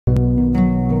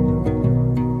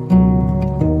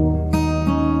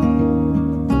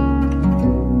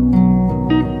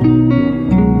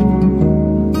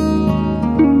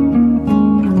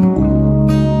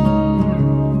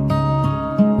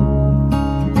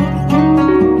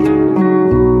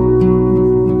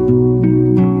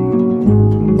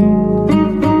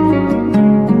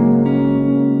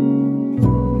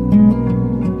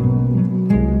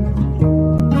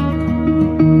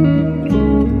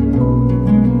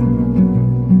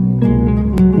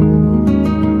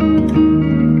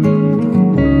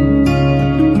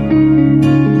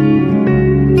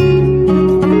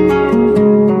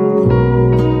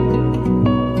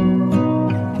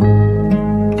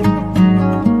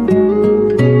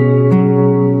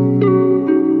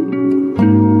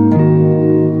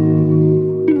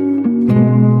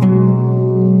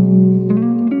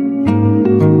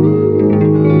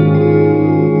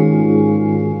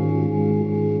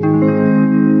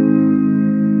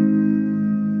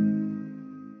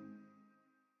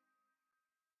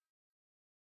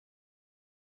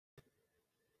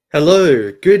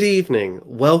Hello, good evening.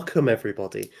 Welcome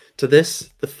everybody to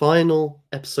the final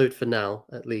episode for now,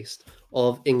 at least,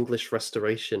 of English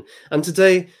Restoration. And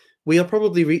today we are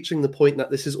probably reaching the point that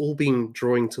this is all been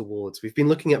drawing towards. We've been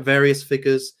looking at various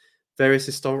figures, various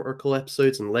historical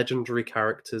episodes and legendary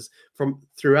characters from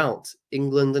throughout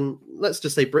England and let's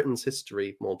just say Britain's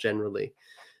history more generally.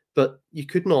 But you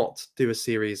could not do a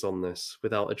series on this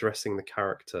without addressing the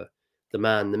character, the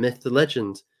man, the myth, the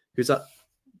legend, who's at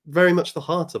very much the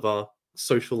heart of our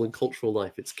social and cultural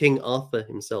life. It's King Arthur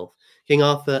himself, King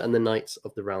Arthur and the Knights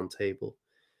of the Round Table.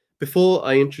 Before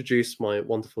I introduce my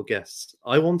wonderful guests,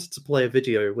 I wanted to play a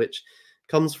video which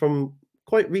comes from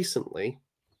quite recently.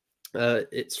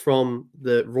 It's from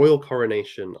the royal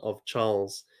coronation of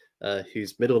Charles,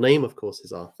 whose middle name, of course,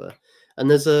 is Arthur. And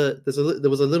there was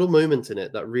a little moment in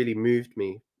it that really moved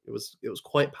me. It was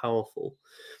quite powerful,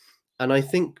 and I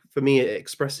think for me it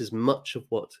expresses much of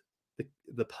what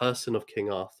the person of King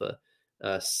Arthur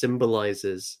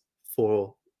symbolizes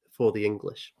for the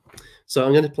English. So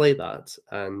I'm going to play that,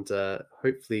 and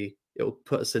hopefully it will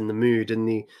put us in the mood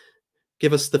and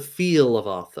give us the feel of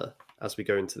Arthur as we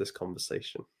go into this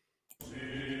conversation.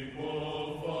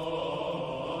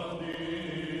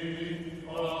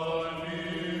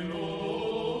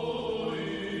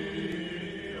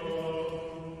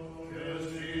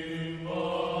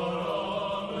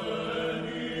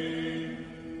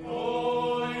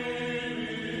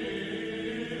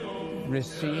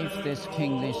 Receive this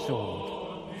kingly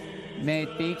sword. May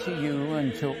it be to you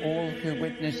and to all who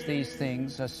witness these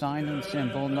things a sign and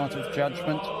symbol not of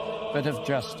judgment, but of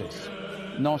justice,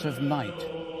 not of might,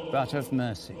 but of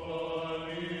mercy.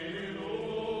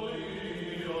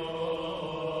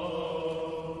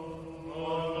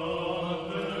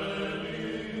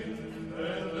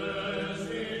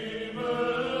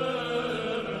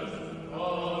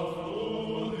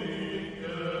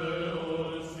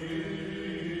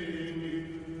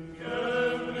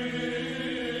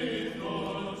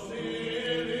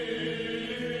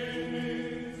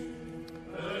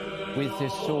 With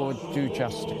this sword do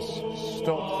justice,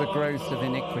 stop the growth of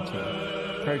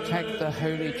iniquity, protect the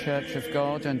holy church of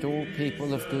God and all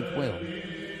people of good will,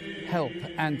 help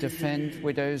and defend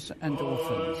widows and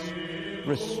orphans,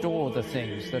 restore the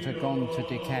things that are gone to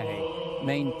decay,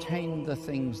 maintain the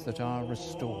things that are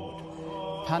restored,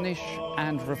 punish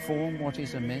and reform what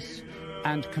is amiss,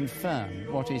 and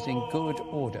confirm what is in good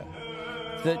order,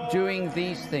 that doing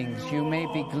these things you may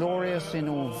be glorious in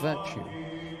all virtue,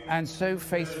 and so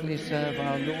faithfully serve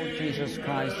our Lord Jesus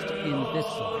Christ in this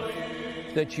life,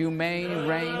 that you may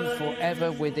reign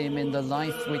forever with him in the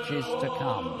life which is to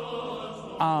come.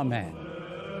 Amen.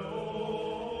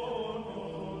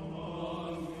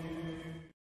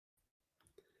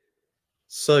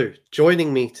 So,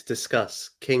 joining me to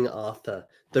discuss King Arthur,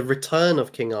 the return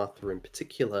of King Arthur in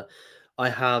particular, I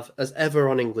have, as ever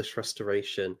on English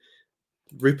Restoration,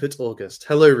 Rupert August.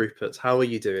 Hello, Rupert. How are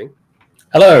you doing?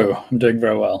 Hello, I'm doing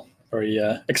very well. Very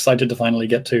excited to finally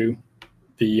get to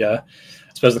the, I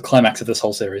suppose, the climax of this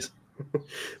whole series.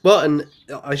 Well, and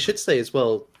I should say as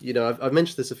well, you know, I've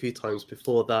mentioned this a few times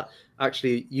before, that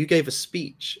actually you gave a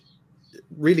speech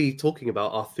really talking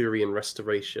about Arthurian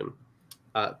restoration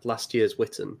at last year's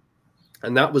Witten,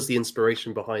 and that was the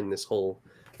inspiration behind this whole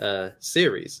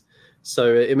series.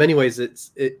 So in many ways,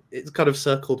 it's kind of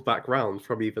circled back round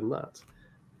from even that.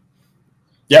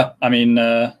 Yeah, I mean,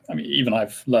 even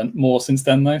I've learned more since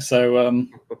then, though. So,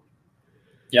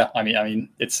 yeah, I mean,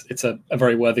 it's a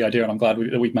very worthy idea, and I'm glad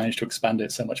that we've managed to expand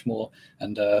it so much more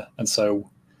and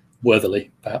so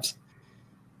worthily, perhaps.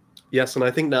 Yes, and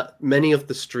I think that many of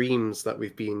the streams that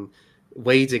we've been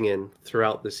wading in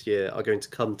throughout this year are going to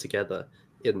come together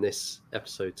in this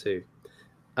episode too.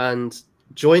 And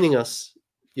joining us,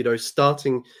 you know,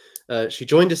 she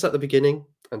joined us at the beginning,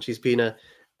 and she's been a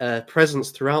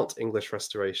presence throughout English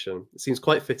Restoration. It seems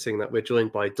quite fitting that we're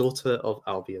joined by Daughter of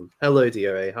Albion. Hello,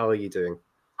 DOA. How are you doing?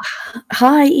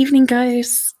 Hi, evening,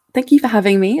 guys. Thank you for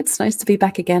having me. It's nice to be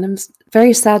back again. I'm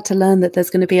very sad to learn that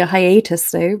there's going to be a hiatus,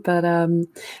 though, but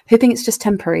hoping it's just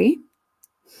temporary.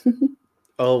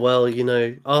 Oh, well, you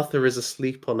know, Arthur is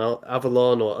asleep on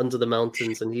Avalon or under the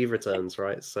mountains, and he returns,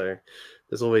 right? So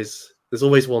there's always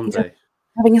one day.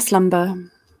 Having a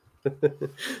slumber.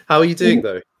 How are you doing,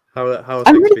 though? How are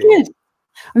I'm things really been? good.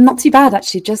 I'm not too bad,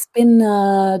 actually. Just been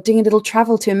doing a little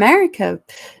travel to America,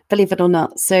 believe it or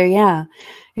not. So, yeah,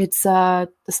 it's a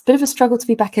bit of a struggle to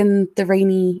be back in the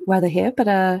rainy weather here, but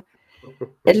at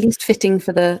least fitting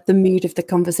for the mood of the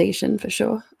conversation, for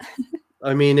sure.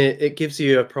 I mean, it gives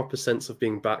you a proper sense of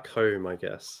being back home, I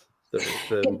guess.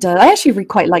 It does. I actually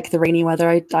quite like the rainy weather.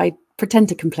 I pretend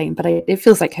to complain, but it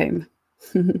feels like home.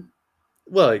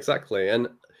 Well, exactly. And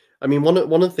I mean, one of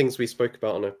the things we spoke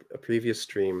about on a previous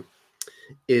stream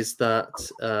is that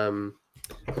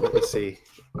let me see.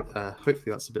 Hopefully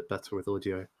that's a bit better with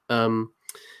audio.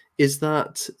 Is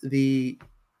that the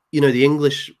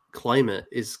English climate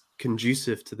is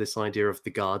conducive to this idea of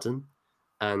the garden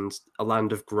and a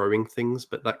land of growing things,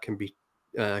 but that can be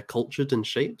cultured and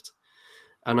shaped.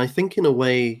 And I think in a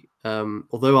way,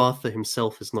 although Arthur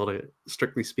himself is not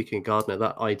strictly speaking a gardener,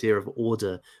 that idea of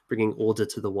order, bringing order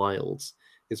to the wilds,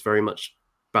 is very much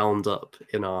bound up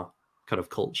in our kind of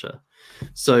culture.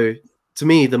 So to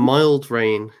me, the mild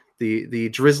rain, the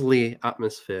drizzly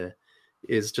atmosphere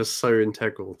is just so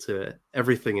integral to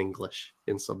everything English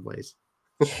in some ways.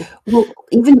 Well,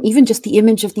 even just the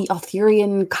image of the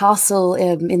Arthurian castle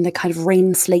in the kind of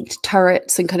rain slate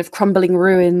turrets and kind of crumbling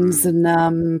ruins, and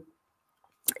the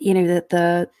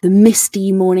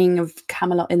misty morning of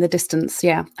Camelot in the distance.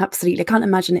 Yeah, absolutely. I can't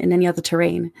imagine it in any other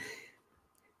terrain.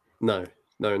 No,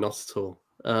 not at all.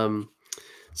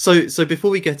 So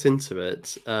before we get into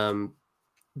it,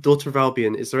 Daughter of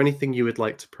Albion, is there anything you would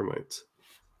like to promote?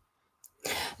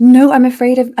 No, I'm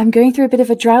afraid I'm going through a bit of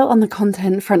a drought on the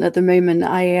content front at the moment.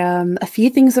 A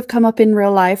few things have come up in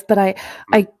real life, but I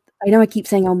know I keep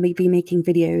saying I'll be making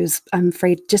videos. I'm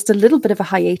afraid just a little bit of a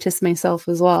hiatus myself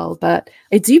as well, but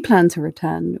I do plan to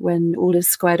return when all is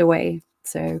squared away.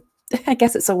 So I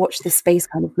guess it's a watch this space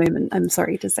kind of moment, I'm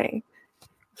sorry to say.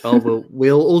 Oh, well,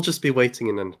 we'll all just be waiting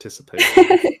in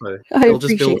anticipation. So I'll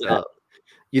just build it up.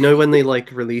 You know, when they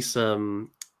like release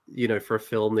for a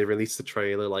film, they release the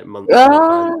trailer like months in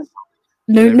advance.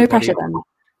 No pressure then.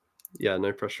 Yeah,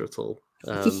 no pressure at all.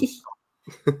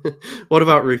 What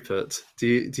about Rupert? Do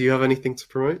you have anything to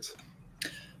promote?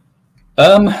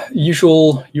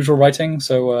 Usual writing.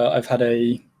 So I've had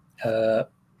an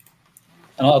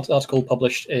article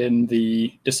published in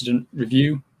the Dissident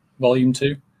Review, Volume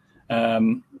 2.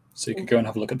 So you could go and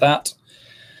have a look at that.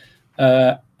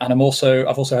 And I've also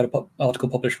had an article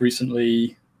published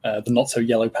recently, The Not So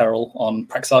Yellow Peril on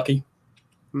Praxarchy.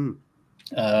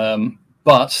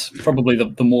 But probably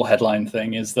the more headline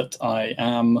thing is that I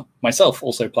am myself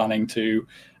also planning to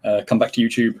come back to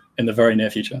YouTube in the very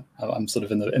near future. I'm sort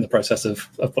of in the process of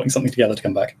putting something together to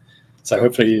come back. So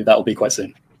hopefully that will be quite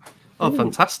soon. Oh,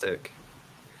 fantastic.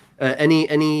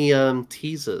 Any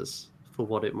teasers for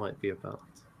what it might be about?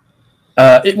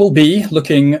 It will be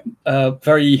looking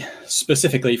very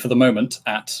specifically for the moment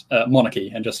at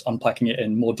monarchy and just unpacking it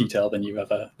in more detail than you've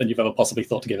ever possibly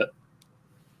thought to give it.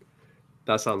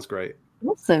 That sounds great.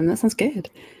 Awesome. That sounds good.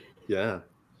 Yeah.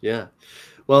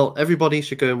 Well, everybody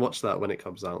should go and watch that when it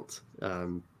comes out,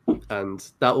 and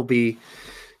that will be,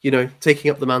 taking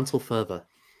up the mantle further.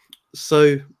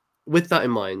 So, with that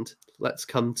in mind, let's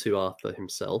come to Arthur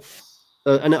himself,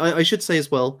 and I should say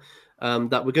as well.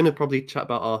 That we're going to probably chat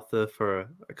about Arthur for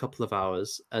a couple of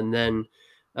hours, and then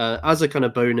as a kind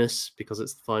of bonus, because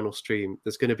it's the final stream,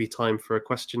 there's going to be time for a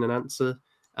question and answer,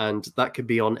 and that could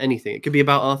be on anything. It could be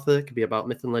about Arthur, it could be about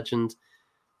myth and legend,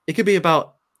 it could be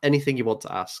about anything you want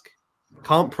to ask.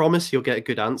 Can't promise you'll get a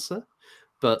good answer,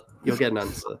 but you'll get an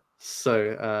answer.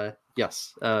 So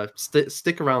yes,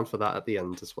 stick around for that at the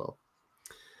end as well.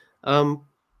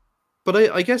 But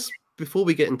I guess before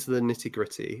we get into the nitty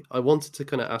gritty, I wanted to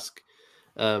kind of ask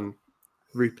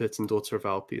Rupert and Daughter of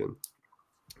Albion,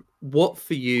 what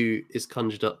for you is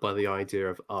conjured up by the idea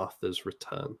of Arthur's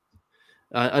return?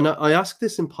 And I ask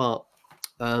this in part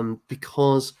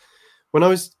because when I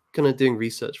was kind of doing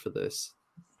research for this,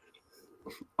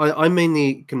 I'm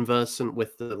mainly conversant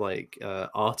with the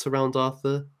art around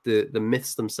Arthur. The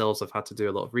myths themselves I've had to do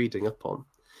a lot of reading up on,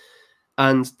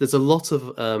 and there's a lot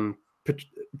of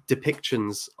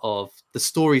depictions of the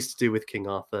stories to do with King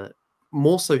Arthur,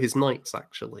 more so his knights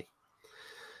actually.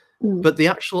 But the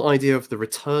actual idea of the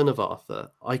return of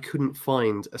Arthur, I couldn't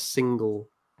find a single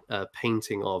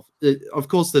painting of. Of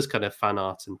course, there's kind of fan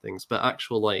art and things, but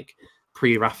actual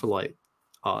pre-Raphaelite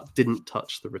art didn't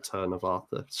touch the return of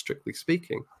Arthur, strictly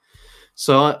speaking.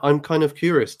 So I'm kind of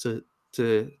curious to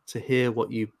hear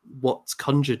what's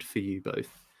conjured for you both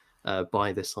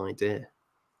by this idea.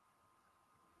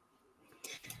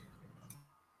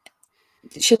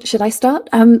 Should I start?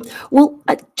 Well,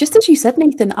 just as you said,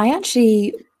 Nathan,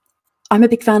 I'm a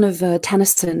big fan of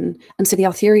Tennyson, and so the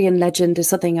Arthurian legend is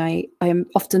something I am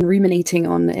often ruminating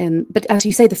on. But as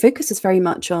you say, the focus is very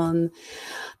much on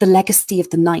the legacy of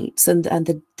the knights and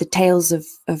the tales of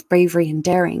bravery and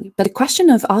daring. But a question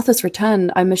of Arthur's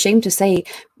return, I'm ashamed to say,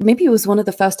 maybe it was one of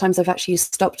the first times I've actually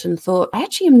stopped and thought, I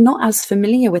actually am not as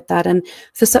familiar with that. And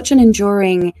for such an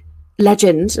enduring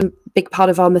legend, a big part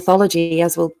of our mythology,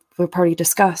 as we'll probably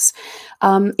discuss,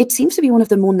 it seems to be one of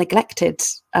the more neglected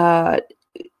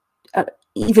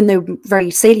even though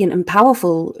very salient and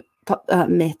powerful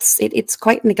myths, it's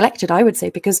quite neglected, I would say,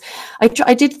 because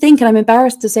I did think, and I'm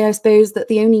embarrassed to say, I suppose, that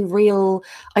the only real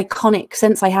iconic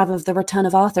sense I have of the Return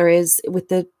of Arthur is with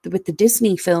the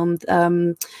Disney film,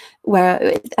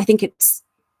 where I think it's,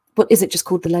 what is it just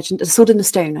called? The Legend, The Sword in the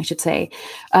Stone, I should say.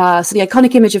 So the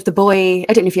iconic image of the boy,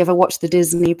 I don't know if you ever watched the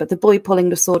Disney, but the boy pulling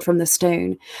the sword from the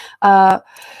stone.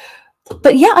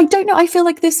 But yeah, I don't know. I feel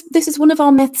like this is one of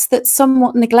our myths that's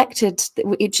somewhat neglected,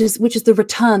 which is the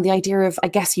return, the idea of, I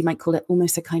guess you might call it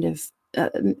almost a kind of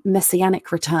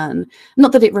messianic return.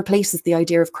 Not that it replaces the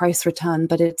idea of Christ's return,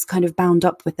 but it's kind of bound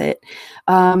up with it.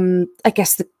 I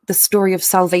guess the story of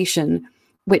salvation,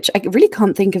 which I really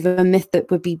can't think of a myth that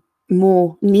would be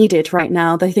more needed right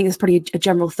now. I think there's probably a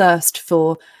general thirst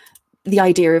for the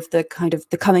idea of the kind of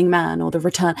the coming man or the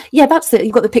return. Yeah, that's it.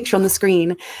 You've got the picture on the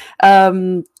screen.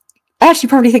 I actually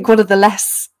probably think one of the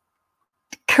less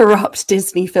corrupt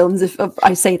Disney films, if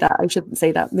I say that, I shouldn't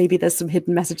say that. Maybe there's some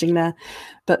hidden messaging there,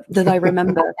 but that I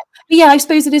remember. But yeah, I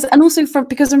suppose it is. And also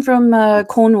because I'm from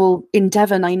Cornwall in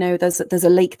Devon, I know there's a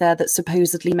lake there that's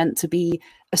supposedly meant to be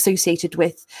associated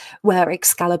with where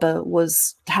Excalibur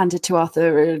was handed to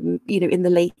Arthur, and, in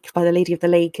the lake by the Lady of the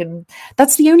Lake. And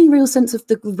that's the only real sense of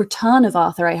the return of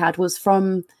Arthur I had, was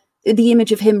from the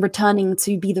image of him returning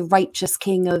to be the righteous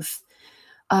king of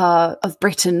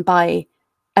Britain by,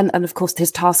 and of course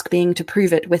his task being to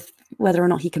prove it with whether or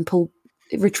not he can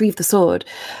retrieve the sword.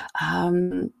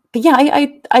 But yeah,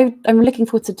 I'm looking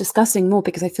forward to discussing more,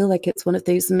 because I feel like it's one of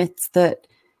those myths that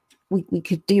we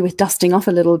could do with dusting off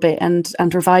a little bit and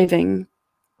reviving.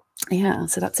 Yeah,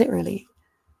 so that's it really.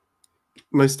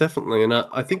 Most definitely, and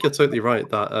I think you're totally right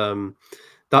that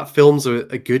that film's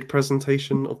a good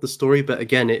presentation of the story, but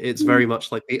again, it's very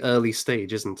much like the early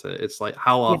stage, isn't it? It's like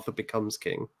how Arthur becomes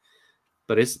king.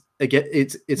 But it's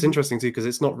interesting too, because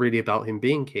it's not really about him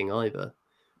being king either.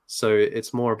 So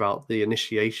it's more about the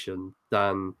initiation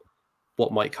than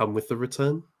what might come with the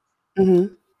return.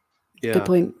 Mm-hmm. Yeah. Good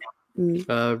point.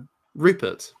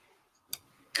 Rupert.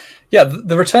 Yeah,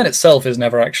 the return itself is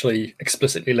never actually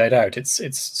explicitly laid out. It's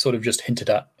sort of just hinted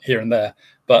at here and there.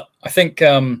 But I think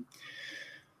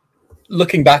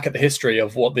looking back at the history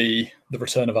of what the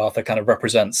return of Arthur kind of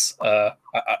represents,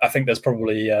 I think there's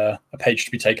probably a page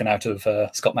to be taken out of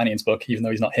Scott Mannion's book, even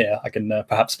though he's not here. I can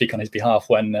perhaps speak on his behalf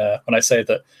when I say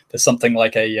that there's something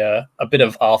like a bit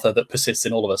of Arthur that persists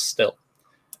in all of us still.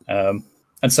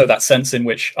 And so that sense in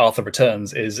which Arthur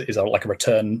returns is like a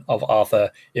return of Arthur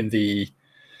in the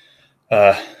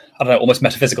I don't know, almost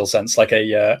metaphysical sense, like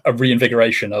a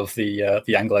reinvigoration of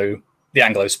the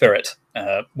Anglo spirit,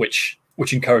 which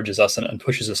encourages us and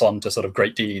pushes us on to sort of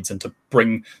great deeds and to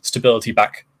bring stability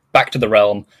back to the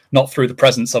realm, not through the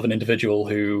presence of an individual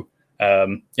who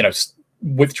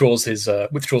withdraws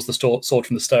the sword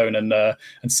from the stone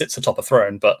and sits atop a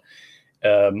throne, but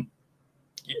a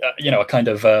kind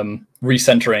of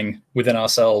recentering within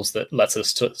ourselves that lets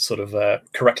us to sort of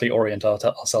correctly orient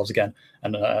ourselves again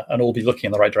and all be looking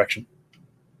in the right direction.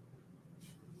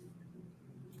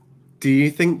 Do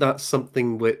you think that's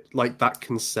something with like that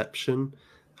conception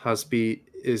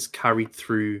is carried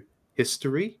through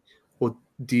history, or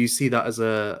do you see that as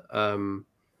a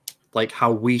like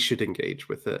how we should engage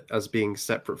with it as being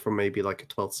separate from maybe like a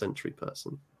 12th century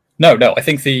person? No. I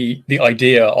think the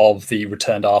idea of the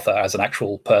returned Arthur as an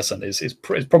actual person is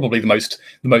probably the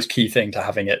most key thing to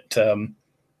having it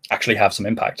actually have some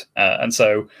impact. And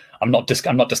so I'm not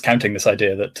discounting this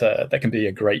idea that there can be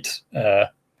a great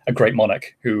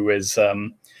monarch who is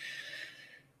going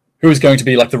to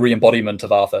be like the re-embodiment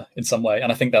of Arthur in some way.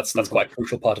 And I think that's quite a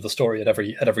crucial part of the story at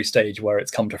every stage where it's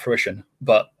come to fruition.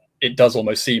 But it does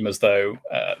almost seem as though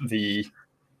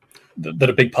that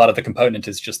a big part of the component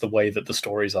is just the way that the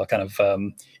stories are kind of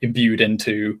imbued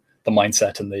into the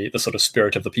mindset and the sort of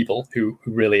spirit of the people who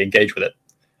really engage with it,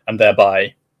 and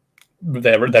thereby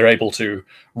they're able to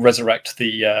resurrect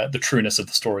the trueness of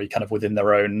the story kind of within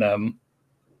their own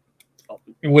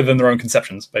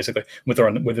conceptions, basically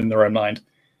within their own mind.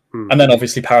 And then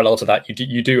obviously parallel to that,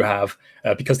 you do have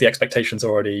because the expectations are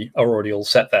already all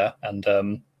set there,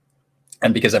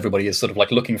 and because everybody is sort of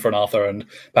like looking for an Arthur, and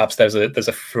perhaps there's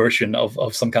a fruition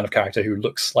of some kind of character who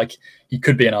looks like he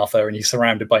could be an Arthur, and he's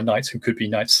surrounded by knights who could be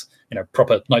knights,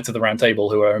 proper knights of the Round Table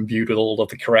who are imbued with all of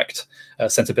the correct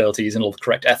sensibilities and all the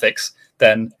correct ethics.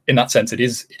 Then in that sense, it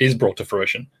is brought to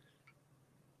fruition.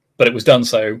 But it was done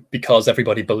so because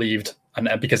everybody believed and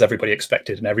because everybody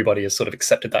expected, and everybody has sort of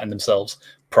accepted that in themselves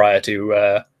prior to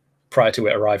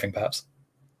it arriving, perhaps.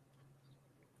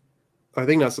 I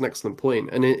think that's an excellent point.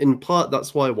 And in part,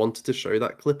 that's why I wanted to show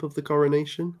that clip of the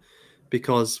coronation,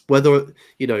 because whether,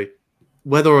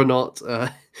 whether or not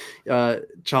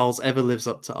Charles ever lives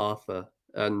up to Arthur,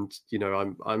 and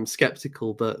I'm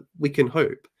skeptical, but we can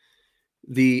hope.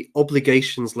 The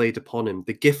obligations laid upon him,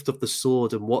 the gift of the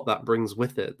sword, and what that brings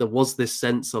with it. There was this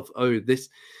sense of,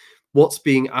 what's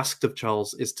being asked of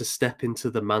Charles is to step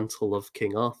into the mantle of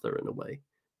King Arthur in a way.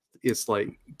 It's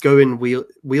like, go and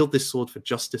wield this sword for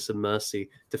justice and mercy,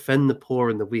 defend the poor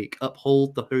and the weak,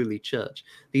 uphold the holy church.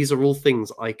 These are all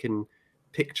things I can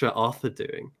picture Arthur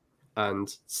doing.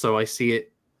 And so I see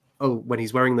it, when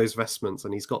he's wearing those vestments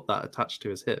and he's got that attached to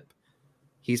his hip,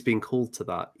 he's being called to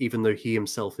that, even though he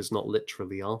himself is not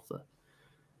literally Arthur.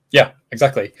 Yeah,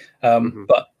 exactly.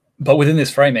 But within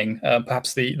this framing,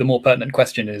 perhaps the more pertinent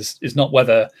question is not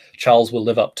whether Charles will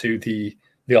live up to the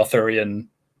Arthurian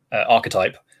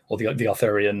archetype or the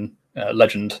Arthurian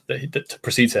legend that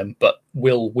precedes him, but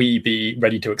will we be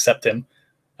ready to accept him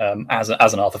as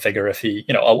an Arthur figure? If he,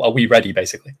 are we ready,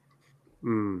 basically?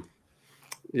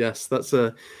 Yes, that's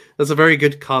a very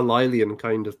good Carlylean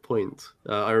kind of point.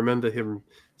 I remember him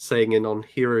saying on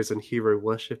Heroes and Hero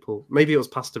Worship, or maybe it was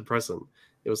Past and Present.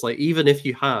 It was like, even if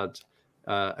you had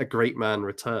a great man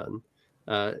return,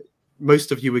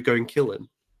 most of you would go and kill him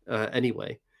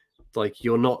anyway. Like,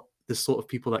 you're not the sort of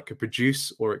people that could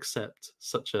produce or accept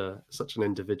such an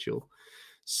individual.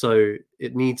 So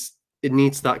it needs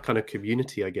that kind of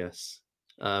community, I guess,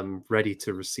 ready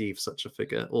to receive such a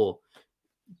figure, or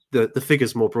the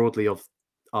figures more broadly of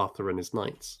Arthur and his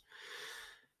knights.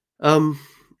 But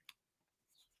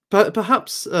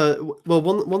perhaps,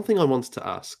 one thing I wanted to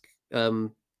ask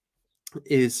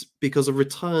is, because a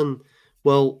return,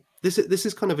 this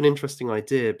is kind of an interesting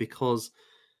idea, because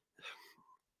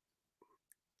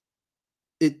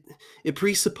it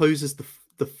presupposes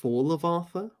the fall of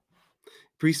Arthur,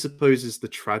 presupposes the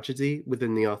tragedy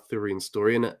within the Arthurian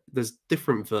story, and there's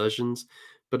different versions,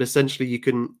 but essentially you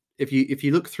can, if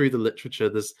you look through the literature,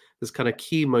 there's kind of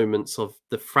key moments of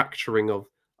the fracturing of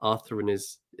Arthur and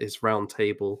his round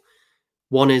table.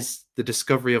 One is the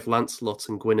discovery of Lancelot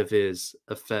and Guinevere's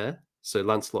affair, so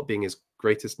Lancelot being his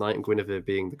greatest knight and Guinevere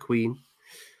being the queen,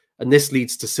 and this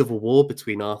leads to civil war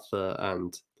between Arthur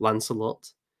and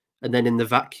Lancelot. And then in the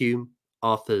vacuum,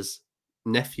 Arthur's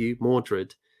nephew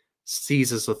Mordred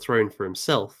seizes the throne for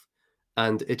himself,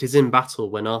 and it is in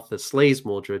battle when Arthur slays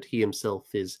Mordred, he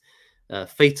himself is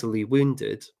fatally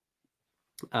wounded.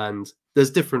 And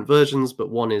there's different versions, but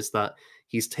one is that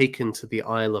he's taken to the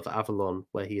Isle of Avalon,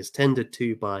 where he is tended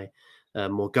to by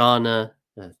Morgana,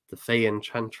 the Fey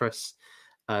Enchantress,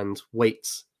 and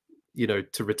waits,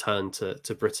 to return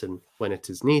to Britain when it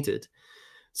is needed.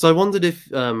 So I wondered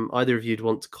if either of you'd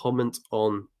want to comment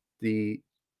on the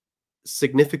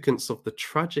significance of the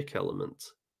tragic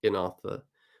element in Arthur.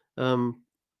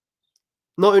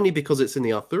 Not only because it's in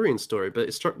the Arthurian story, but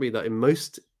it struck me that in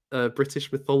most British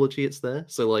mythology it's there.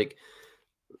 So, like,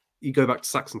 you go back to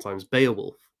Saxon times,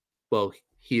 Beowulf,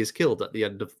 he is killed at the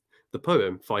end of the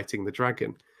poem fighting the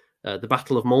dragon. The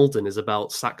Battle of Maldon is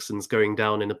about Saxons going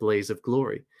down in a blaze of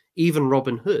glory. Even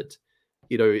Robin Hood,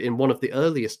 in one of the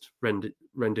earliest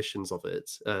renditions of it,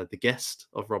 The Guest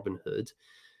of Robin Hood,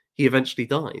 he eventually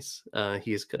dies.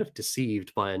 He is kind of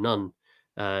deceived by a nun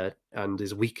and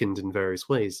is weakened in various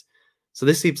ways. So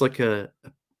this seems like a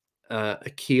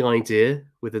key idea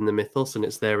within the mythos, and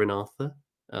it's there in Arthur.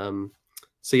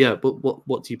 So yeah, but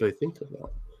what do you both think of that?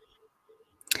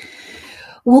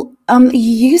 Well,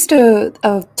 you used a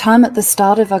term at the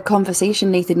start of our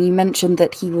conversation, Nathan. You mentioned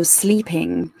that he was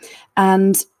sleeping,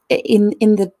 and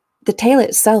in the tale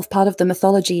itself, part of the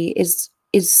mythology is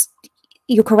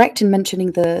you're correct in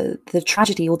mentioning the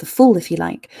tragedy, or the fall, if you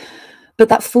like, but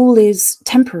that fall is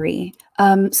temporary.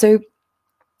 So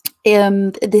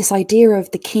this idea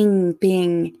of the king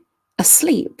being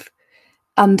asleep,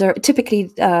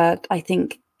 typically I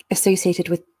think associated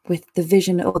with the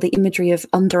vision or the imagery of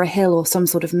under a hill or some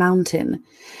sort of mountain,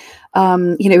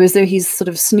 as though he's sort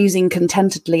of snoozing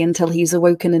contentedly until he's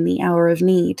awoken in the hour of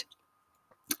need.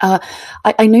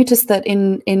 I noticed that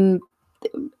in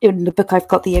the book I've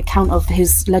got the account of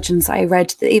his legends I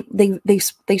read.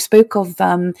 They spoke of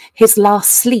his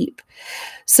last sleep.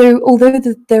 So although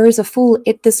there is a fall,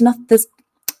 there's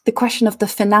the question of the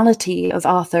finality of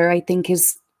Arthur, I think,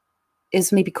 is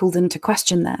maybe called into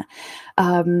question there.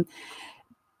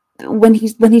 When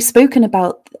he's spoken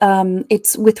about,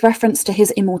 it's with reference to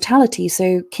his immortality.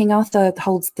 So King Arthur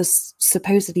holds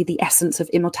supposedly the essence of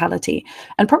immortality,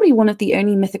 and probably one of the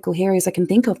only mythical heroes I can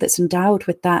think of that's endowed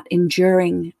with that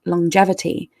enduring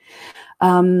longevity.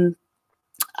 I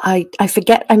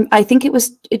forget. I think it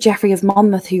was Geoffrey of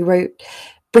Monmouth who wrote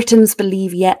Britons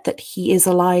believe yet that he is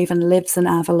alive and lives in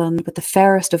Avalon with the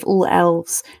fairest of all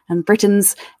elves, and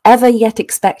Britons ever yet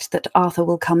expect that Arthur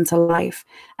will come to life.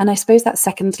 And I suppose that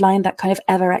second line, that kind of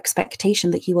ever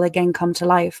expectation that he will again come to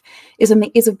life, is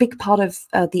a big part of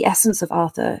the essence of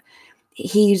Arthur.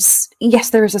 Yes,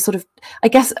 there is a sort of, I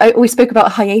guess we spoke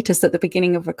about hiatus at the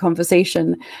beginning of a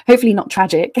conversation, hopefully not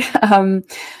tragic,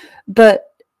 but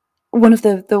one of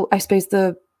the I suppose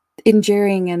the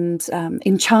enduring and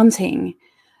enchanting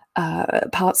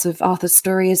parts of Arthur's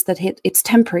story is that it's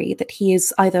temporary, that he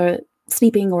is either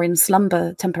sleeping or in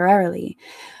slumber temporarily,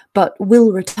 but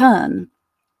will return.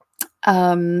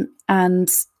 And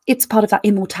it's part of that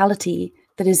immortality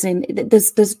that is in,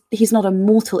 he's not a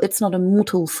mortal, it's not a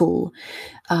mortal fall,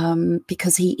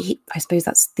 because I suppose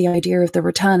that's the idea of the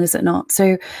return, is it not?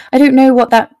 So I don't know what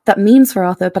that means for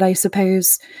Arthur, but I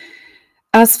suppose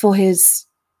as for his,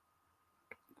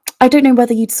 I don't know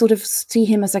whether you'd sort of see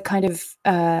him as a kind of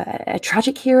a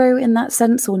tragic hero in that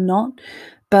sense or not,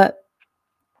 but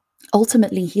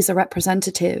ultimately he's a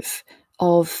representative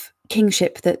of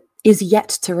kingship that is yet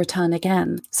to return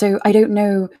again. So I don't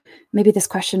know, maybe this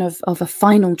question of a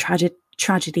final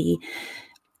tragedy,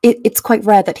 it's quite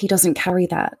rare that he doesn't carry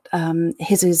that.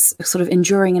 His is sort of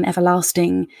enduring and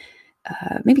everlasting,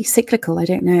 maybe cyclical, I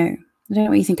don't know. I don't know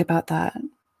what you think about that.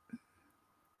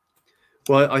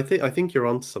 Well, I think you're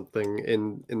onto something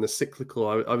in the cyclical.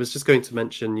 I was just going to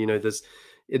mention, you know, there's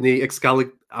in the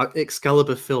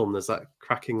Excalibur film, there's that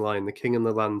cracking line, "The king and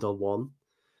the land are one,"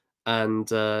 and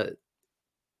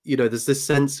you know, there's this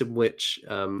sense in which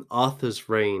Arthur's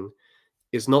reign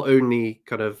is not only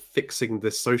kind of fixing the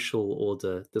social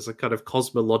order. There's a kind of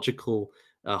cosmological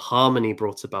harmony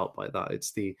brought about by that.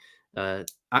 It's the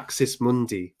axis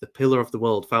mundi, the pillar of the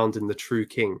world found in the true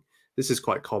king. This is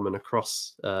quite common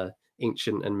across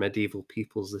ancient and medieval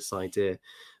peoples, this idea.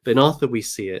 But in Arthur, we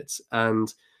see it,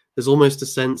 and there's almost a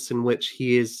sense in which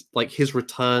he is, like, his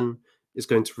return is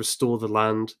going to restore the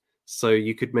land. So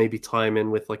you could maybe tie him in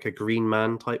with like a Green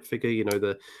Man type figure, you know,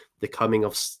 the coming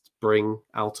of spring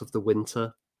out of the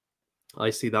winter. I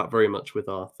see that very much with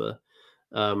Arthur.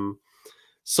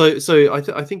 So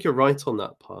I think you're right on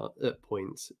that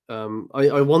point.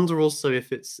 I wonder also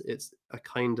if it's a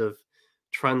kind of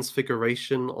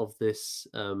transfiguration of this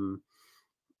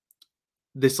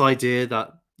this idea that,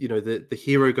 you know, the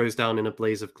hero goes down in a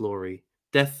blaze of glory.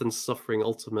 Death and suffering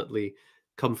ultimately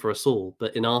come for us all,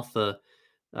 but in Arthur,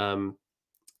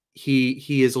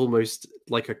 he is almost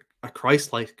like a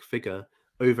Christ-like figure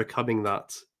overcoming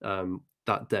that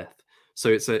that death. So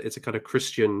it's a kind of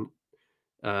Christian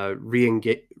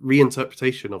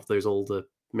reinterpretation of those older,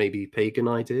 maybe pagan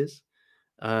ideas.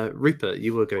 Rupert,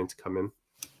 you were going to come in.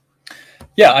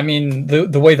 Yeah, I mean,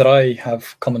 the way that I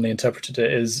have commonly interpreted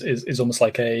it is almost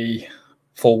like a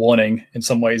forewarning in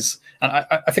some ways, and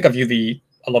I think I view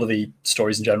a lot of the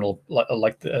stories in general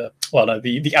like the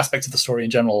aspects of the story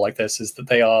in general like this, is that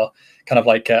they are kind of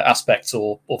like aspects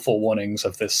or forewarnings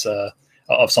of this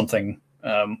of something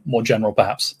more general,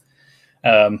 perhaps.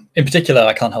 In particular,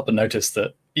 I can't help but notice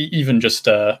that even just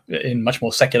in much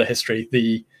more secular history,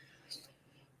 the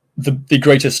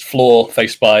greatest flaw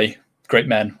faced by great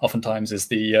men oftentimes is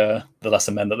the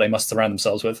lesser men that they must surround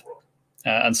themselves with.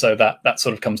 And so that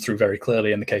sort of comes through very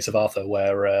clearly in the case of Arthur,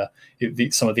 where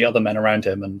some of the other men around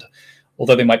him, and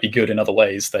although they might be good in other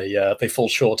ways, they fall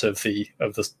short of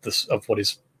of what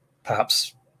is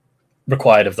perhaps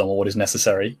required of them or what is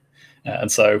necessary.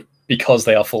 And so, because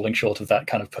they are falling short of that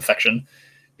kind of perfection,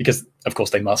 because of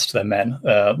course they must, they're men,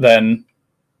 then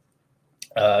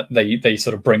they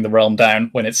sort of bring the realm down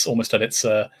when it's almost at its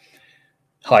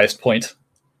highest point.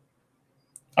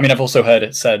 I mean, I've also heard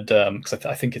it said, because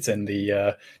I think it's in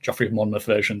the Geoffrey of Monmouth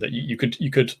version, that you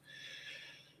could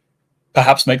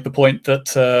perhaps make the point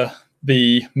that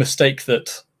the mistake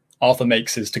that Arthur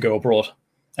makes is to go abroad,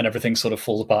 and everything sort of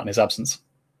falls apart in his absence.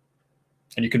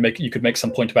 And you could make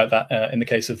some point about that in the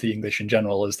case of the English in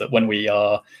general, is that when we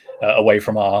are away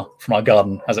from our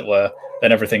garden, as it were,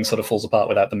 then everything sort of falls apart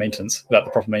without the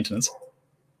proper maintenance.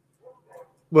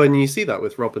 Well, and you see that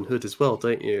with Robin Hood as well,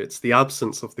 don't you? It's the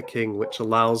absence of the king which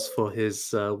allows for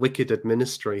his wicked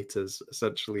administrators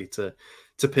essentially to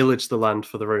pillage the land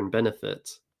for their own benefit,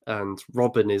 and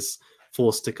Robin is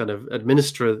forced to kind of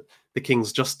administer the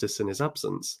king's justice in his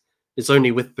absence. It's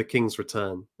only with the king's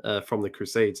return from the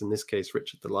Crusades, in this case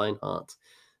Richard the Lionheart,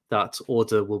 that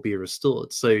order will be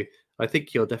restored. So I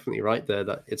think you're definitely right there,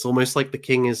 that it's almost like the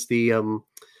king is the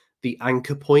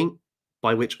anchor point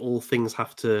by which all things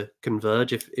have to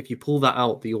converge. If you pull that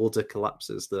out, the order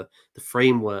collapses, the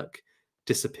framework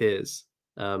disappears.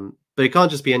 But it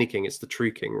can't just be any king, it's the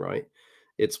true king, right?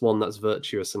 It's one that's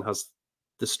virtuous and has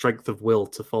the strength of will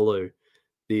to follow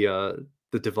the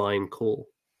divine call.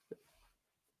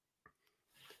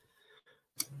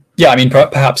 Yeah, I mean,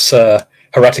 perhaps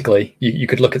heretically, you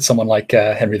could look at someone like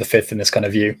Henry V in this kind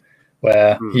of view,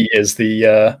 where he is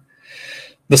the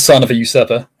son of a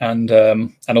usurper, and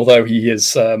although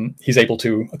he's able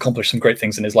to accomplish some great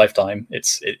things in his lifetime,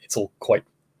 it's all quite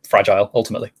fragile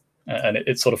ultimately, and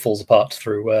it sort of falls apart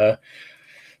through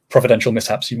providential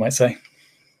mishaps, you might say.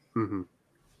 Mm-hmm.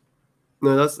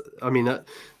 No,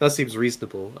 that seems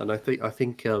reasonable, and I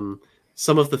think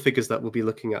some of the figures that we'll be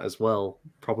looking at as well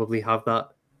probably have that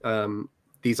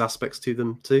these aspects to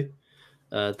them too,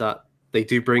 that they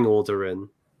do bring order in,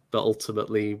 but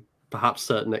ultimately perhaps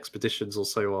certain expeditions or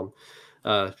so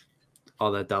on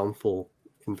are their downfall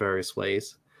in various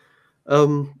ways.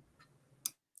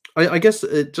 I guess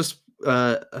just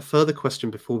a further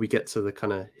question before we get to the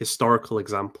kind of historical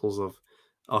examples of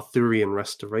Arthurian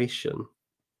restoration.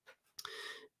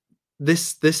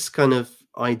 This kind of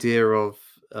idea of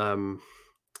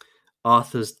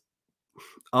Arthur's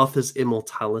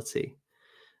immortality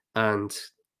and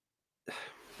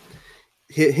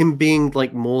him being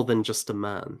like more than just a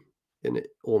man in it,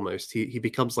 almost he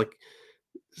becomes like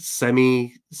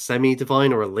semi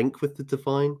divine, or a link with the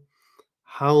divine.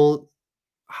 How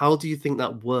do you think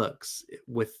that works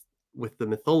with the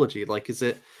mythology? Like, is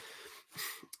it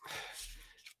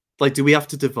like, do we have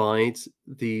to divide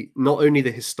not only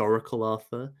the historical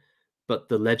Arthur, but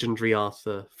the legendary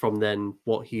Arthur from then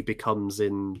what he becomes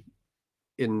in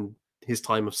his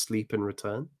time of sleep and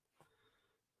return?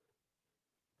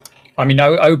 I mean,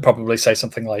 I would probably say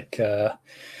something like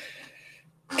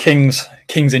kings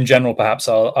in general perhaps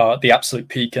are the absolute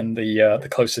peak and the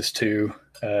closest to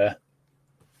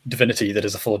divinity that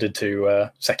is afforded to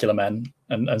secular men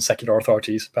and secular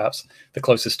authorities, perhaps the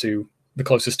closest to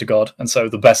God, and so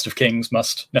the best of kings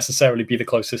must necessarily be the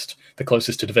closest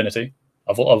to divinity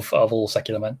of all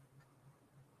secular men.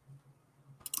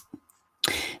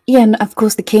 Yeah, and of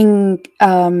course the king,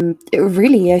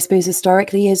 really, I suppose,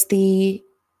 historically is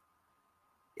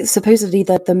supposedly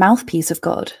the mouthpiece of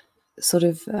God, sort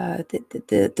of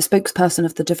the spokesperson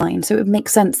of the divine. So it would make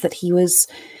sense that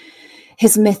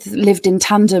his myth lived in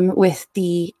tandem with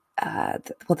the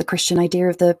Christian idea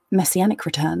of the messianic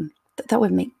return. That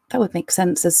would make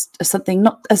sense as something,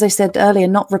 not, as I said earlier,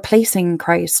 not replacing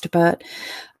Christ, but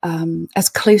as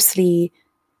closely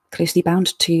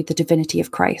bound to the divinity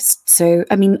of Christ. So,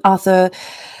 I mean, Arthur,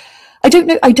 I don't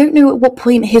know at what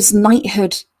point his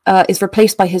knighthood is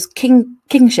replaced by his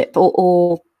kingship,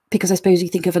 or because I suppose you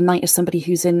think of a knight as somebody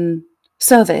who's in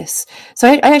service. So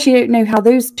I actually don't know how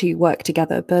those two work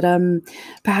together, but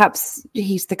perhaps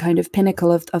he's the kind of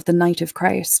pinnacle of the Knight of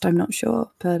Christ. I'm not sure,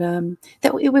 but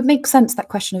that it would make sense, that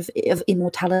question of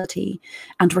immortality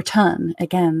and return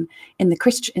again in the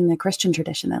Christian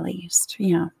tradition, at least.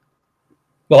 Yeah.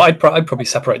 Well, I'd probably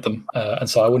separate them, and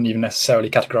so I wouldn't even necessarily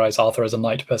categorize Arthur as a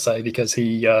knight per se, because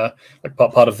he like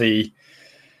part of the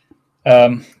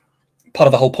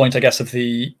whole point, I guess, of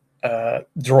the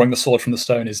drawing the sword from the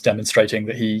stone is demonstrating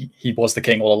that he was the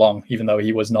king all along, even though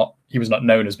he was not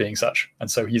known as being such,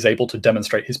 and so he's able to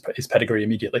demonstrate his pedigree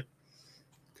immediately.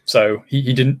 So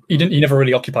he never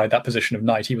really occupied that position of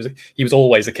knight. He was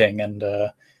always a king, and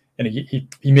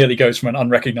he merely goes from an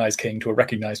unrecognized king to a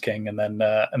recognized king, and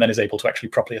then is able to actually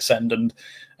properly ascend and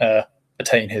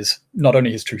attain not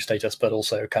only his true status, but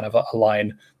also kind of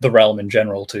align the realm in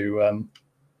general to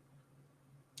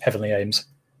heavenly aims.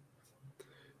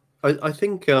 I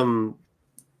think that's or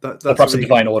perhaps really a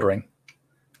divine ordering.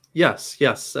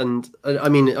 Yes, and I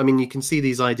mean, you can see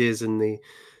these ideas in the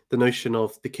notion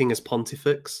of the king as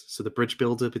pontifex, so the bridge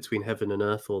builder between heaven and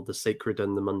earth, or the sacred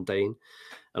and the mundane.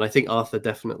 And I think Arthur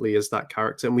definitely is that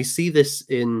character, and we see this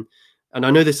in, and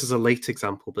I know this is a late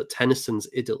example, but Tennyson's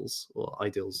Idyls,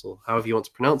 or however you want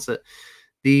to pronounce it.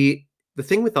 The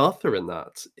thing with Arthur in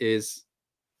that is,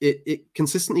 it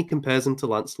consistently compares him to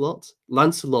Lancelot.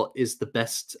 Lancelot is the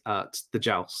best at the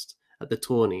joust, at the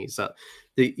tourneys, at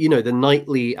the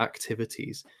knightly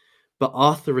activities. But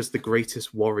Arthur is the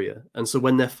greatest warrior. And so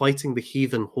when they're fighting the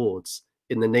heathen hordes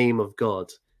in the name of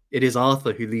God, it is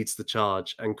Arthur who leads the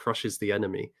charge and crushes the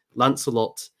enemy.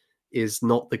 Lancelot is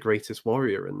not the greatest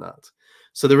warrior in that.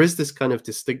 So there is this kind of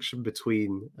distinction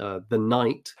between the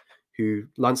knight, who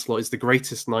Lancelot is the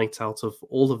greatest knight out of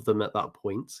all of them at that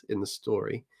point in the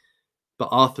story, but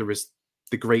Arthur is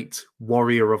the great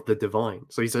warrior of the divine.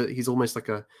 So he's almost like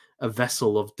a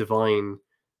vessel of divine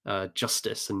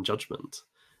justice and judgment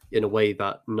in a way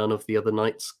that none of the other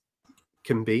knights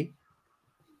can be.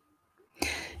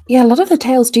 Yeah, a lot of the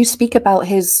tales do speak about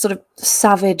his sort of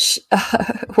savage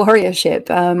warriorship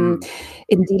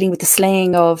in dealing with the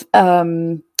slaying of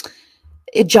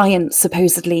giants,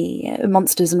 supposedly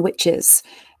monsters and witches,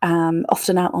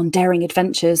 often out on daring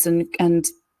adventures and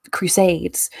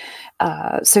crusades.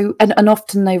 And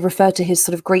often they refer to his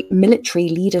sort of great military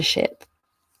leadership.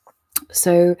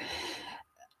 So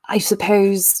I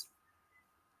suppose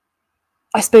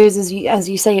as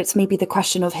you say, it's maybe the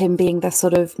question of him being the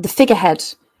sort of the figurehead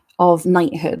of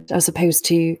knighthood as opposed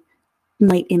to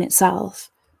knight in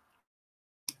itself.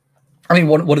 I mean,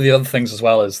 one of the other things as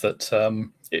well is that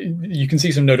you can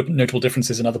see some notable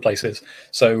differences in other places.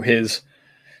 So his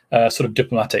sort of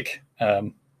diplomatic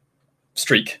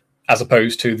streak, as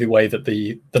opposed to the way that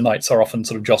the knights are often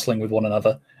sort of jostling with one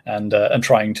another and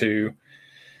trying to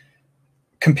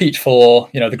compete for,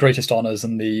 you know, the greatest honors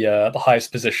and the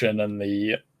highest position and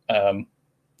the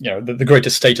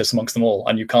greatest status amongst them all.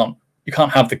 And you can't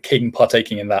have the king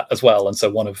partaking in that as well. And so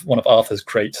one of Arthur's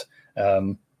great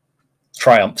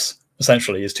triumphs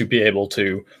essentially is to be able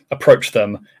to approach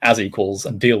them as equals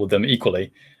and deal with them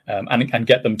equally, and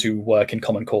get them to work in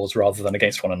common cause rather than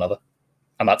against one another.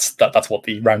 And that's what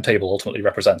the Round Table ultimately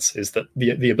represents, is that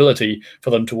the ability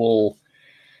for them to all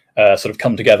sort of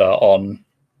come together on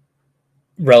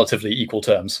relatively equal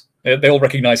terms. They all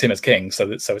recognize him as king, so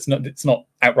it's not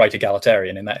outright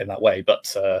egalitarian in that way,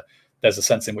 but there's a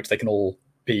sense in which they can all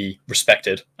be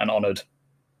respected and honored.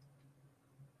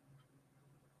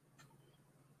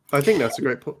 I think that's a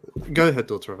great point. Go ahead,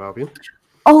 Daughter of Albion.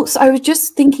 Oh, so I was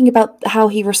just thinking about how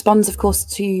he responds, of course,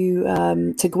 to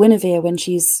Guinevere when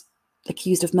she's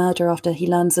accused of murder after he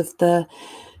learns of the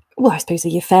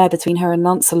affair between her and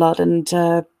Lancelot, and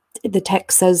the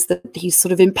text says that he's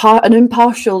sort of an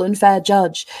impartial and fair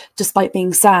judge, despite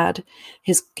being sad.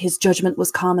 His judgment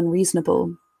was calm and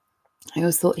reasonable. I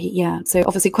always thought so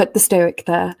obviously quite the stoic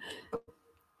there.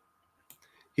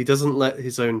 He doesn't let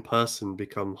his own person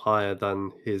become higher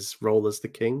than his role as the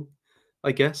king,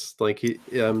 I guess. Like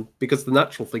because the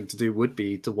natural thing to do would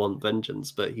be to want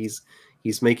vengeance, but he's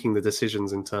making the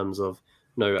decisions in terms of,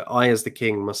 no, I as the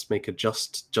king must make a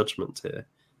just judgment here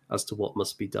as to what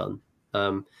must be done.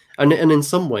 And in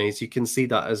some ways you can see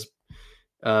that as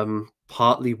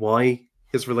partly why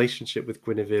his relationship with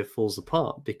Guinevere falls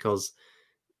apart, because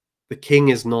the king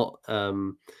is not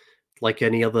like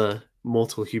any other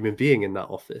mortal human being in that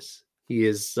office. He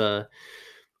is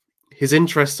his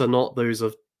interests are not those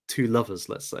of two lovers,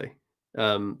 let's say,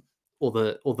 or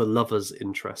the lover's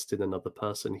interest in another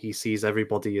person. He sees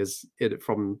everybody as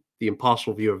from the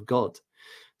impartial view of God.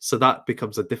 So that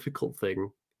becomes a difficult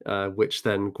thing, which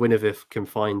then Guinevere can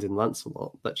find in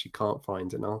Lancelot that she can't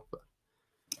find in Arthur.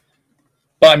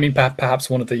 But I mean, perhaps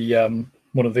one of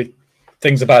the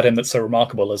things about him that's so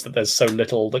remarkable is that there's so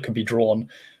little that can be drawn,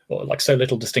 or like so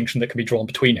little distinction that can be drawn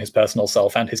between his personal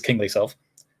self and his kingly self,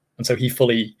 and so he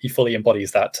fully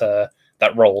embodies that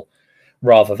role,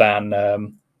 rather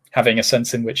than having a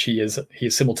sense in which he is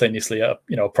simultaneously a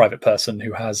private person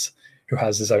who has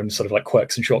his own sort of like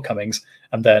quirks and shortcomings,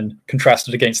 and then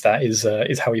contrasted against that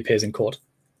is how he appears in court.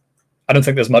 I don't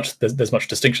think there's much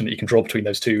distinction that you can draw between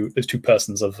those two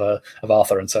persons of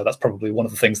Arthur, and so that's probably one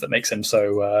of the things that makes him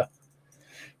so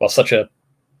such a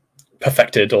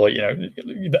perfected, or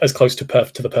as close to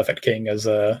the perfect king as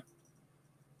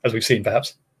we've seen,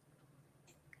 perhaps.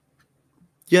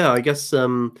 Yeah, I guess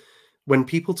when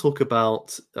people talk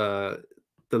about the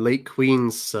late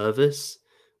Queen's service,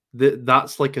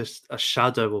 that's like a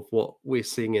shadow of what we're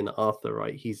seeing in Arthur,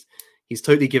 right? He's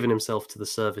totally given himself to the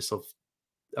service of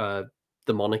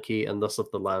the monarchy, and thus of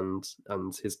the land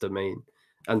and his domain,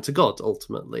 and to God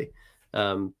ultimately,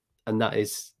 and that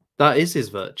is his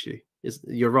virtue.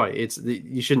 You're right.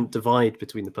 You shouldn't divide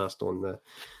between the personal and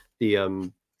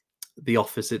the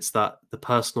office. It's that the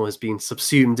personal has been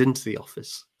subsumed into the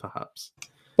office, perhaps.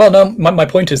 Well, no, my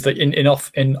point is that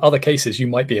in other cases you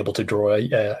might be able to draw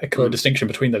a clear distinction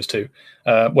between those two,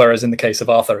 whereas in the case of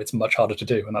Arthur it's much harder to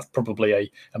do, and that's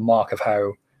probably a mark of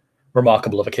how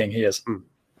remarkable of a king he is.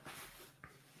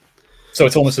 So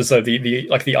it's almost as though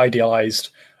the idealized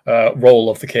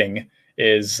role of the king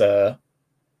is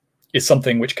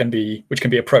something which can be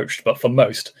approached, but for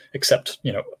most, except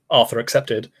Arthur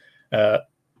accepted,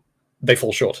 they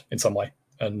fall short in some way,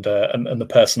 and the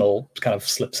personal kind of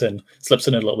slips in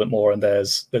a little bit more, and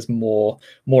there's more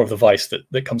of the vice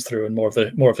that comes through, and more of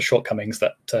the shortcomings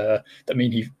that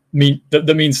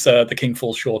means the king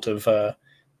falls short of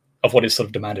what is sort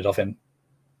of demanded of him,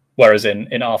 whereas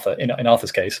in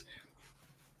Arthur's case,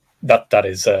 that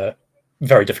is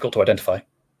very difficult to identify.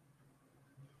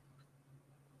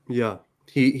 Yeah,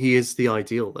 he is the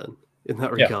ideal then in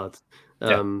that regard.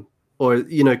 or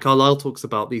you know, Carlyle talks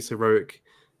about these heroic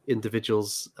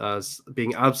individuals as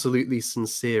being absolutely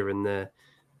sincere in their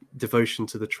devotion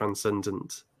to the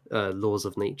transcendent laws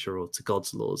of nature or to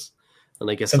God's laws, and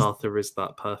I guess Arthur is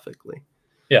that perfectly.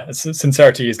 Yeah,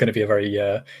 sincerity is going to be a very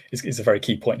is a very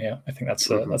key point here. I think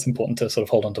that's important to sort of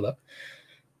hold on to that.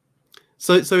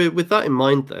 So with that in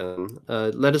mind, then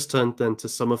let us turn then to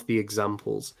some of the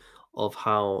examples of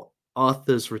how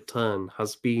Arthur's return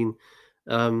has been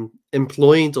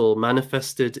employed or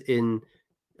manifested in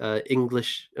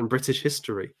English and British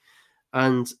history.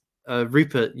 And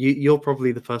Rupert, you're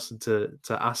probably the person to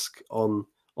ask on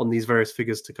these various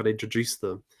figures to kind of introduce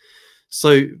them.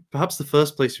 So perhaps the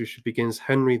first place we should begin is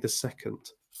Henry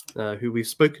II, who we've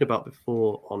spoken about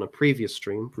before on a previous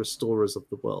stream, Restorers of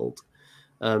the World.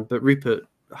 But Rupert,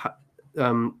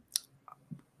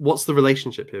 what's the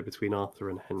relationship here between Arthur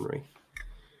and Henry?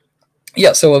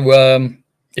 Yeah, so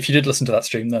if you did listen to that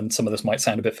stream, then some of this might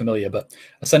sound a bit familiar, but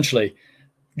essentially,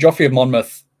 Geoffrey of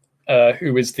Monmouth,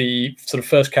 who is the sort of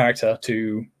first character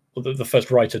the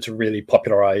first writer to really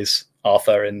popularize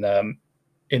Arthur in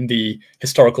the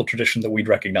historical tradition that we'd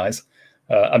recognize.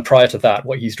 And prior to that,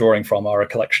 what he's drawing from are a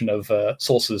collection of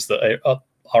sources that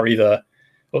are either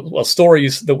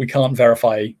stories that we can't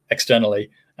verify externally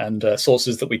and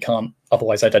sources that we can't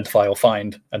otherwise identify or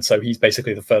find. And so he's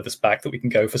basically the furthest back that we can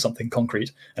go for something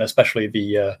concrete, and especially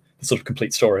the sort of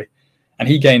complete story. And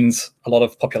he gains a lot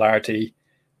of popularity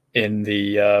in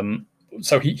the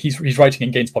so he's writing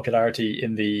and gains popularity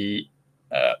in the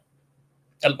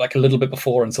like a little bit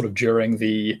before and sort of during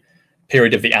the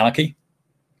period of the anarchy.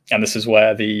 And this is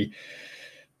where the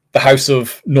House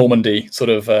of Normandy sort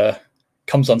of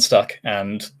comes unstuck,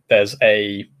 and there's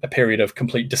a period of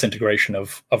complete disintegration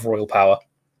of royal power.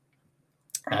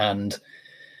 And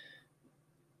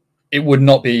it would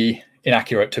not be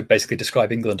inaccurate to basically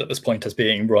describe England at this point as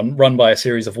being run by a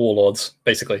series of warlords,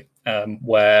 basically,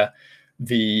 where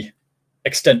the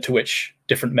extent to which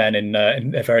different men in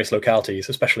their various localities,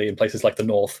 especially in places like the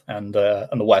north and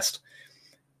the west,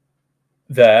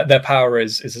 their power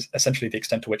is essentially the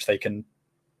extent to which they can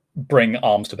bring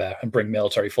arms to bear and bring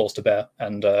military force to bear.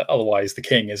 And otherwise, the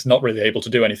king is not really able to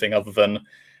do anything other than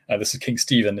this is King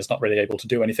Stephen is not really able to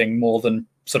do anything more than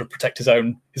sort of protect his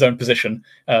own position,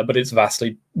 but it's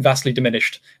vastly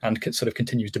diminished and sort of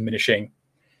continues diminishing.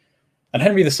 And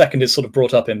Henry II is sort of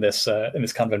brought up in this kind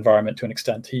of environment to an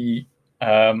extent. He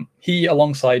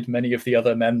alongside many of the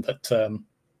other men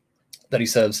that he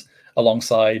serves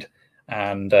alongside,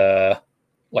 and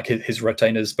like his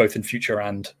retainers, both in future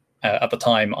and at the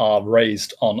time, are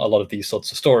raised on a lot of these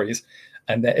sorts of stories,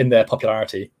 and in their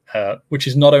popularity, which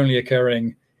is not only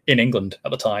occurring in England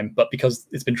at the time, but because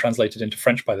it's been translated into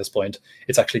French by this point,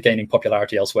 it's actually gaining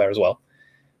popularity elsewhere as well.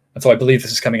 And so I believe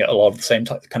this is coming at a lot of the same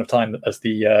kind of time as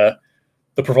the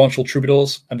Provençal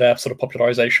troubadours and their sort of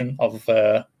popularization of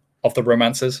the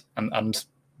romances, and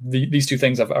these two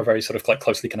things are very sort of like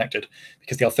closely connected,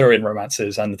 because the Arthurian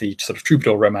romances and the sort of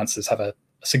troubadour romances have a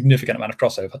significant amount of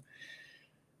crossover.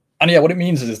 And yeah, what it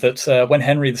means is that when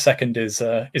Henry II is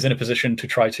in a position to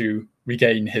try to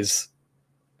regain his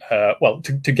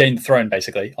to gain the throne,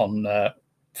 basically on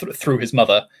through his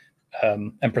mother,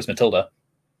 Empress Matilda,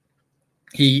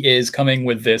 he is coming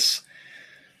with the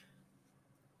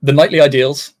knightly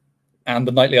ideals, and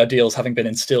the knightly ideals having been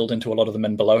instilled into a lot of the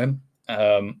men below him,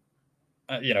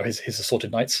 his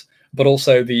assorted knights, but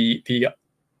also the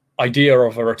idea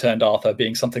of a returned Arthur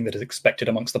being something that is expected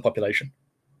amongst the population.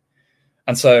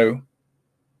 And so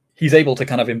he's able to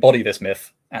kind of embody this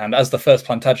myth. And as the first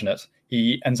Plantagenet,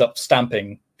 he ends up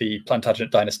stamping the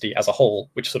Plantagenet dynasty as a whole,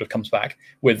 which sort of comes back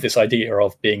with this idea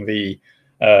of being the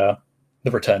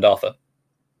returned Arthur.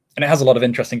 And it has a lot of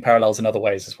interesting parallels in other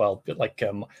ways as well. Like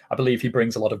I believe he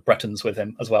brings a lot of Bretons with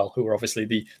him as well, who are obviously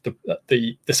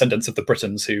the descendants of the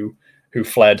Britons who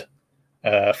fled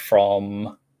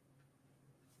from,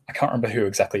 I can't remember who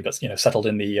exactly, but settled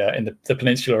in the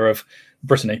peninsula of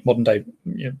Brittany,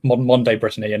 modern day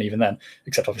Brittany, and even then,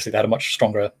 except obviously they had a much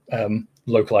stronger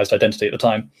localized identity at the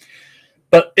time.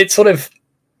 But it's sort of,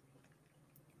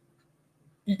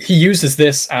 he uses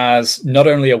this as not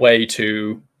only a way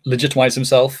to legitimize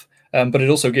himself, but it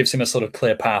also gives him a sort of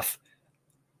clear path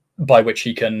by which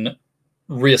he can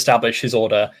reestablish his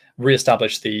order,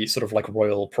 reestablish the sort of like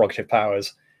royal prerogative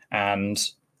powers,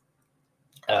 and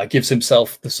gives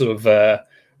himself the sort of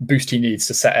boost he needs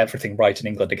to set everything right in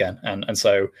England again. And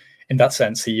so in that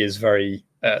sense, he is very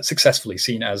successfully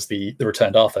seen as the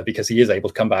returned Arthur, because he is able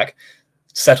to come back,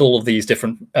 set all of these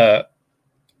different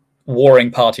warring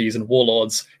parties and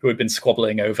warlords who had been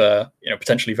squabbling over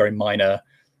potentially very minor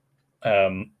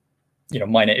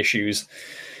minor issues,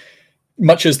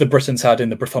 much as the Britons had in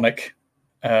the Brythonic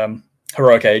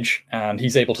heroic age, and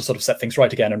he's able to sort of set things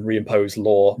right again and reimpose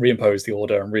law, reimpose the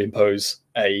order, and reimpose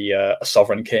a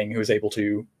sovereign king who is able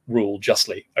to rule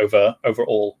justly over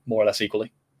all more or less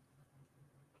equally.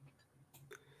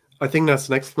 I think that's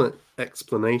an excellent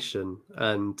explanation,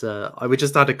 and I would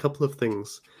just add a couple of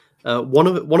things. One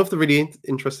of the really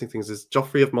interesting things is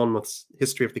Geoffrey of Monmouth's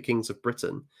History of the Kings of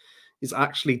Britain is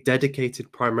actually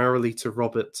dedicated primarily to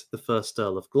Robert the First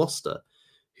Earl of Gloucester,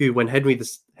 who, when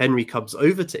Henry comes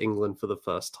over to England for the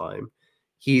first time,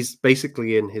 he's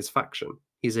basically in his faction.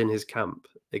 He's in his camp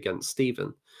against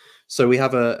Stephen. So we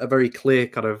have a very clear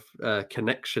kind of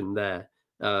connection there,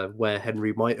 where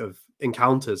Henry might have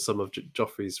encountered some of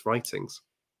Geoffrey's writings.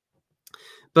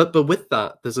 But with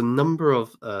that, there's a number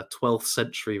of 12th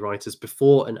century writers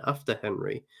before and after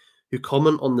Henry who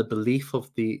comment on the belief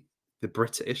of the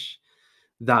British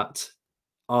that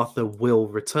Arthur will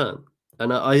return.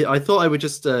 And I thought I would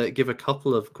just give a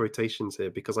couple of quotations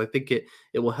here, because I think it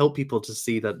will help people to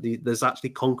see that there's actually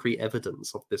concrete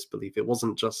evidence of this belief. It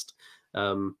wasn't just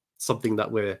something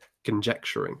that we're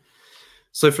conjecturing.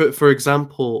 So, for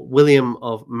example, William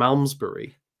of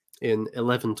Malmesbury in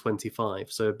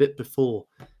 1125, so a bit before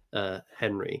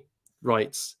Henry,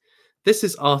 writes, "This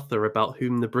is Arthur about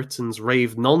whom the Britons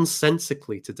rave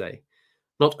nonsensically today.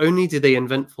 Not only do they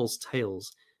invent false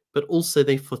tales, but also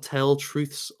they foretell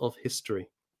truths of history."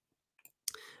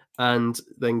 And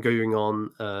then going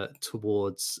on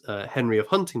towards Henry of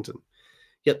Huntingdon,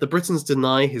 "Yet the Britons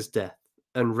deny his death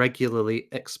and regularly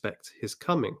expect his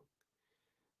coming."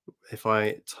 If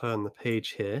I turn the page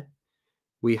here,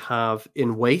 we have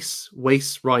in Wace.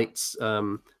 Wace writes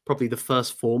probably the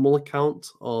first formal account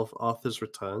of Arthur's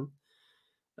return.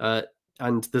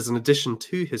 And there's an addition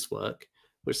to his work,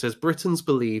 which says, "Britons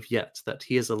believe yet that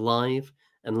he is alive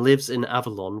and lives in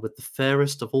Avalon with the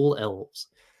fairest of all elves,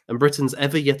 and Britons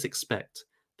ever yet expect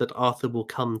that Arthur will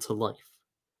come to life."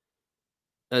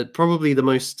 Probably the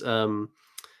most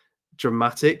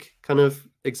dramatic kind of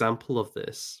example of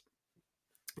this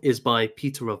is by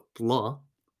Peter of Blois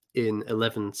in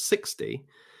 1160.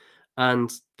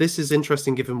 And this is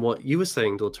interesting given what you were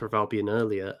saying, Daughter of Albion,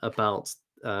 earlier about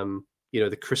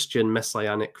the Christian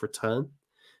messianic return,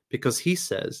 because he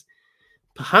says,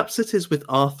 "Perhaps it is with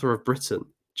Arthur of Britain,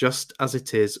 just as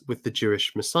it is with the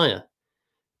Jewish Messiah.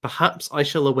 Perhaps I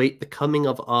shall await the coming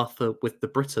of Arthur with the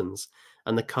Britons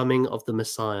and the coming of the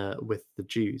Messiah with the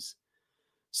Jews."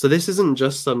 So this isn't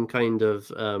just some kind of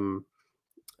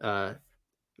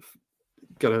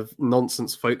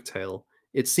nonsense folktale.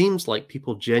 It seems like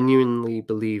people genuinely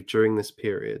believed during this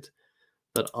period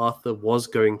that Arthur was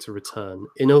going to return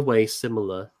in a way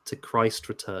similar to Christ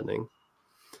returning,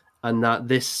 and that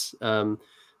this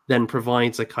then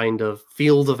provides a kind of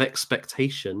field of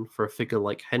expectation for a figure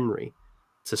like Henry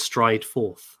to stride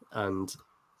forth and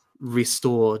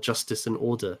restore justice and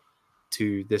order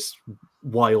to this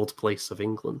wild place of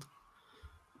England.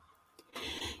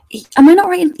 Am I not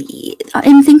right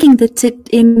in thinking that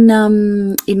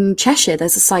in Cheshire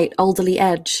there's a site, Alderley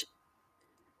Edge,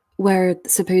 where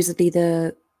supposedly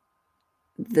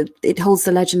it holds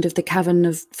the legend of the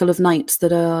cavern full of knights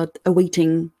that are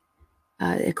awaiting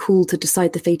a call to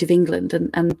decide the fate of England,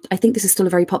 and I think this is still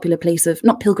a very popular place of,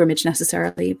 not pilgrimage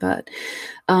necessarily, but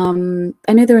I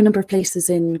know there are a number of places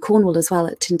in Cornwall as well,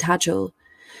 at Tintagel.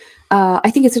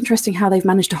 I think it's interesting how they've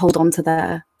managed to hold on to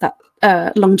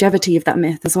that longevity of that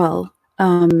myth as well,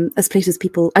 as places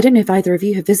people, I don't know if either of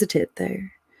you have visited though.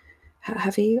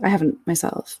 Have you? I haven't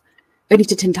myself. Only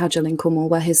to Tintagel in Cornwall,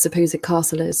 where his supposed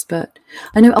castle is, but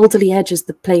I know Alderley Edge is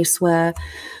the place where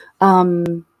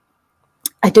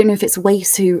I don't know if it's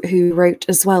Wace who wrote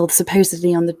as well,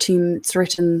 supposedly on the tomb it's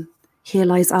written, "Here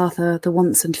lies Arthur, the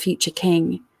once and future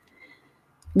king."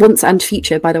 Once and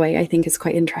future, by the way, I think is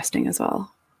quite interesting as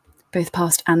well. Both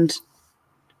past and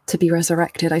to be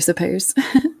resurrected, I suppose.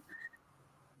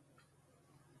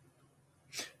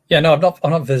 Yeah, no, I've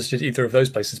not visited either of those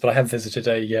places, but I have visited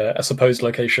a supposed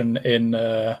location in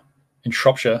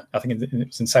Shropshire. I think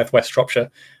it's in southwest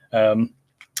Shropshire,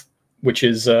 which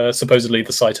is supposedly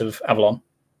the site of Avalon.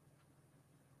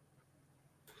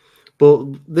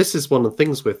 Well, this is one of the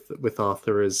things with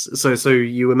Arthur is so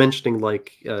you were mentioning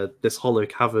like this hollow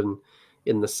cavern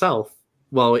in the south.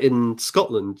 Well, in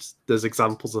Scotland, there's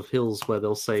examples of hills where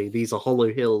they'll say these are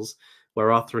hollow hills where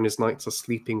Arthur and his knights are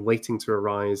sleeping, waiting to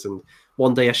arise. And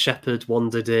one day a shepherd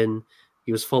wandered in.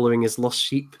 He was following his lost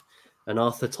sheep, and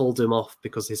Arthur told him off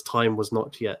because his time was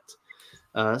not yet.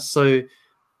 So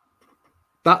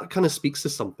that kind of speaks to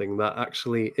something that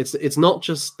actually it's not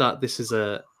just that this is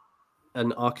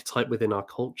an archetype within our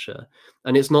culture,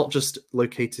 and it's not just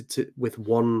located with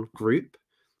one group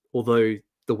although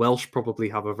the Welsh probably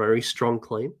have a very strong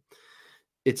claim,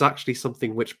 it's actually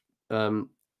something which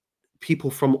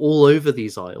people from all over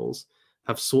these isles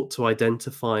have sought to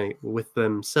identify with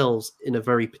themselves in a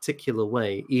very particular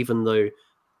way, even though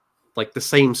like the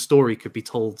same story could be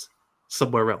told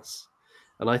somewhere else.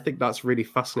 And I think that's really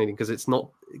fascinating because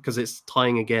it's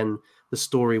tying again the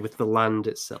story with the land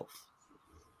itself.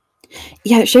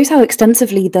 Yeah, it shows how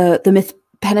extensively the myth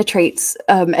penetrates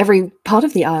every part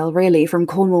of the Isle, really, from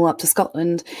Cornwall up to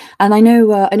Scotland. And I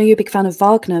know you're a big fan of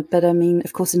Wagner, but I mean,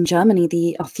 of course, in Germany,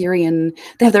 the Arthurian,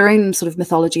 they have their own sort of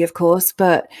mythology, of course,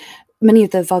 but many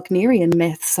of the Wagnerian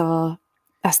myths are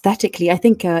aesthetically, I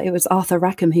think it was Arthur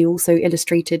Rackham who also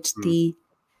illustrated the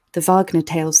Wagner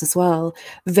tales as well.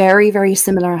 Very, very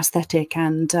similar aesthetic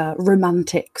and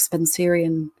romantic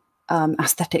Spenserian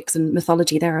aesthetics and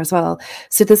mythology there as well.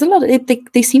 So there's a lot of,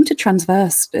 they seem to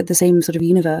transverse the same sort of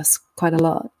universe quite a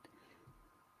lot.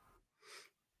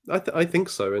 I think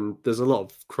so, and there's a lot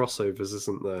of crossovers,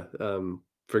 isn't there?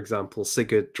 For example,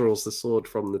 Sigurd draws the sword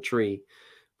from the tree,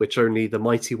 which only the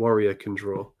mighty warrior can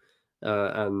draw,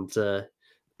 and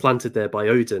planted there by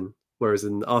Odin. Whereas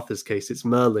in Arthur's case, it's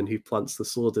Merlin who plants the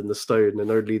sword in the stone,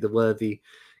 and only the worthy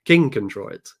king can draw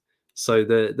it. So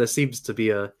there seems to be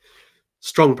a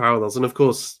strong parallels, and of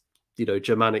course, you know,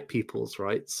 Germanic peoples,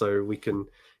 right? So we can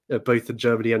both in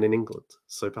Germany and in England.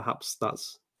 So perhaps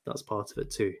that's part of it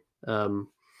too.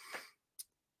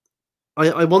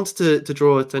 I wanted to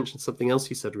draw attention to something else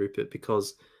you said, Rupert,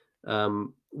 because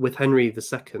with Henry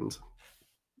II,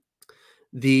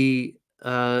 the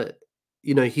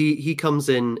you know, he comes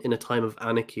in a time of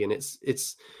anarchy, and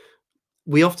it's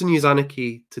we often use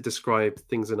anarchy to describe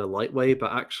things in a light way,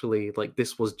 but actually, like,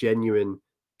 this was genuine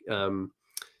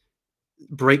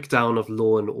breakdown of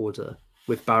law and order,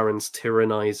 with barons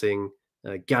tyrannizing,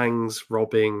 gangs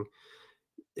robbing.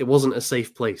 It wasn't a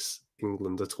safe place,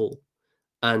 England, at all.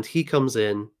 And he comes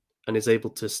in and is able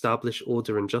to establish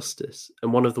order and justice.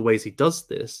 And one of the ways he does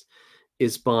this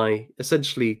is by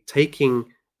essentially taking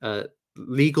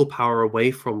legal power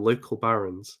away from local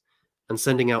barons and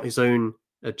sending out his own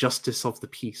justices of the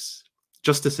peace,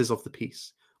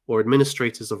 or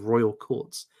administrators of royal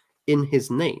courts in his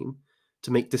name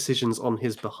to make decisions on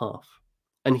his behalf.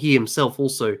 And he himself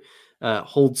also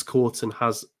holds court and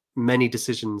has many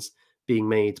decisions being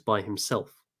made by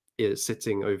himself,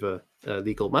 sitting over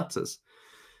legal matters.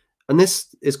 And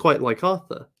this is quite like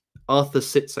Arthur. Arthur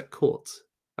sits at court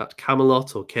at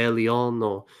Camelot or Caerleon,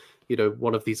 or, you know,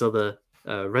 one of these other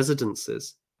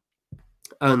residences,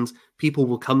 and people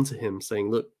will come to him saying,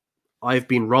 look, I've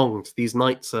been wronged, these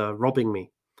knights are robbing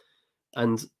me.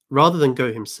 And rather than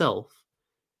go himself,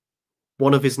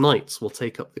 one of his knights will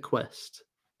take up the quest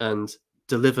and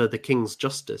deliver the king's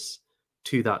justice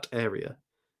to that area.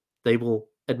 They will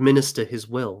administer his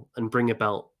will and bring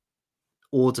about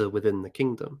order within the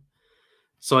kingdom.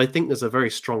 So I think there's a very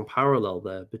strong parallel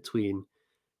there between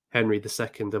Henry II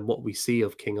and what we see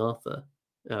of King Arthur.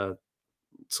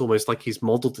 It's almost like he's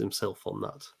modeled himself on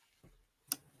that.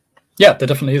 Yeah, there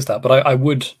definitely is that. But I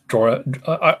would draw,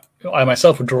 I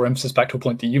myself would draw emphasis back to a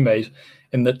point that you made,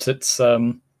 in that it's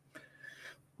part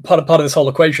of this whole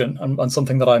equation, and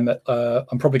something that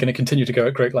I'm probably going to continue to go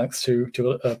at great lengths to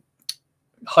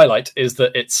highlight, is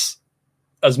that it's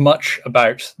as much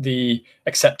about the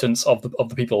acceptance of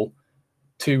the people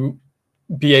to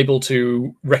be able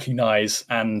to recognize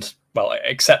and, well,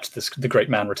 accept the great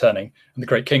man returning and the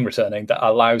great king returning, that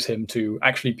allows him to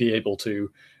actually be able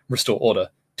to restore order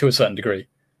to a certain degree.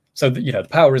 So that, you know, the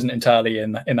power isn't entirely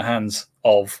in the hands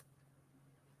of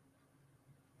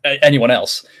anyone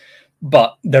else,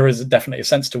 but there is definitely a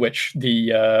sense to which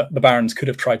the barons could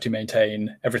have tried to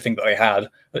maintain everything that they had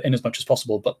in as much as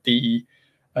possible, but the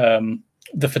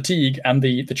fatigue and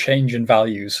the change in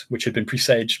values, which had been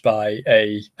presaged by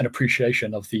an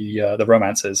appreciation of the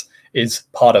romances, is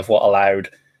part of what allowed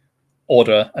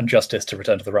order and justice to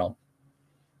return to the realm.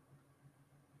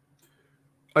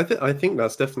 I think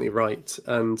that's definitely right.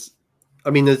 And I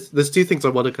mean, there's two things I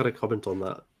want to kind of comment on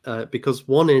that, because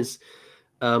one is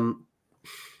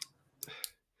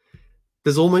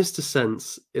there's almost a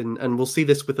sense and we'll see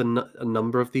this with a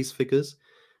number of these figures,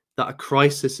 that a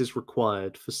crisis is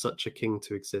required for such a king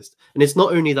to exist. And it's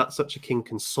not only that such a king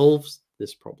can solve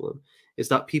this problem, is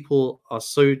that people are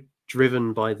so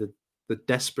driven by the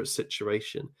desperate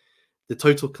situation, the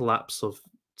total collapse of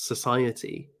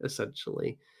society,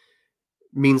 essentially,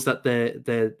 means that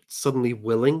they're suddenly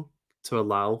willing to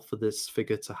allow for this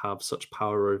figure to have such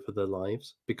power over their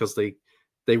lives, because they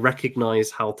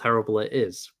recognize how terrible it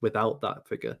is without that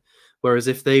figure. Whereas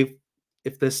if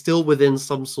they're still within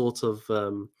some sort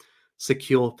of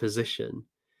secure position,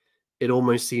 it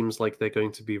almost seems like they're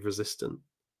going to be resistant.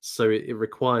 So it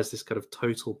requires this kind of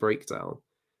total breakdown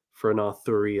for an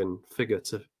Arthurian figure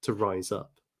to rise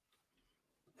up.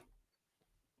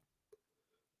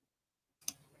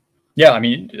 Yeah, I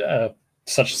mean,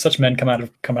 such men come out of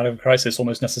a crisis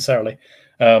almost necessarily,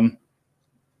 but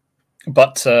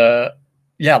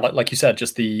yeah, like you said,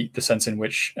 just the sense in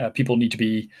which people need to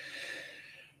be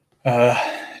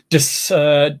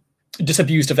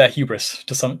disabused of their hubris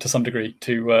to some degree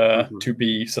to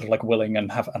be sort of like willing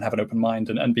and have an open mind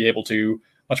and be able to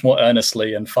much more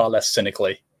earnestly and far less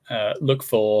cynically look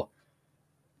for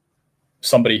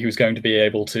somebody who's going to be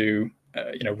able to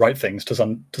right things to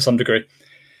some degree.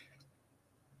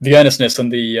 The earnestness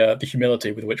and the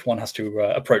humility with which one has to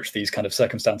approach these kind of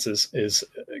circumstances is,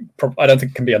 I don't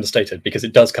think, can be understated, because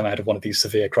it does come out of one of these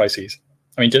severe crises.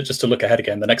 I mean, just to look ahead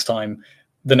again, the next time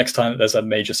that there's a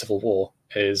major civil war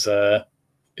is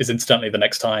incidentally the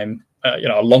next time a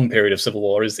long period of civil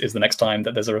war is the next time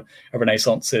that there's a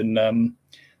renaissance in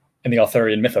the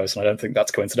Arthurian mythos, and I don't think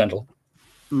that's coincidental.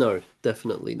 No,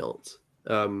 definitely not.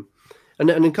 And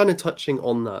kind of touching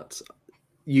on that,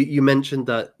 you mentioned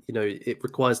that it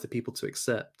requires the people to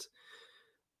accept.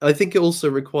 I think it also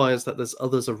requires that there's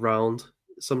others around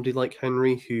somebody like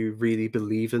Henry who really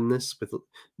believe in this with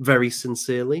very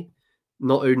sincerely,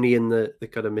 not only in the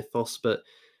kind of mythos, but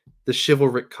the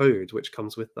chivalric code which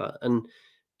comes with that. And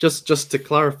just to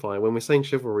clarify, when we're saying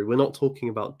chivalry, we're not talking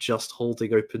about just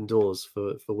holding open doors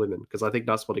for women, because I think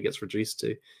that's what it gets reduced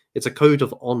to. It's a code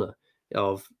of honor,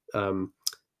 of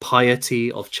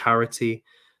piety, of charity,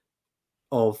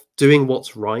 of doing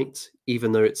what's right,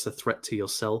 even though it's a threat to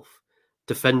yourself,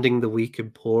 defending the weak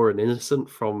and poor and innocent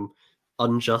from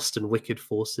unjust and wicked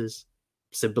forces,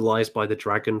 symbolized by the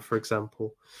dragon, for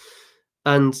example.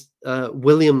 And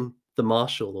William the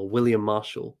Marshal, or William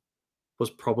Marshal, was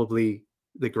probably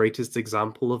the greatest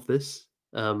example of this.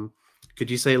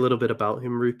 Could you say a little bit about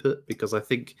him, Rupert? Because I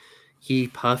think he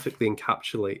perfectly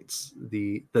encapsulates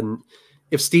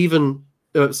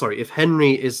if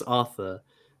Henry is Arthur,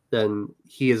 then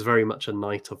he is very much a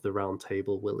knight of the Round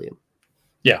Table, William.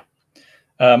 Yeah.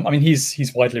 I mean,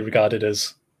 he's widely regarded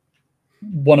as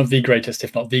one of the greatest,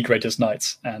 if not the greatest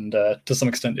knights. And to some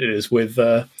extent it is with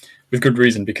good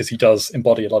reason, because he does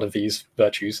embody a lot of these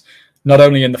virtues, not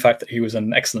only in the fact that he was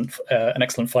an excellent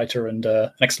fighter and an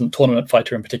excellent tournament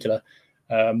fighter in particular.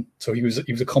 So he was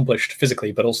accomplished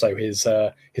physically, but also his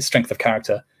strength of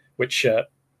character, which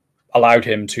allowed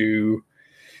him to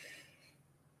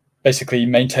basically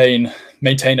maintain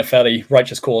a fairly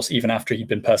righteous course even after he'd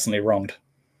been personally wronged.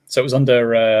 So it was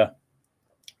under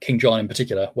King John in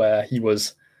particular where he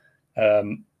was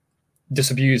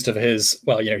disabused of his,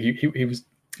 he was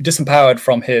disempowered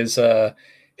from his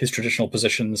traditional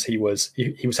positions. He was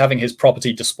having his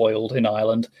property despoiled in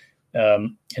Ireland,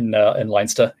 in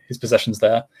Leinster, his possessions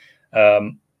there,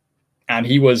 and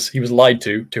he was lied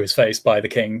to his face by the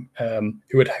king,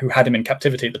 who had him in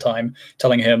captivity at the time,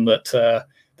 telling him that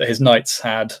his knights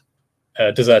had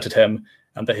deserted him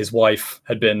and that his wife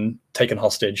had been taken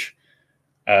hostage,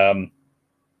 and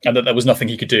that there was nothing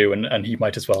he could do, and he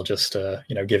might as well just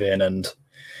give in and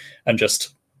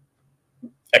just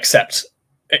accept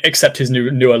his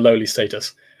newer lowly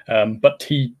status. But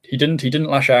he didn't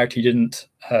lash out. He didn't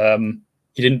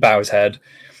bow his head.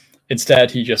 Instead,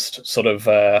 he just sort of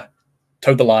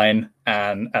towed the line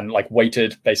and like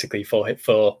waited basically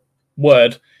for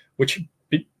word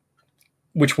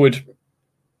which would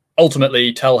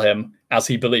ultimately tell him as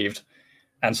he believed.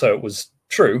 And so it was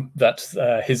true that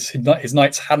his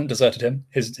knights hadn't deserted him.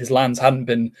 His lands hadn't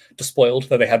been despoiled,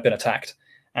 though they had been attacked.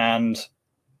 And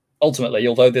ultimately,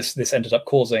 although this ended up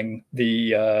causing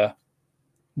the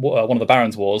one of the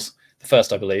Barons' Wars, the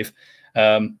first, I believe,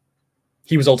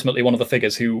 he was ultimately one of the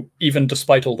figures who, even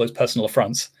despite all those personal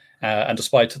affronts and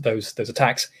despite those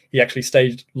attacks, he actually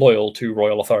stayed loyal to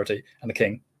royal authority and the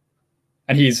king.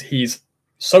 And he's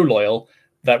so loyal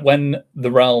that when the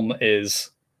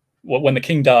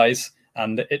king dies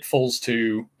and it falls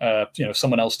to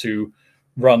someone else to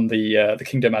run the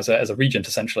kingdom as a regent,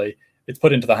 essentially, it's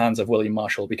put into the hands of William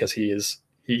Marshal, because he is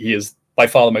by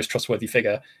far the most trustworthy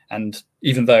figure. And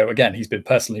even though, again, he's been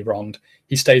personally wronged,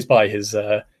 he stays by his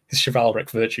chivalric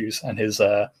virtues and his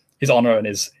honor and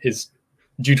his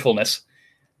dutifulness,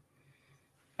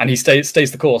 and he stays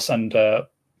the course and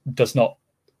does not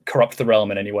corrupt the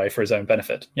realm in any way for his own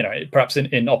benefit. Perhaps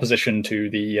in opposition to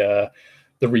the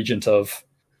regent of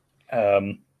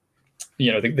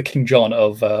the King John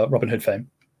of Robin Hood fame,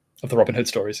 of the Robin Hood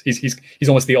stories. He's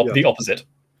almost the opposite,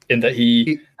 in that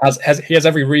he has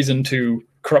every reason to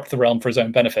corrupt the realm for his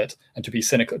own benefit and to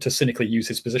cynically use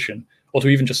his position, or to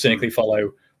even just cynically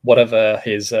follow whatever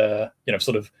his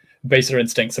sort of baser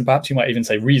instincts, and perhaps you might even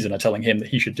say reason, are telling him that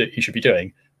he should be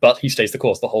doing, but he stays the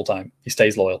course the whole time. He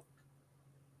stays loyal.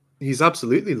 He's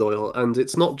absolutely loyal, and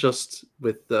it's not just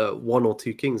with one or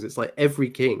two kings. It's like every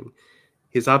king,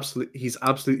 he's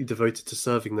absolutely devoted to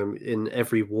serving them in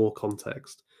every war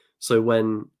context. So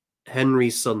when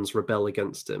Henry's sons rebel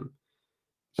against him,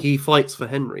 he fights for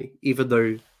Henry, even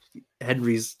though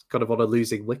Henry's kind of on a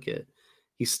losing wicket.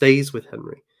 He stays with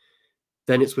Henry.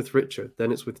 Then it's with Richard.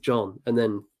 Then it's with John, and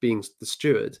then being the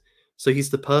steward. So he's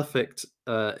the perfect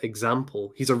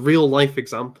example. He's a real life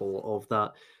example of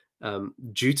that.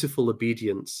 Dutiful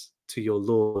obedience to your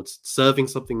Lord, serving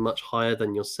something much higher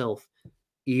than yourself,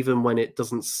 even when it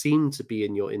doesn't seem to be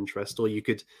in your interest, or you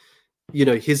could,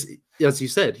 as you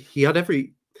said, he had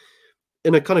every,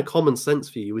 in a kind of common sense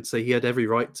view, you would say he had every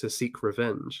right to seek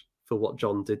revenge for what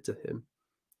John did to him.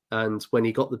 And when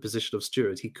he got the position of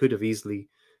steward, he could have easily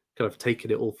kind of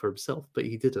taken it all for himself, but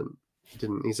he didn't.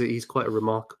 He's quite a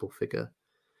remarkable figure.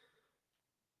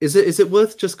 Is it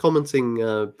worth just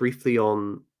commenting briefly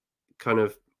on kind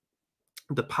of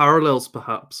the parallels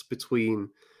perhaps between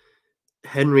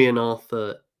Henry and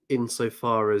Arthur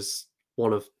insofar as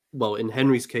in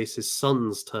Henry's case, his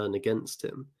sons turn against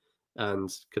him and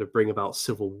kind of bring about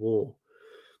civil war?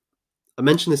 I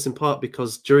mention this in part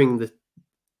because during the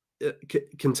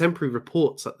contemporary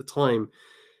reports at the time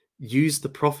used the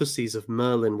prophecies of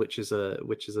Merlin, which is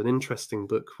an interesting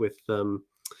book with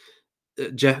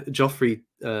Geoffrey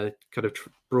kind of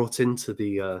brought into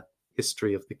the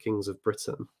history of the kings of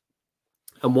Britain,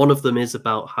 and one of them is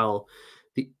about how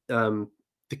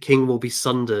the king will be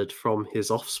sundered from his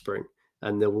offspring,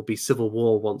 and there will be civil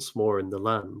war once more in the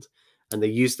land. And they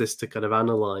use this to kind of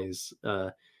analyze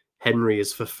Henry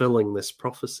as fulfilling this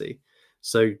prophecy.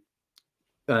 So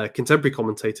contemporary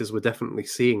commentators were definitely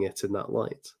seeing it in that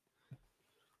light.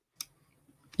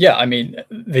 Yeah, I mean,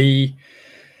 the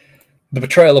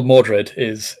betrayal of Mordred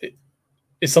is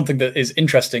something that is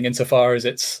interesting insofar as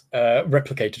it's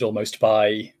replicated almost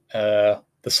by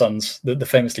the sons, the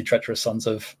famously treacherous sons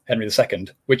of Henry II,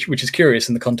 which is curious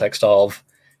in the context of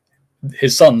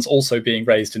his sons also being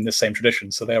raised in this same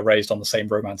tradition. So they are raised on the same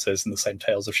romances and the same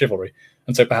tales of chivalry.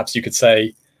 And so perhaps you could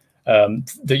say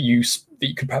that you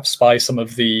could perhaps spy some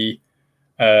of the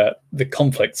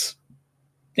conflicts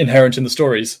inherent in the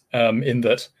stories, in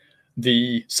that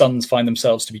the sons find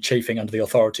themselves to be chafing under the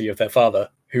authority of their father,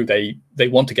 who they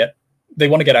want to get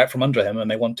out from under him, and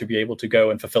they want to be able to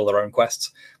go and fulfill their own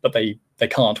quests, but they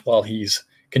can't while he's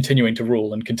continuing to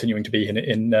rule and continuing to be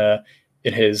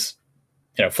in his,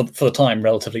 for the time,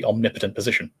 relatively omnipotent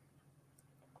position.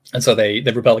 And so they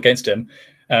rebel against him,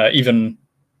 even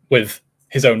with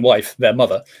his own wife, their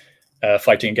mother,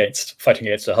 fighting against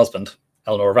her husband,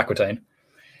 Eleanor of Aquitaine.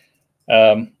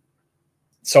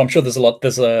 So I'm sure there's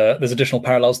additional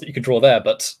parallels that you could draw there,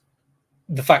 but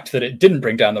the fact that it didn't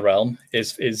bring down the realm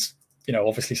is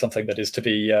obviously something that is to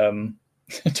be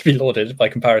to be lauded by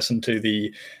comparison to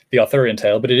the Arthurian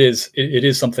tale. But it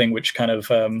is something which kind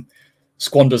of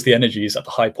squanders the energies at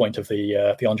the high point of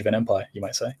the Angevin Empire, you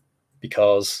might say,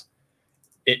 because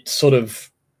it sort of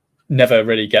never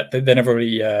really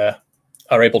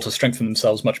are able to strengthen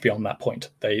themselves much beyond that point.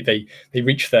 They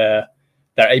reach their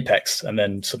apex and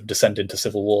then sort of descend into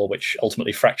civil war, which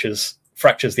ultimately fractures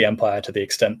the empire to the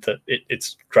extent that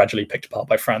it's gradually picked apart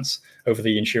by France over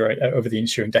the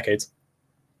ensuing decades.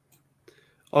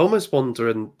 I almost wonder,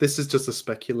 and this is just a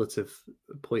speculative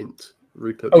point,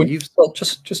 Rupert.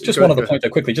 Just one other point, though,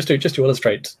 quickly, just to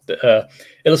illustrate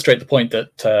the point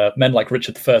that men like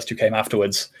Richard I, who came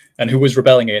afterwards and who was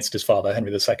rebelling against his father,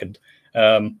 Henry II,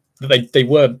 they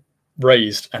were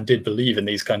raised and did believe in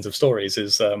these kinds of stories.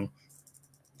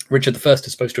 Richard I is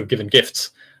supposed to have given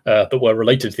gifts that were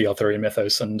related to the Arthurian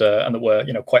mythos and that were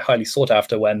quite highly sought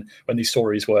after when these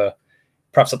stories were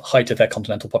perhaps at the height of their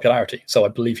continental popularity. So I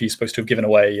believe he's supposed to have given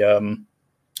away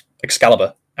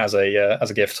Excalibur as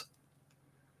a gift,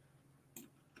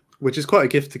 which is quite a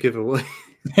gift to give away.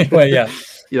 Well, yeah.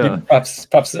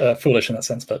 Perhaps foolish in that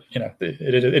sense, but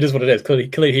it is what it is.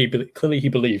 Clearly he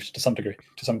believed to some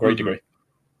great degree.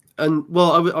 And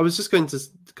well, I was just going to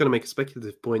kind of make a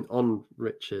speculative point on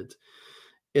Richard,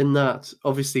 in that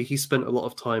obviously he spent a lot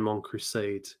of time on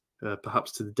crusade,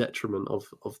 perhaps to the detriment of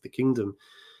the kingdom,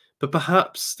 but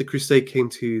perhaps the crusade came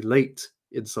too late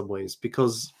in some ways,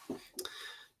 because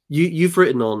you've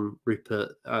written on,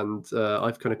 Rupert, and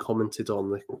I've kind of commented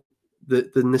on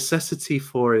the necessity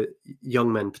for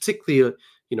young men, particularly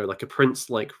like a prince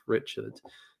like Richard,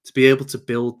 to be able to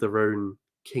build their own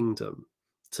kingdom,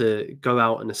 to go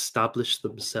out and establish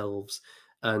themselves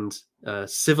and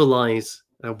civilize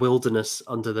a wilderness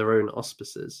under their own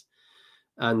auspices.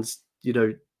 and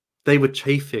they were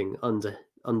chafing under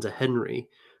Henry.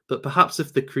 But perhaps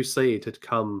if the crusade had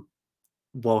come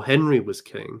while Henry was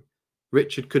king,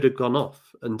 Richard could have gone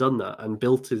off and done that and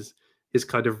built his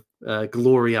kind of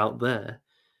glory out there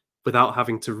without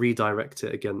having to redirect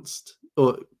it against,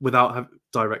 or without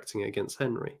directing it against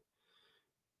Henry.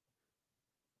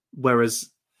 Whereas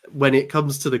when it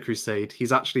comes to the crusade,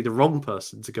 he's actually the wrong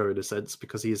person to go, in a sense,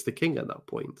 because he is the king at that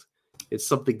point. It's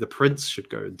something the prince should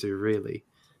go and do, really,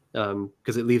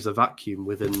 because it leaves a vacuum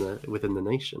within the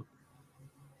nation.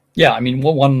 Yeah, I mean,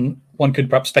 one could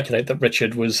perhaps speculate that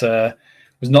Richard was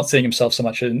not seeing himself so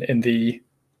much in the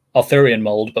Arthurian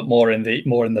mold, but more in the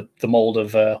mold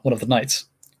of one of the knights.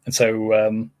 And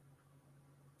so,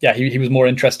 he was more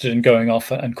interested in going off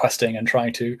and questing and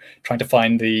trying to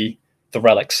find the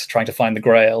relics, trying to find the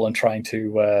Grail, and trying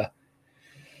to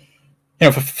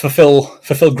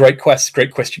fulfill great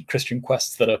Christian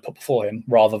quests that are put before him,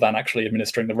 rather than actually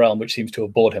administering the realm, which seems to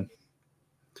have bored him.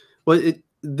 Well,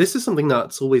 this is something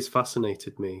that's always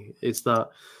fascinated me, is that,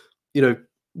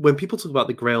 when people talk about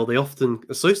the Grail, they often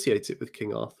associate it with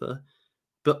King Arthur,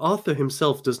 but Arthur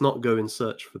himself does not go in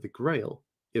search for the Grail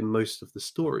in most of the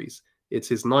stories. It's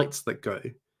his knights that go.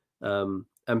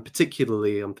 And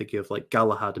particularly, I'm thinking of like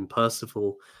Galahad and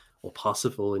Percival, or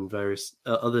Parsifal in various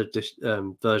other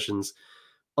versions,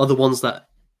 are the ones that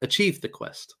achieve the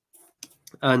quest.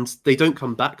 And they don't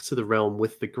come back to the realm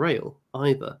with the Grail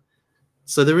either.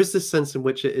 So there is this sense in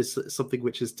which it is something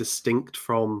which is distinct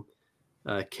from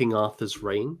King Arthur's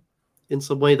reign, in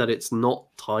some way, that it's not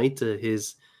tied to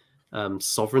his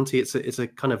sovereignty. It's a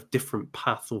kind of different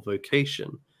path or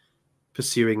vocation,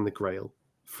 pursuing the Grail,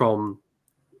 from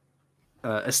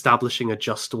establishing a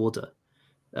just order,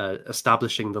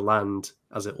 establishing the land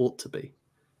as it ought to be.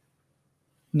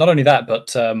 Not only that,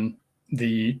 but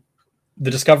the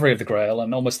discovery of the Grail,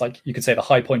 and almost like you could say the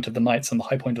high point of the knights and the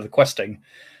high point of the questing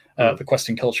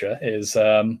culture is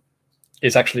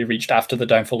actually reached after the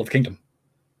downfall of the kingdom.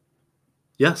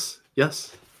 Yes,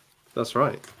 that's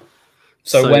right.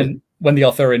 So when the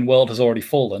Arthurian world has already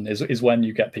fallen is when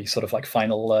you get the sort of like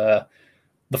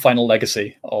the final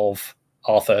legacy of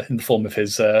Arthur in the form of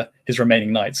his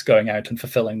remaining knights going out and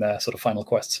fulfilling their sort of final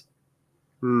quests.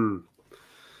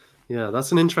 Yeah,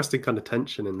 that's an interesting kind of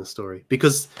tension in the story,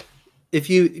 because we've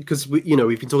been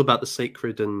talking about the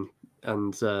sacred and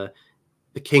the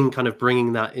king kind of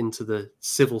bringing that into the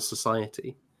civil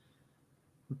society,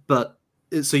 but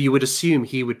so you would assume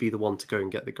he would be the one to go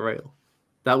and get the Grail.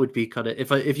 That would be kind of,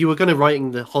 if you were going to writing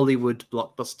the Hollywood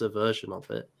blockbuster version of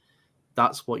it,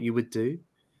 that's what you would do.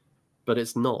 But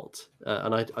it's not,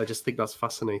 and I just think that's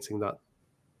fascinating. That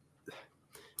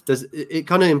it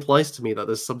kind of implies to me that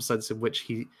there's some sense in which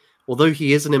although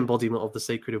he is an embodiment of the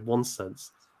sacred in one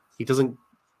sense, he doesn't,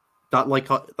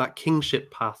 that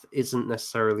kingship path isn't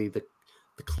necessarily the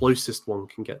closest one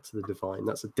can get to the divine.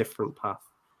 That's a different path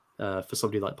for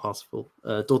somebody like Parsifal,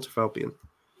 daughter of Albion.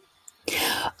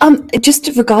 Just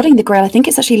regarding the Grail, I think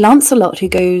it's actually Lancelot who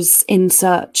goes in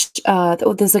search.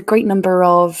 There's a great number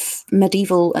of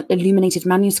medieval illuminated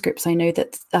manuscripts I know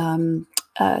that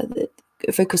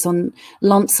focus on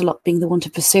Lancelot being the one to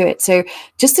pursue it. So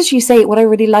just as you say, what I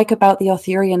really like about the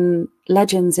Arthurian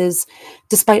legends is,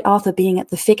 despite Arthur being at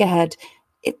the figurehead,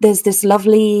 there's this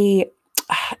lovely,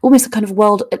 almost a kind of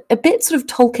world, a bit sort of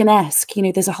Tolkien-esque.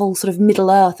 There's a whole sort of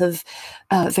Middle Earth of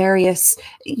various,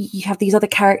 you have these other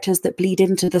characters that bleed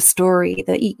into the story,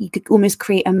 that you could almost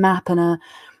create a map and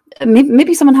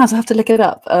maybe someone has, I have to look it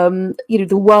up. The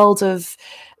world of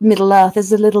Middle Earth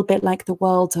is a little bit like the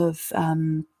world of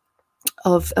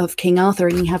King Arthur,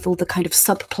 and you have all the kind of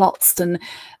subplots, and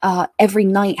every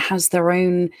knight has their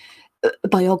own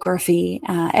biography.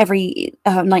 Every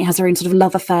knight has their own sort of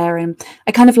love affair, and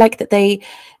I kind of like that they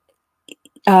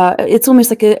it's almost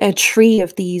like a tree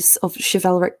of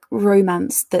chivalric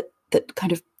romance that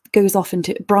kind of goes off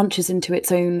branches into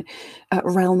its own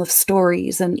realm of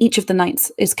stories, and each of the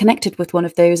knights is connected with one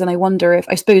of those. And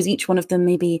I suppose each one of them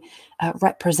maybe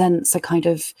represents a kind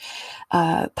of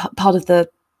part of the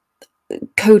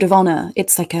code of honor.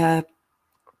 It's like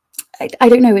I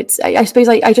don't know. I suppose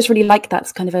I just really like that.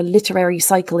 It's kind of a literary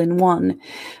cycle in one.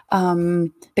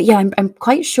 But yeah, I'm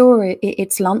quite sure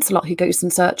it's Lancelot who goes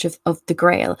in search of the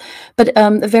Grail. But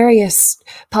the various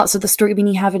parts of the story, I mean,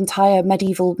 you have entire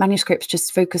medieval manuscripts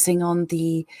just focusing on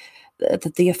the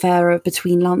affair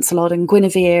between Lancelot and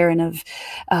Guinevere, and of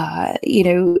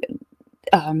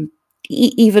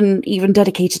even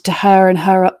dedicated to her and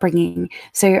her upbringing.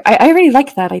 So I really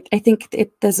like that. I think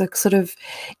there's a sort of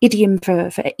idiom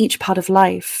for each part of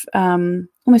life,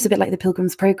 almost a bit like the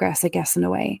Pilgrim's Progress, I guess, in a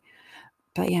way.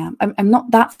 yeah, I'm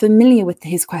not that familiar with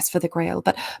his quest for the Grail,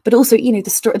 but also, you know, the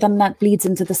story then that bleeds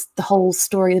into the whole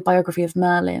story, the biography of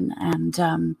Merlin,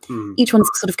 and each one's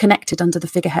sort of connected under the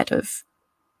figurehead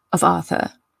of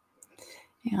Arthur.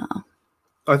 Yeah,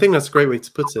 I think that's a great way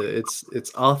to put it.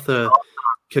 It's Arthur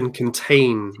can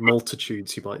contain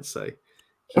multitudes, you might say.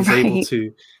 He's able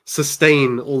to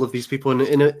sustain all of these people, and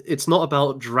it's not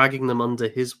about dragging them under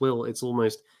his will. It's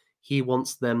almost he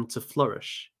wants them to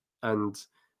flourish and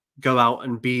go out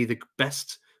and be the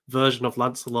best version of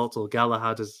Lancelot or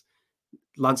Galahad as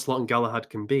Lancelot and Galahad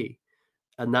can be,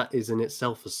 and that is in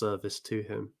itself a service to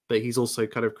him. But he's also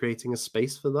kind of creating a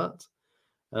space for that.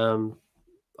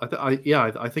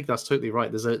 I think that's totally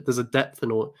right. There's a depth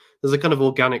and there's a kind of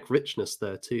organic richness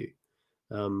there too.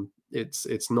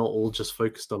 It's not all just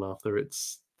focused on Arthur.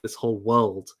 It's this whole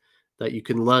world that you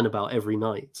can learn about every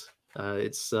night.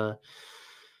 It's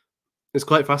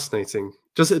quite fascinating.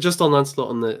 Just on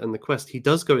Lancelot and the quest, he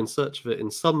does go in search of it in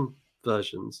some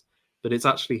versions, but it's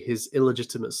actually his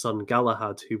illegitimate son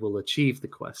Galahad who will achieve the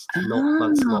quest, not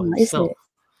Lancelot himself.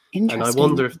 And I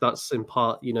wonder if that's in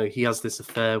part, you know, he has this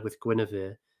affair with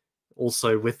Guinevere,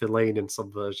 also with Elaine in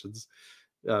some versions,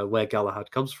 where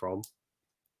Galahad comes from.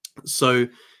 So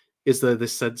is there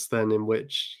this sense then in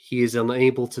which he is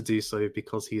unable to do so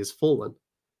because he has fallen,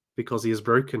 because he has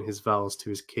broken his vows to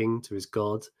his king, to his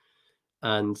god,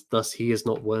 and thus he is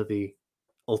not worthy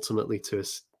ultimately to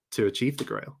achieve the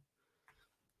Grail?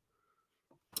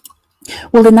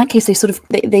 Well, in that case, they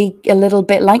a little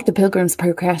bit like the Pilgrim's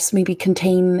Progress, maybe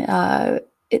contain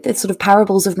it's sort of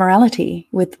parables of morality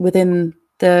within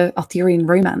the Arthurian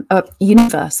romance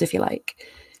universe, if you like.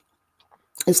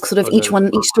 It's sort of each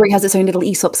story has its own little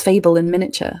Aesop's fable in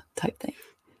miniature type thing.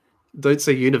 Don't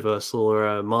say Universal,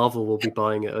 or Marvel will be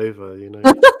buying it over. You know,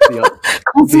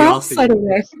 multiverse.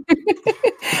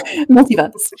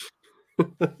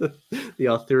 The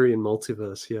Arthurian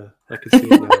multiverse. Yeah, I can see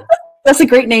it now. That's a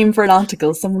great name for an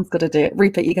article. Someone's got to do it.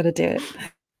 Rupert, you got to do it.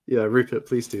 Yeah, Rupert,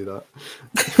 please do that.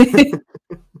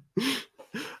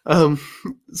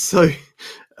 So,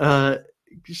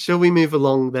 shall we move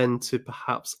along then to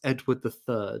perhaps Edward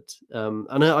III?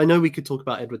 And I know we could talk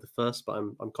about Edward I, but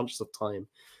I'm conscious of time.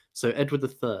 So Edward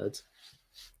III,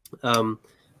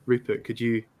 Rupert, could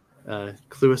you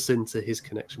clue us into his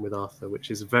connection with Arthur, which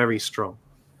is very strong,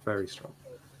 very strong.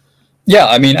 Yeah,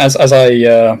 I mean, as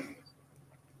I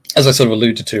sort of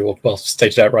alluded to, or well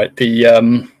stated outright, the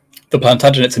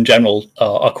Plantagenets in general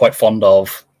are quite fond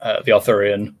of the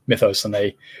Arthurian mythos, and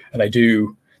they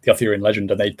do the Arthurian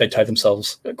legend, and they tie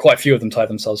themselves, quite a few of them tie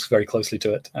themselves very closely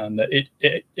to it, and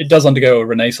it does undergo a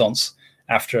renaissance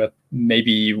after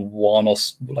maybe one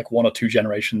or two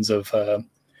generations of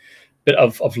bit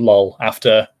of lull,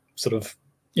 after sort of,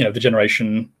 you know, the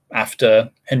generation after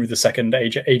Henry II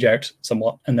age out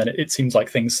somewhat, and then it seems like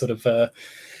things sort of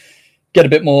get a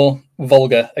bit more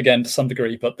vulgar again to some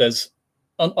degree. But there's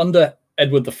under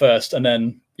Edward I, and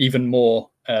then even more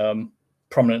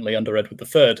prominently under Edward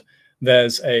III,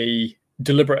 there's a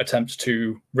deliberate attempt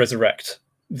to resurrect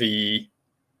the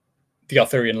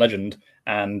Arthurian legend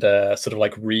and sort of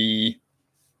like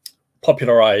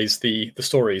re-popularize the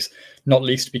stories, not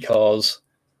least because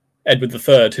Edward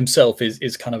III himself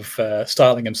is kind of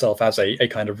styling himself as a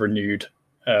kind of renewed,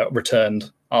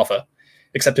 returned Arthur,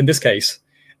 except in this case,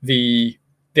 the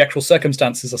actual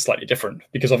circumstances are slightly different,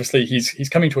 because obviously he's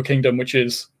coming to a kingdom which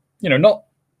is, you know, not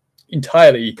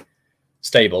entirely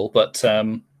stable, but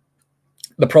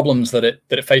the problems that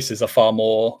it faces are far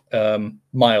more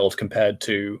mild compared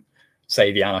to,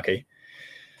 say, the anarchy.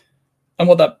 And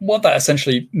what that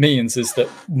essentially means is that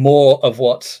more of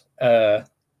what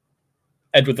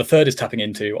Edward III is tapping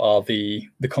into are the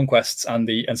conquests and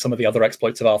some of the other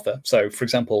exploits of Arthur. So, for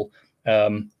example,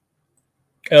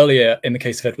 earlier in the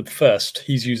case of Edward I,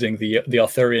 he's using the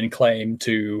Arthurian claim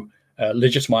to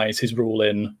legitimize his rule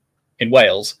in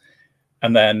Wales,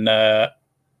 and then I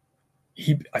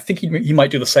think he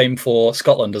might do the same for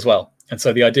Scotland as well. And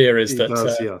so the idea is that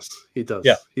yes, he does.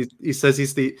 Yeah, he says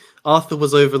Arthur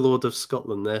was overlord of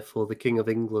Scotland, therefore the King of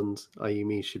England, i.e.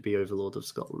 me, should be overlord of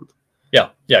Scotland. Yeah,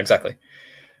 exactly.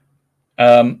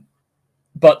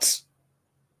 But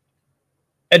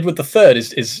Edward III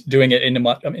is doing it in a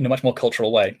much more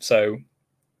cultural way. So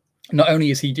not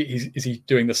only is he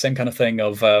doing the same kind of thing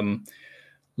of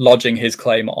lodging his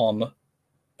claim on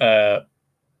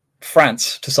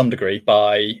France to some degree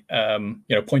by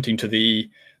pointing to the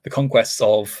conquests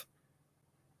of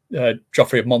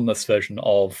Geoffrey of Monmouth's version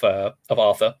of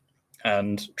Arthur,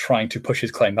 and trying to push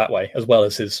his claim that way, as well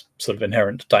as his sort of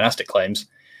inherent dynastic claims.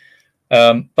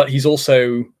 But he's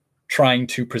also trying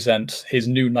to present his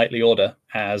new knightly order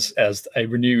as a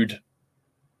renewed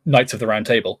Knights of the Round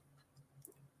Table.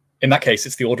 In that case,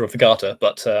 it's the Order of the Garter,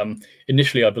 but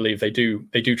initially, I believe they do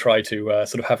try to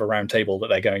sort of have a round table that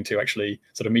they're going to actually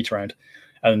sort of meet around,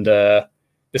 and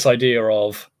this idea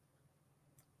of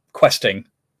questing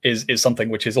is something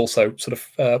which is also sort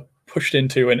of pushed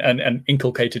into and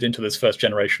inculcated into this first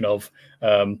generation of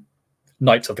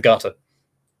Knights of the Garter.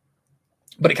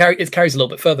 But it carries a little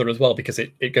bit further as well, because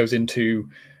it goes into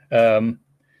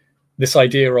this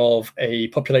idea of a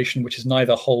population which is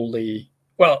neither wholly,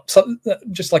 well,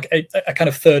 just like a kind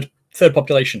of third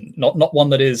population, not one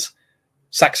that is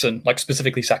Saxon, like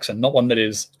specifically Saxon, not one that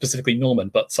is specifically Norman,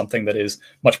 but something that is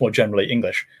much more generally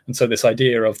English. And so this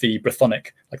idea of the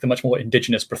Brythonic, like the much more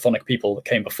indigenous Brythonic people that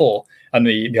came before, and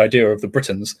the idea of the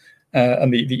Britons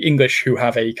and the English who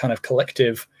have a kind of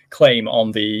collective claim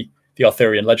on the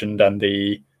Arthurian legend and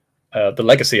the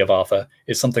legacy of Arthur,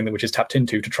 is something which is tapped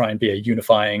into to try and be a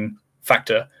unifying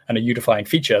factor and a unifying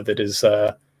feature that is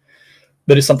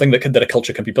something that a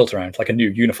culture can be built around, like a new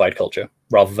unified culture,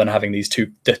 rather than having these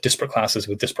two disparate classes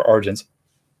with disparate origins.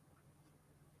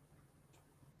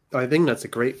 I think that's a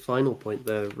great final point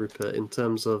there, Rupert, in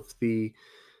terms of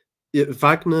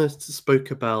Wagner spoke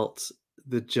about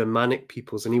the Germanic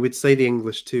peoples, and he would say the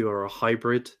English too are a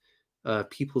hybrid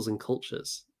peoples and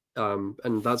cultures.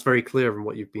 And that's very clear in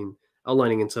what you've been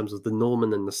outlining in terms of the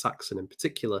Norman and the Saxon in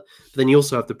particular. But then you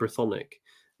also have the Brythonic,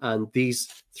 and these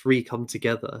three come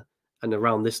together. And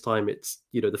around this time, it's,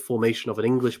 the formation of an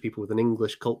English people with an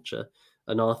English culture,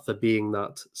 and Arthur being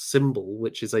that symbol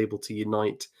which is able to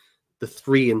unite the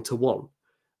three into one,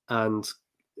 and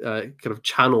kind of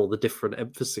channel the different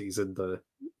emphases in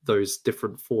those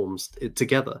different forms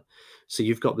together. So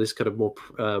you've got this kind of more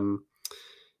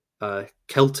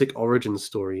Celtic origin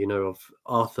story, of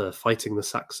Arthur fighting the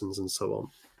Saxons and so on.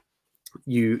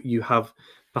 You have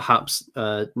perhaps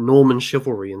Norman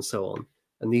chivalry and so on,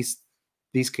 and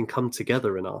these can come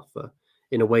together in Arthur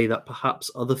in a way that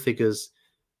perhaps other figures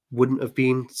wouldn't have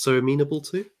been so amenable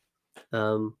to.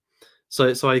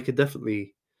 So I could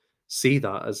definitely see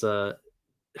that as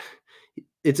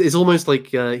it's almost like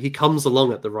he comes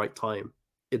along at the right time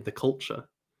in the culture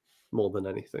more than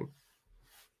anything.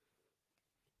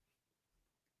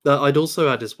 I'd also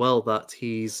add as well that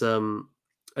he's and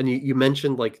you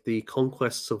mentioned like the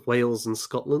conquests of Wales and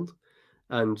Scotland,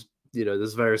 and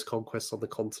there's various conquests on the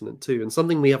continent too. And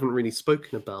something we haven't really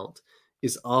spoken about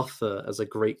is Arthur as a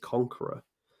great conqueror.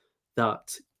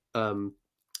 That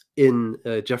in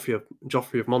Geoffrey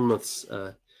of Monmouth's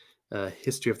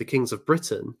History of the Kings of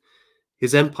Britain,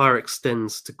 his empire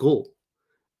extends to Gaul,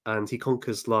 and he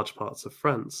conquers large parts of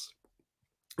France.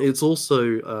 It's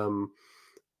also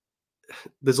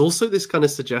there's also this kind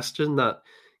of suggestion that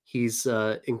he's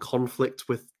in conflict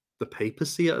with the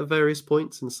papacy at various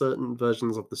points in certain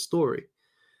versions of the story,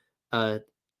 and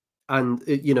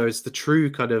as the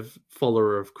true kind of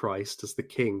follower of Christ, as the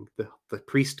king, the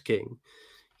priest king,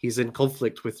 he's in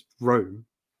conflict with Rome.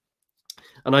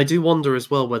 And I do wonder as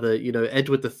well whether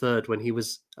Edward III, when he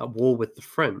was at war with the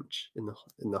French in the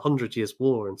 100 Years'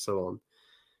 War and so on,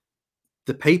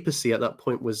 the papacy at that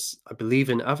point was, I believe,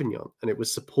 in Avignon, and it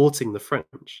was supporting the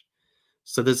French.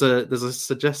 So there's a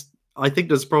I think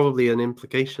there's probably an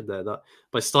implication there that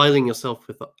by styling yourself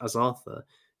as Arthur,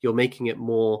 you're making it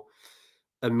more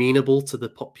amenable to the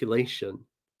population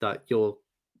that you're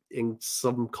in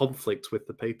some conflict with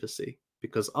the papacy,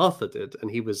 because Arthur did, and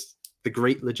he was the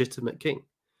great legitimate king.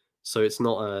 So it's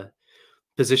not a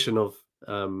position of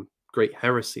great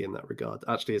heresy in that regard.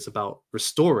 Actually, it's about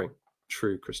restoring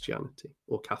true Christianity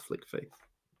or Catholic faith.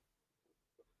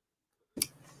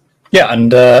 Yeah,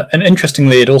 and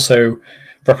interestingly, it also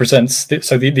represents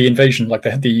the invasion, like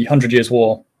the 100 Years'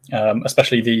 War,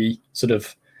 especially the sort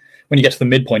of, when you get to the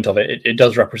midpoint of it, it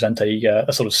does represent a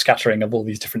sort of scattering of all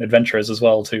these different adventurers as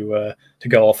well to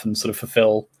go off and sort of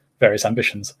fulfill various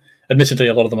ambitions. Admittedly,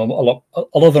 a lot of them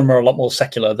are a lot more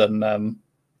secular than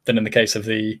in the case of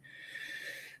the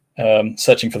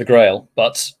searching for the Grail.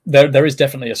 But there is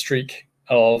definitely a streak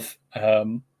of,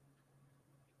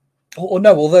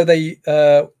 although they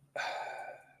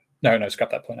no, scrap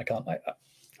that point. I can't.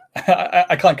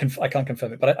 I can't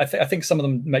confirm it, but I think some of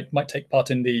them might take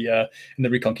part in the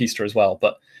Reconquista as well.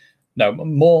 But no,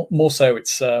 more so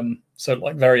it's so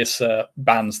like various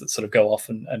bands that sort of go off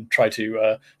and try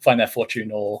to find their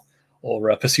fortune or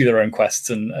pursue their own quests,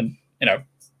 and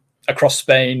across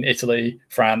Spain, Italy,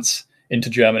 France, into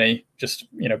Germany, just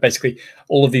basically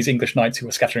all of these English knights who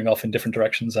are scattering off in different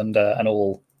directions and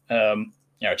all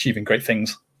achieving great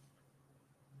things.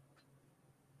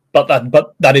 But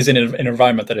that is in an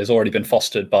environment that has already been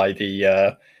fostered by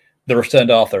the returned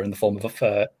Arthur in the form of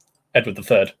Edward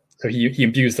III. So he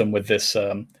imbues them with this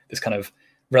kind of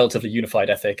relatively unified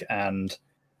ethic and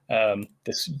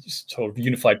this sort of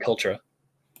unified culture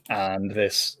and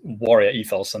this warrior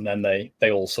ethos, and then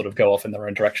they all sort of go off in their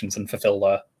own directions and fulfill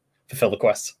the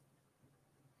quests.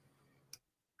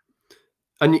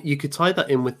 And you could tie that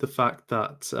in with the fact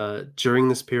that during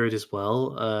this period as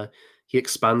well, he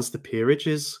expands the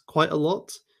peerages quite a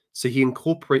lot. So he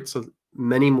incorporates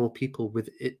many more people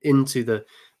into the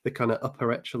kind of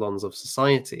upper echelons of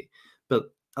society.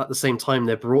 But at the same time,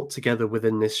 they're brought together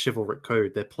within this chivalric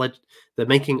code. They're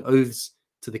making oaths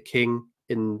to the king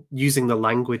in using the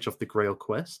language of the Grail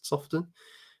quests often.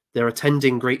 They're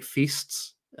attending great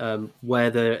feasts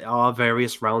where there are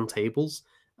various round tables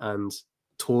and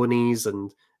tourneys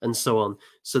and so on.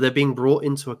 So they're being brought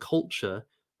into a culture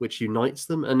which unites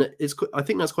them, and I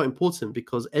think that's quite important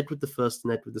because Edward I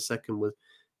and Edward II were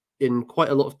in quite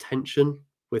a lot of tension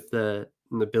with the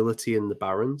nobility and the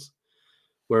barons,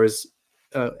 whereas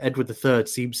Edward III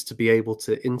seems to be able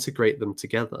to integrate them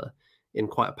together in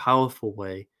quite a powerful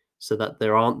way, so that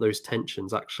there aren't those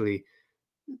tensions. Actually,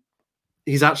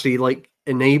 he's actually like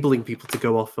enabling people to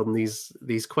go off on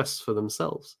these quests for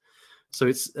themselves. So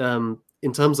it's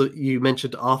in terms of, you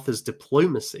mentioned Arthur's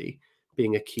diplomacy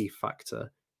being a key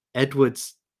factor. Edward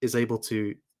is able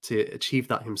to achieve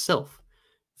that himself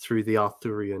through the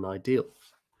Arthurian ideal.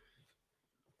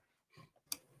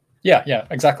 Yeah,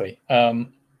 exactly.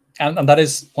 And that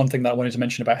is one thing that I wanted to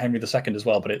mention about Henry II as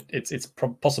well, but it's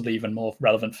possibly even more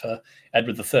relevant for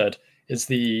Edward III, is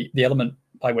the element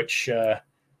by which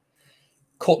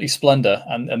courtly splendor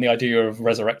and the idea of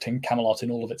resurrecting Camelot in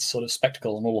all of its sort of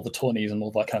spectacle and all of the tourneys and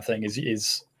all that kind of thing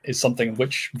is something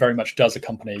which very much does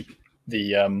accompany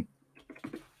the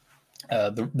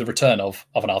return of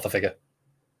an Arthur figure.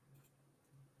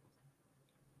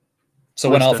 So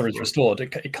when Arthur is restored,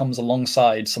 it comes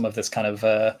alongside some of this kind of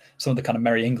the kind of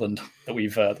Merry England that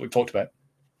we've talked about.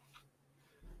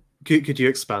 Could you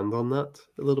expand on that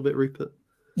a little bit, Rupert?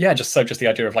 Yeah, just the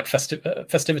idea of like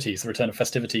festivities, the return of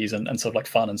festivities, and sort of like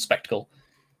fun and spectacle,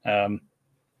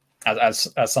 as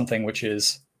something which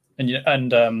is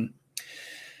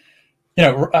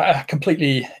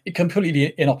completely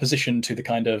in opposition to the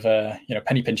kind of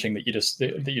penny pinching that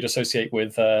you'd associate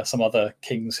with some other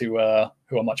kings who are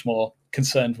much more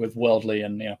concerned with worldly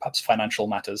and perhaps financial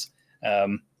matters.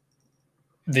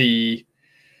 The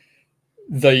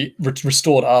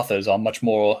restored Arthurs are much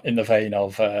more in the vein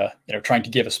of trying to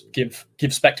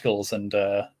give spectacles and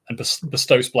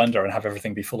bestow splendor and have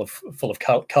everything be full of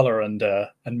color and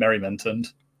merriment and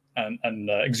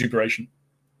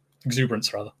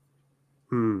exuberance rather.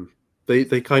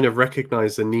 They kind of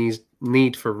recognize the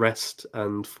need for rest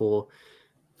and for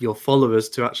your followers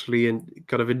to actually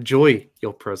kind of enjoy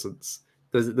your presence.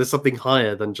 There's something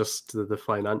higher than just the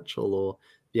financial or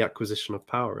the acquisition of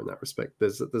power in that respect.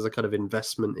 There's a kind of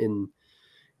investment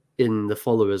in the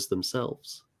followers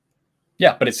themselves.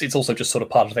 Yeah, but it's also just sort of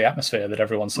part of the atmosphere that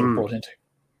everyone's sort of brought into.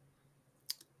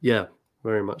 Yeah,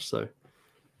 very much so.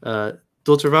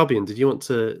 Daughter of Albion, did you want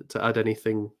to add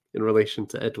anything in relation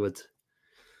to Edward?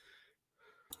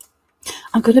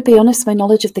 I'm going to be honest, my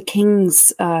knowledge of the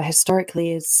kings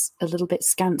historically is a little bit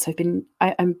scant.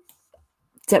 I'm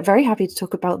very happy to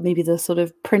talk about maybe the sort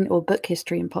of print or book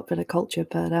history in popular culture,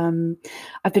 but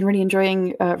I've been really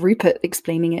enjoying Rupert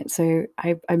explaining it, so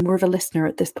I'm more of a listener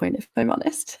at this point, if I'm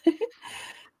honest.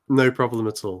 No problem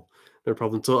at all. No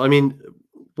problem at all. I mean,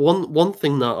 one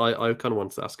thing that I kind of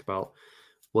wanted to ask about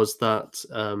was that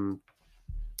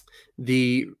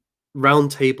the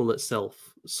round table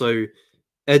itself. So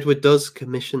Edward does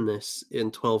commission this in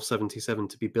 1277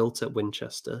 to be built at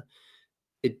Winchester.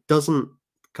 It doesn't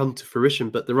come to fruition,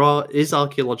 but there is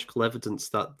archaeological evidence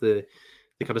that the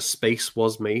kind of space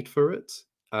was made for it,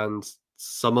 and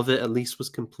some of it at least was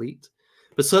complete.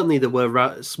 But certainly there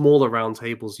were smaller round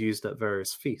tables used at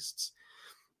various feasts.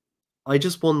 I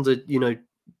just wondered,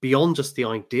 beyond just the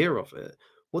idea of it,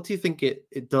 what do you think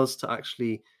it does to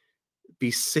actually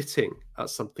be sitting at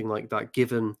something like that,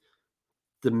 given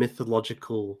the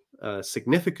mythological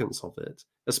significance of it,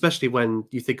 especially when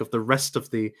you think of the rest of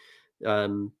the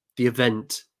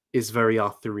event is very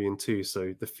Arthurian too.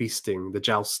 So the feasting, the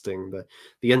jousting,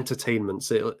 the entertainments,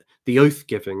 the oath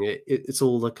giving, it's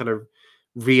all a kind of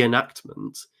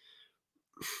reenactment.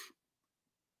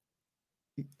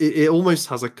 It almost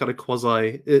has a kind of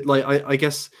I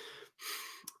guess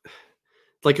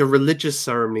like a religious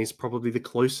ceremony is probably the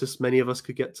closest many of us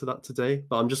could get to that today.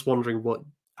 But I'm just wondering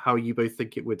how you both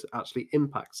think it would actually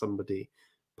impact somebody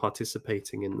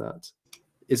participating in that.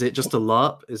 Is it just a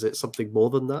LARP? Is it something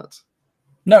more than that?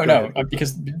 No,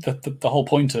 because the whole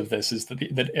point of this is that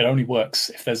it only works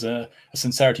if there's a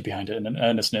sincerity behind it and an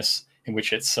earnestness in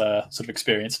which it's sort of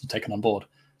experienced and taken on board.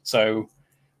 So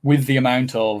with the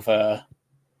amount of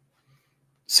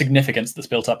significance that's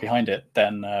built up behind it,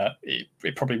 then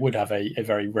it probably would have a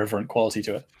very reverent quality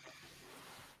to it.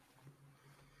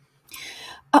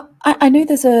 I know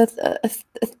there's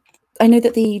I know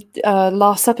that the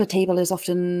Last Supper table is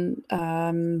often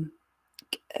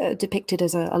depicted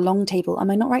as a long table.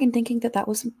 Am I not right in thinking that that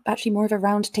was actually more of a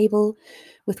round table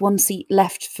with one seat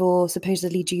left for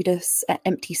supposedly Judas, an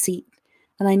empty seat?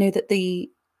 And I know that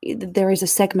there is a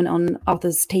segment on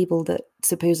Arthur's table that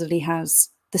supposedly has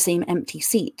the same empty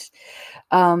seat.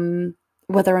 Whether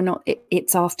or not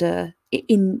it's after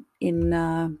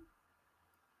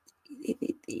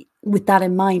with that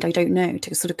in mind, I don't know,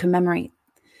 to sort of commemorate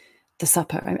the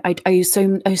supper. I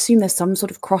assume there's some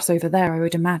sort of crossover there, I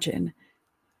would imagine.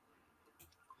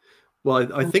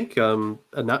 Well, I think a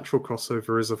natural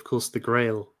crossover is, of course, the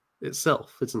Grail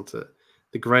itself, isn't it?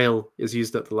 The Grail is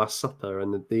used at the Last Supper,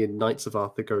 and the Knights of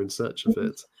Arthur go in search of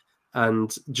it.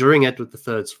 And during Edward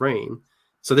III's reign,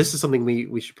 so this is something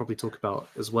we should probably talk about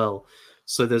as well.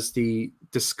 So there's the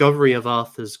discovery of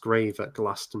Arthur's grave at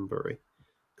Glastonbury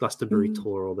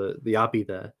Tor, or the abbey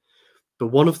there. But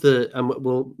one of the, and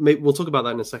we'll talk about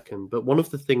that in a second, but one of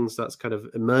the things that's kind of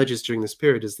emerges during this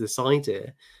period is this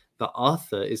idea that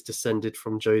Arthur is descended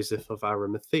from Joseph of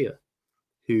Arimathea,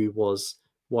 who was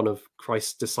one of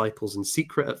Christ's disciples in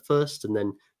secret at first, and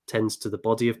then tends to the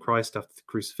body of Christ after the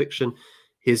crucifixion.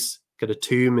 His kind of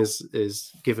tomb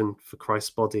is given for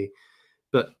Christ's body.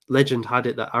 But legend had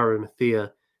it that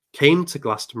Arimathea came to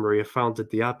Glastonbury, founded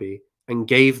the abbey, and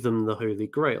gave them the Holy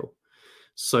Grail.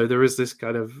 So there is this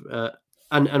kind of,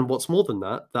 and what's more than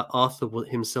that Arthur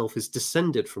himself is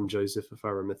descended from Joseph of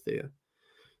Arimathea.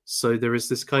 So there is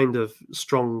this kind of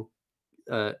strong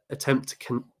attempt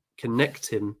to connect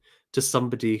him to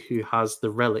somebody who has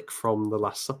the relic from the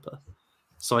Last Supper.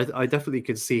 So I definitely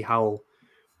could see how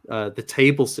the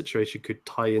table situation could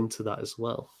tie into that as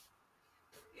well.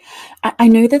 I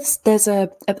know that there's I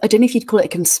don't know if you'd call it a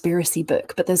conspiracy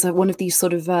book, but there's one of these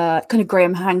sort of kind of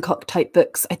Graham Hancock type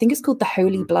books. I think it's called The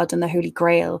Holy Blood and the Holy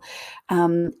Grail.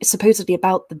 It's supposedly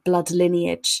about the blood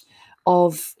lineage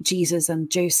of Jesus and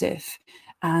Joseph,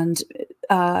 and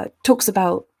talks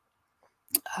about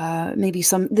maybe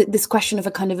this question of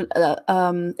a kind of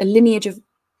a lineage of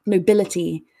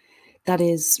nobility that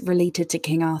is related to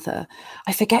King Arthur.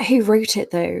 I forget who wrote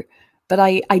it though, but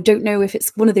I don't know if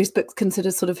it's one of those books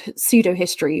considered sort of pseudo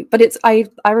history. But it's I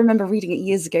remember reading it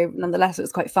years ago. Nonetheless, it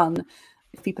was quite fun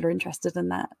if people are interested in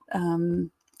that.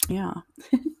 Yeah,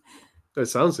 it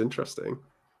sounds interesting.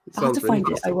 I'll have to find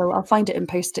it. I will. I'll find it and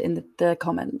post it in the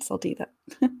comments. I'll do that.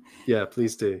 Yeah,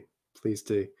 please do. Please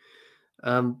do.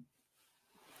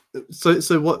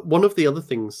 So what? One of the other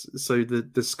things. So the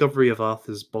discovery of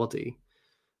Arthur's body,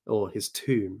 or his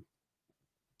tomb.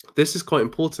 This is quite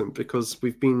important because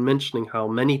we've been mentioning how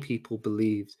many people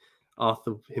believed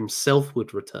Arthur himself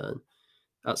would return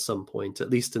at some point, at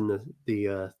least in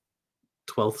the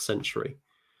 12th century.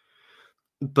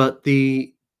 But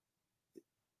the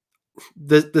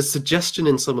suggestion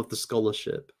in some of the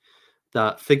scholarship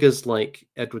that figures like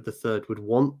Edward III would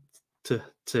want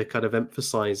to kind of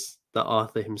emphasize that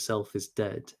Arthur himself is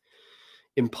dead,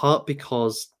 in part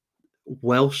because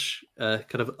Welsh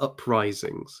kind of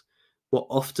uprisings were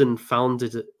often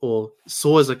founded or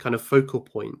saw as a kind of focal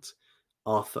point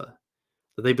Arthur.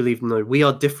 That they believed, no, we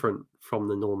are different from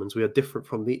the Normans, we are different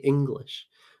from the English,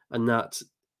 and that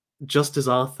just as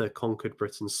Arthur conquered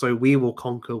Britain, so we will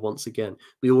conquer once again.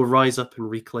 We will rise up and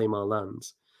reclaim our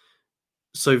lands.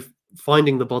 So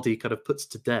finding the body kind of puts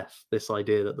to death this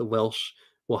idea that the Welsh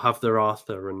will have their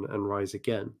Arthur and rise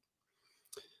again.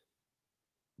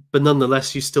 But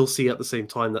nonetheless, you still see at the same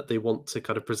time that they want to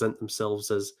kind of present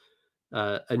themselves as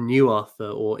a new Arthur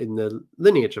or in the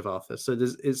lineage of Arthur. So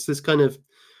there's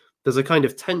a kind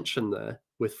of tension there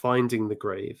with finding the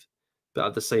grave, but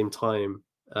at the same time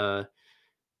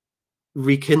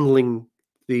rekindling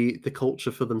the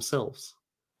culture for themselves.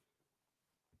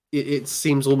 It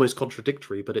seems almost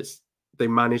contradictory, but they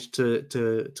managed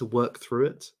to work through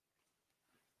it.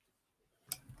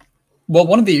 Well,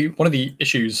 one of the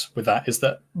issues with that is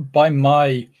that by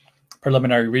my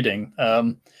preliminary reading,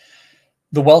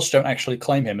 the Welsh don't actually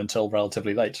claim him until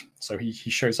relatively late. So he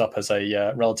shows up as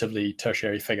a relatively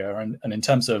tertiary figure, and in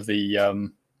terms of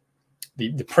the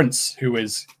prince who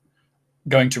is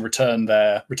going to return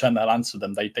their lands to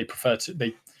them, they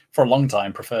for a long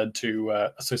time preferred to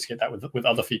associate that with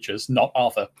other features, not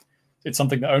Arthur. It's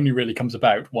something that only really comes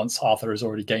about once Arthur has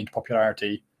already gained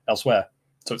popularity elsewhere.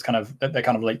 So it's they're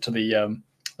kind of late to the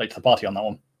party on that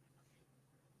one.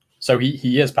 So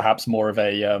he is perhaps more of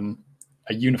a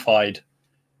unified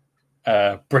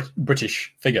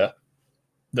British figure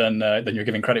than you're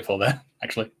giving credit for there,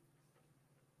 actually.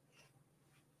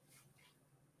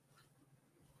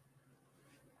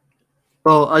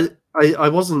 Well, I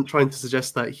wasn't trying to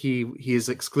suggest that he is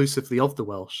exclusively of the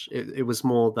Welsh. It was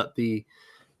more that the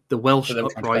Welsh So they were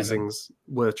trying to claim him. uprisings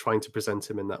were trying to present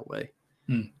him in that way,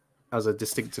 as a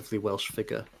distinctively Welsh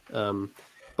figure.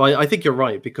 But I think you're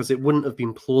right, because it wouldn't have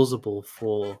been plausible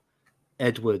for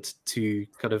Edward to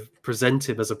kind of present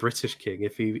him as a British king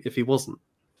if he wasn't,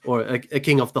 or a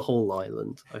king of the whole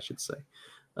island, I should say.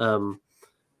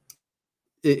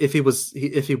 If he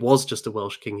was just a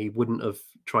Welsh king, he wouldn't have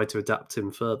tried to adapt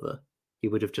him further. He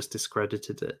would have just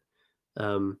discredited it.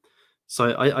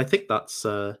 So I think that's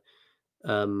I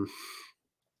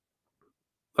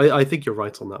think you're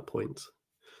right on that point.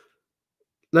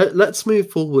 Let's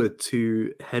move forward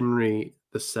to Henry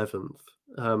VII,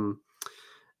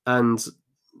 and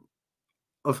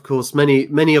of course,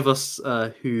 many of us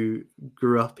who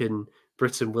grew up in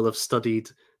Britain will have studied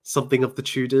something of the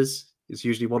Tudors. It's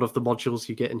usually one of the modules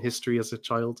you get in history as a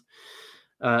child,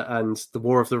 and the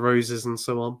War of the Roses and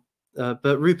so on.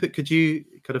 But Rupert, could you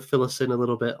kind of fill us in a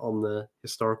little bit on the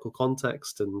historical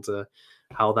context and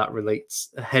how that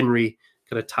relates? Henry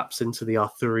kind of taps into the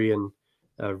Arthurian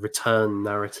return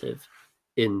narrative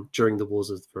during the Wars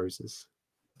of the Roses.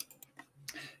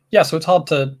 Yeah, so it's hard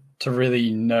to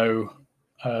really know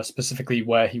specifically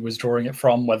where he was drawing it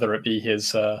from, whether it be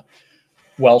his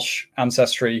Welsh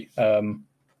ancestry,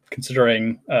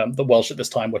 considering the Welsh at this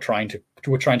time were trying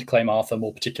to claim Arthur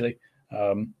more particularly.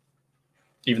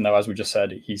 Even though, as we just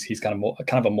said, he's kind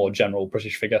of a more general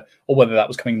British figure, or whether that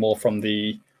was coming more from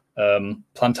the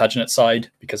Plantagenet side,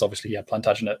 because obviously he had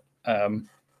Plantagenet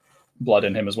blood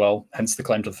in him as well, hence his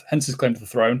claim to the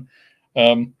throne.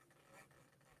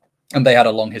 And they had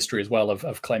a long history as well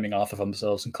of claiming Arthur for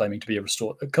themselves and claiming to be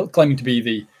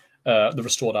the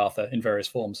restored Arthur in various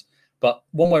forms. But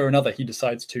one way or another, he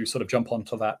decides to sort of jump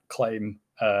onto that claim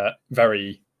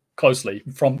very closely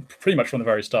pretty much from the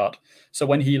very start. So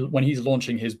when he's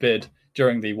launching his bid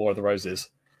during the War of the Roses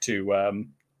to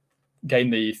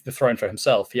gain the throne for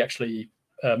himself, he actually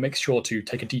makes sure to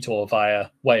take a detour via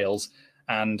Wales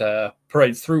and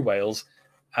parades through Wales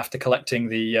after collecting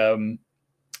the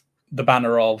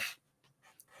banner of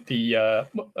the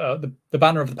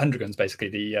banner of the Pendragons, basically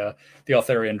the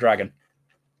Arthurian dragon.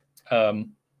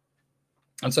 And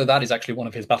so that is actually one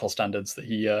of his battle standards that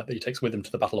he takes with him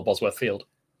to the Battle of Bosworth Field.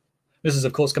 This is,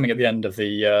 of course, coming at the end of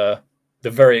the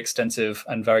very extensive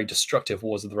and very destructive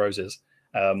Wars of the Roses,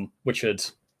 which had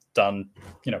done,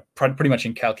 pretty much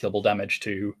incalculable damage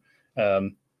to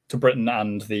Britain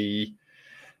and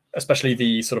especially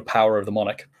the sort of power of the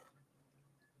monarch.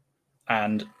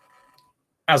 And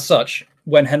as such,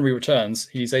 when Henry returns,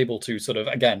 he's able to sort of,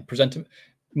 again, present him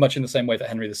much in the same way that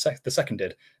Henry II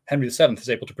did. Henry VII is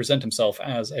able to present himself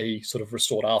as a sort of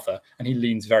restored Arthur, and he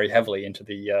leans very heavily into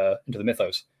the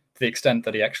mythos, to the extent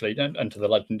that he actually, and to the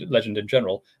legend in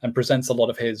general, and presents a lot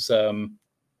of his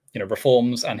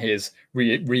reforms and his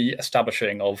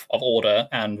re-establishing of order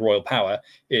and royal power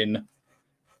in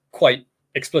quite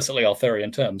explicitly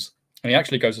Arthurian terms. And he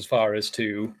actually goes as far as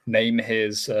to name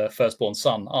his firstborn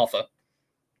son Arthur.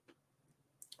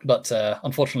 But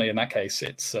unfortunately, in that case,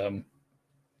 it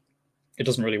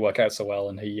doesn't really work out so well,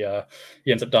 and he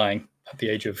ends up dying at the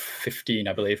age of 15,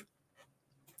 I believe.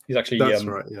 He's actually that's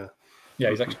right, yeah.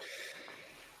 Yeah,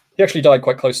 he actually died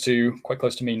quite close to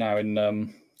me now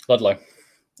in Ludlow,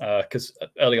 because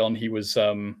early on he was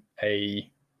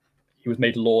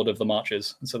made Lord of the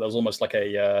Marches, and so there was almost like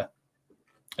an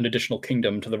additional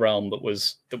kingdom to the realm that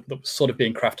was sort of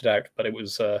being crafted out, but it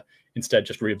was instead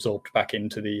just reabsorbed back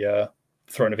into the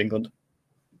throne of England.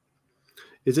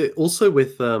 Is it also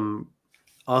with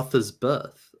Arthur's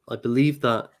birth? I believe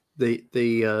that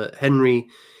the Henry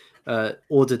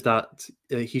ordered that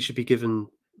he should be given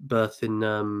birth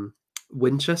in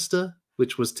Winchester,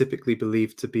 which was typically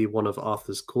believed to be one of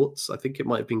Arthur's courts. I think it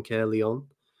might have been Caerleon,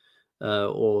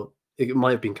 or it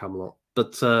might have been Camelot,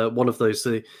 but one of those.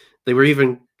 So they were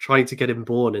even trying to get him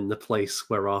born in the place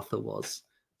where Arthur was.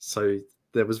 So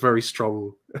there was very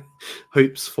strong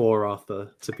hopes for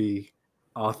Arthur to be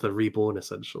Arthur reborn,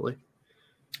 essentially.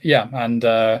 Yeah, and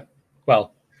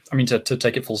well, I mean, to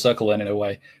take it full circle, then in a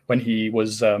way, when he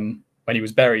was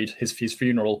buried, his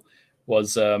funeral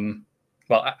was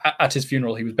at his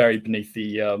funeral he was buried beneath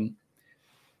the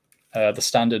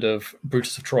standard of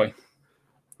Brutus of Troy,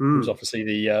 who was obviously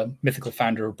the mythical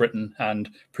founder of Britain and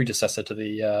predecessor to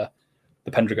the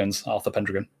Pendragons, Arthur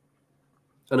Pendragon.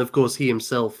 And of course, he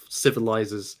himself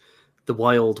civilizes the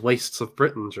wild wastes of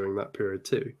Britain during that period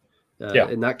too.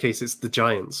 In that case, it's the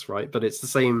giants, right? But it's the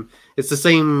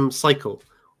same cycle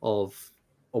of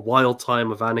a wild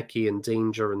time of anarchy and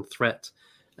danger and threat,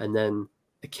 and then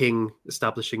a king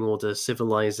establishing order,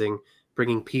 civilizing,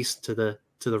 bringing peace to the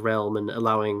realm, and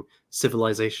allowing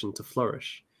civilization to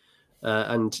flourish.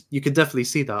 And you could definitely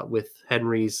see that with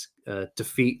Henry's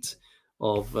defeat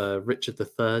of Richard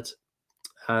III,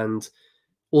 and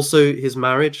also his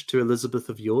marriage to Elizabeth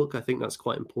of York. I think that's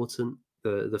quite important.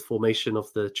 The formation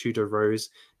of the Tudor Rose,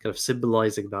 kind of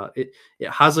symbolizing that it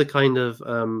has a kind of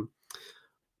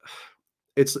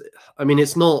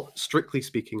it's not strictly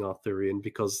speaking Arthurian,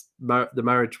 because the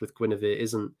marriage with Guinevere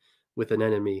isn't with an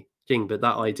enemy king, but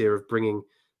that idea of bringing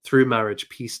through marriage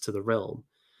peace to the realm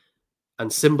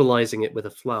and symbolizing it with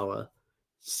a flower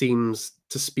seems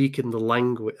to speak in the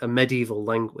language, a medieval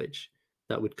language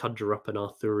that would conjure up an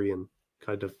Arthurian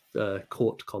kind of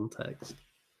court context.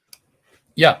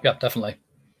 Yeah, definitely.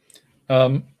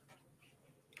 Other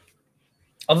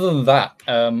than that,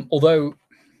 although,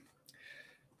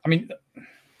 I mean,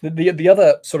 the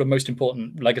other sort of most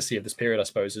important legacy of this period, I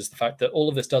suppose, is the fact that all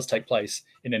of this does take place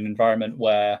in an environment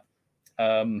where,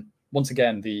 once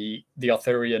again, the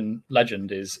Arthurian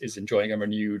legend is enjoying a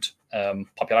renewed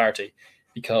popularity,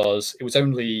 because it was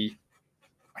only,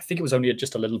 I think it was only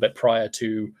just a little bit prior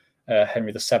to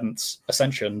Henry VII's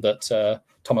ascension that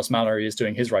Thomas Malory is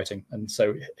doing his writing, and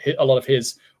so a lot of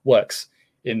his works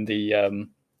in the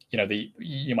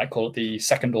you might call it the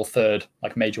second or third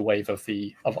like major wave of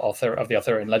the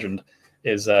Arthurian legend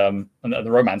is and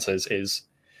the romances is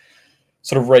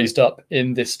sort of raised up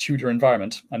in this Tudor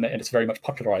environment, and it's very much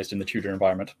popularized in the Tudor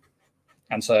environment,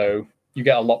 and so you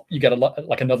get a lot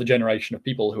like another generation of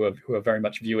people who are very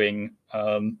much viewing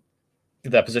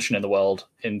their position in the world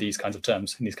in these kinds of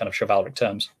terms, in these kind of chivalric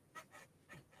terms.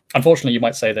 Unfortunately, you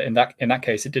might say that in that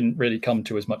case, it didn't really come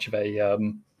to as much of a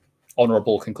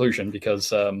honorable conclusion,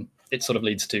 because it sort of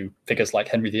leads to figures like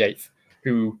Henry VIII,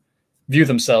 who view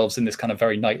themselves in this kind of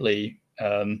very knightly,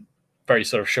 very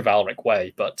sort of chivalric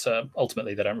way, but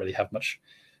ultimately they don't really have much.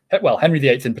 Well, Henry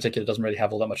VIII in particular doesn't really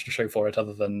have all that much to show for it,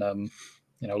 other than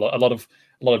a lot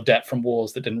of debt from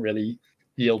wars that didn't really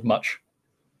yield much.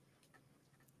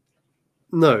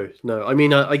 No. I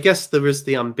mean, I guess there is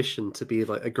the ambition to be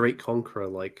like a great conqueror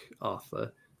like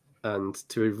Arthur, and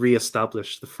to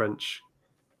re-establish the French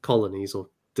colonies or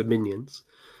dominions.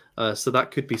 So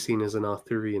that could be seen as an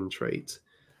Arthurian trait.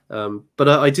 But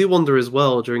I do wonder as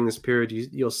well, during this period,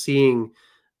 you're seeing,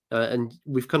 and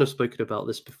we've kind of spoken about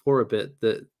this before a bit,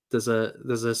 that there's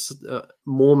a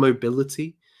more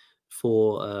mobility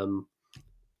for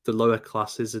the lower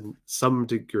classes in some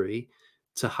degree,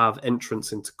 to have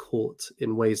entrance into court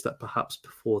in ways that perhaps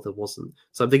before there wasn't.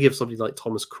 So I'm thinking of somebody like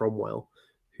Thomas Cromwell,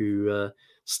 who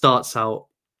starts out,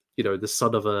 the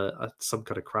son of some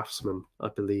kind of craftsman, I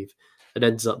believe, and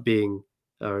ends up being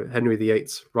Henry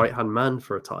VIII's right-hand man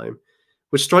for a time,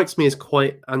 which strikes me as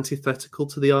quite antithetical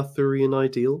to the Arthurian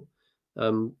ideal.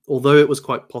 Although it was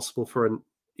quite possible for a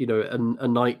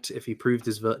knight, if he proved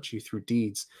his virtue through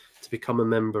deeds, to become a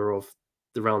member of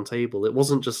the Round Table. It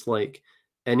wasn't just like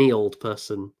any old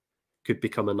person could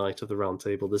become a knight of the Round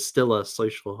Table. There's still a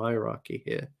social hierarchy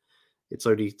here. It's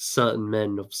only certain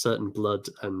men of certain blood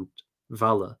and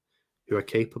valor who are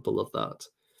capable of that.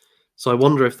 So I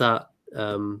wonder if that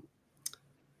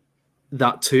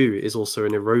that too is also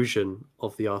an erosion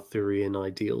of the Arthurian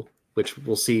ideal, which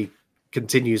we'll see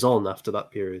continues on after that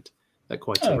period at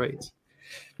quite a rate.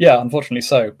 Yeah, unfortunately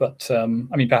so. But I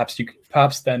mean,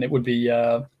 perhaps then it would be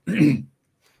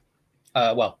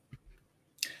well,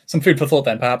 some food for thought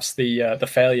then. Perhaps the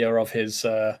failure of his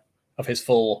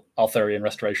full Arthurian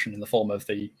restoration in the form of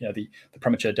the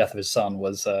premature death of his son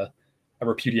was a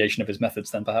repudiation of his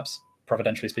methods. Then perhaps,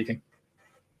 providentially speaking.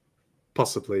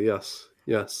 Possibly, yes.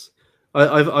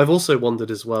 I've also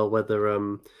wondered as well whether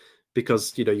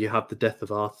because you have the death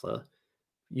of Arthur,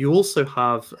 you also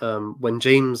have when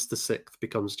James VI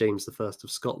becomes James I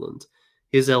of Scotland,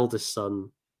 his eldest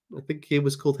son, I think he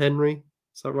was called Henry.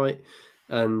 Is that right?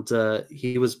 And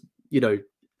he was,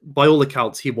 by all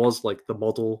accounts, he was like the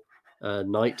model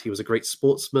knight. He was a great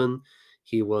sportsman.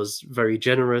 He was very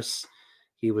generous.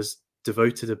 He was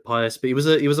devoted and pious, but he was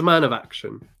a man of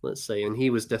action, let's say, and he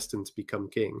was destined to become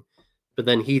king. But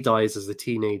then he dies as a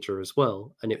teenager as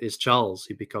well, and it is Charles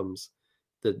who becomes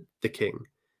the king.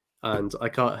 And I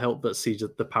can't help but see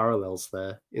the parallels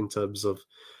there in terms of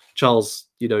Charles.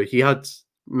 He had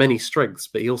many strengths,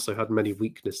 but he also had many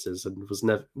weaknesses, and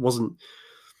wasn't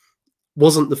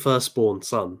the firstborn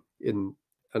son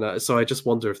so I just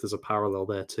wonder if there's a parallel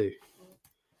there too.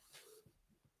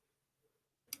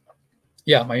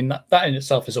 Yeah, I mean that in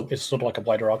itself is sort of like a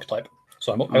wider archetype.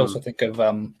 So I also think of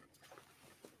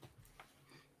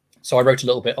so I wrote a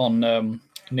little bit on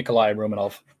Nikolai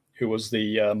Romanov, who was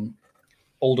the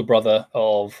older brother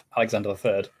of Alexander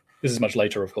III. This is much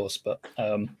later, of course, but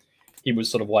he was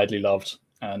sort of widely loved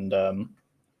and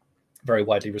very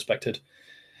widely respected.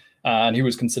 And he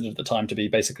was considered at the time to be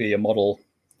basically a model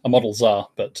Tsar,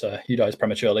 but he dies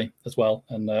prematurely as well,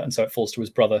 and so it falls to his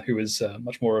brother, who is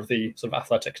much more of the sort of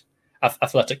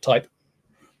athletic type,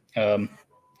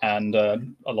 and a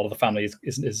lot of the family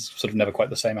is sort of never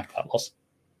quite the same after that loss.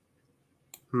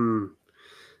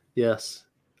 Yes,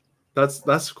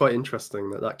 that's quite interesting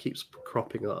that keeps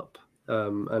cropping up,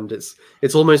 and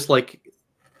it's almost like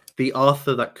the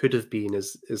Arthur that could have been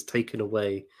is taken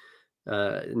away.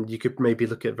 And you could maybe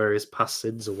look at various past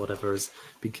sins or whatever as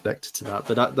being connected to that.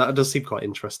 But that does seem quite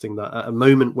interesting, that at a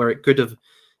moment where it could have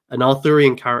an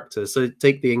Arthurian character, so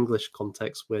take the English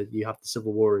context where you have the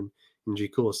Civil War in due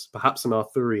course, perhaps an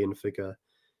Arthurian figure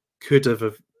could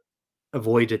have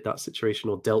avoided that situation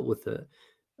or dealt with it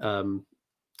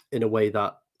in a way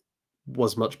that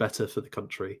was much better for the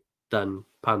country than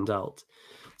panned out.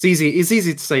 It's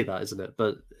easy to say that, isn't it?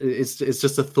 But it's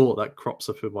just a thought that crops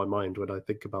up in my mind when I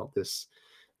think about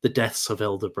the deaths of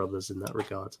elder brothers in that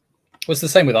regard. Well, it's the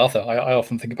same with Arthur. I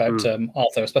often think about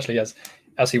Arthur, especially as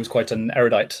he was quite an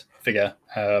erudite figure,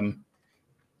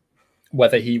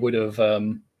 whether he would have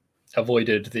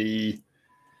avoided the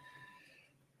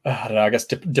I don't know, I guess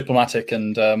diplomatic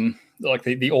and like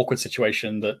the awkward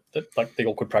situation that like the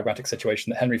awkward pragmatic situation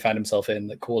that Henry found himself in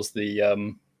that caused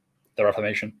the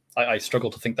Reformation. I struggle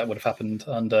to think that would have happened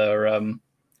under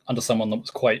someone that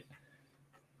was quite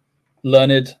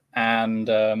learned and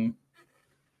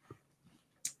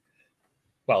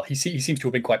well, he seems to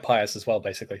have been quite pious as well,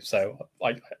 basically. So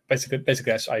I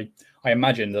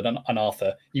imagine that an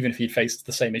Arthur, even if he'd faced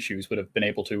the same issues, would have been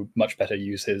able to much better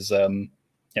use his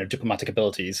diplomatic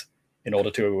abilities in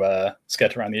order to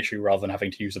skirt around the issue rather than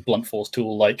having to use a blunt force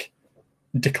tool like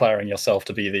declaring yourself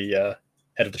to be the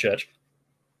head of the church.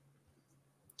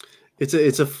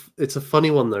 It's a funny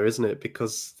one though, isn't it?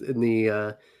 Because in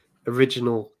the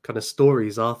original kind of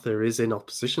stories, Arthur is in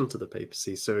opposition to the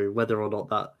papacy. So whether or not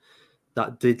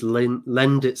that did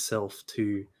lend itself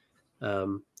to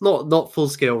not full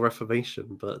scale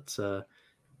Reformation, but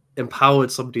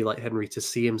empowered somebody like Henry to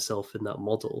see himself in that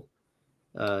model,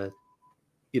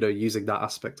 using that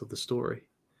aspect of the story.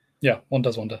 Yeah, one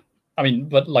does wonder. I mean,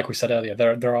 but like we said earlier,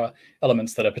 there are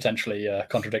elements that are potentially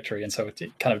contradictory, and so it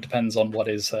kind of depends on what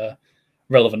is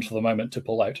relevant for the moment to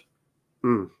pull out.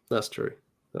 That's true.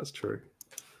 That's true.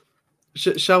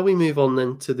 Shall we move on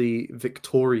then to the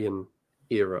Victorian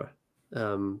era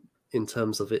in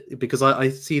terms of it? Because I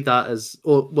see that as,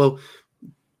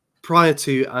 prior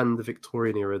to and the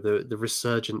Victorian era, the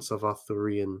resurgence of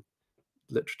Arthurian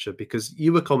literature, because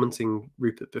you were commenting,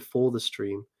 Rupert, before the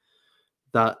stream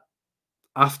that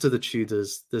after the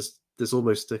Tudors, there's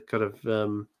almost a kind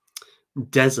of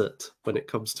desert when it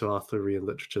comes to Arthurian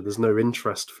literature. There's no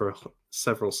interest for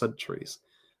several centuries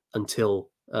until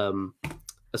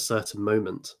a certain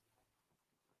moment.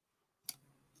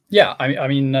 Yeah, I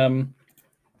mean,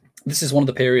 this is one of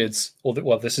the periods,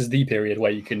 this is the period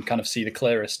where you can kind of see the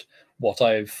clearest what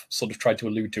I've sort of tried to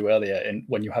allude to earlier in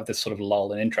when you have this sort of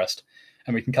lull in interest.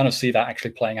 And we can kind of see that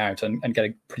actually playing out and get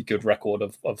a pretty good record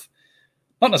of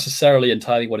not necessarily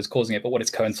entirely what is causing it, but what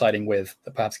it's coinciding with,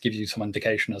 that perhaps gives you some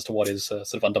indication as to what is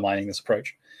sort of undermining this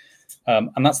approach.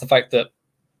 And that's the fact that,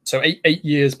 so eight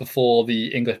years before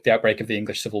the outbreak of the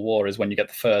English Civil War is when you get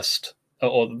the first,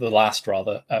 or the last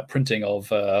rather, printing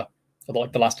of,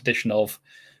 like the last edition of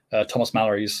Thomas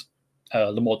Malory's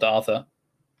Le Morte d'Arthur.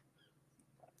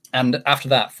 And after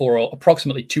that, for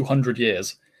approximately 200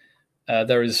 years,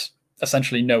 there is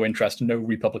essentially no interest, no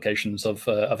republications of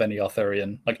any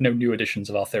Arthurian, like no new editions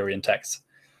of Arthurian texts.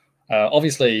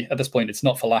 Obviously, at this point, it's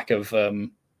not for lack of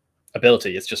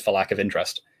ability; it's just for lack of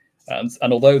interest.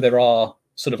 And although there are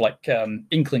sort of like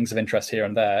inklings of interest here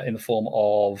and there, in the form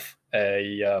of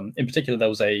in particular, there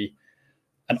was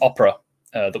an opera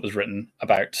that was written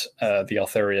about the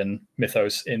Arthurian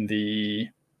mythos in the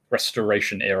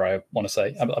Restoration era. I want to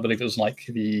say, I believe it was like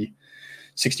the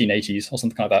 1680s or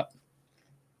something like that.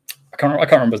 I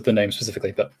can't remember the name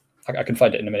specifically, but I can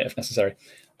find it in a minute if necessary.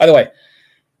 Either way,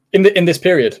 in this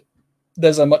period,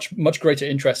 there's a much greater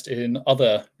interest in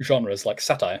other genres like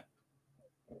satire,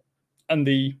 and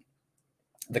the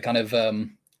kind of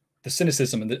the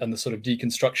cynicism and the sort of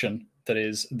deconstruction that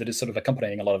is sort of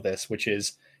accompanying a lot of this, which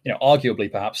is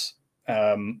arguably perhaps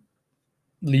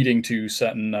leading to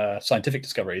certain scientific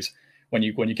discoveries when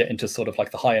you get into sort of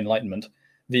like the High Enlightenment.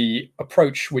 The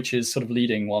approach which is sort of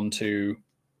leading one to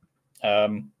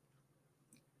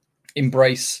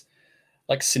embrace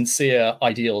like sincere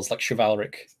ideals like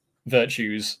chivalric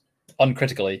virtues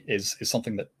uncritically is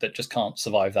something that just can't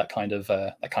survive that kind of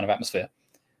atmosphere.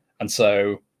 And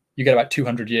so you get about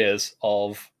 200 years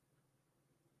of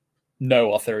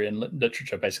no Arthurian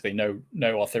literature, basically no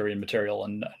Arthurian material,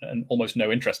 and almost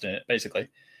no interest in it, basically,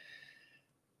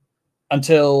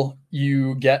 until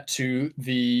you get to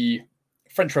the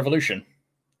French Revolution.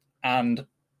 And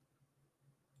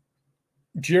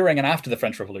during and after the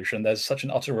French Revolution, there's such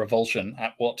an utter revulsion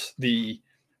at what the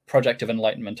project of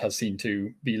enlightenment has seemed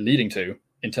to be leading to,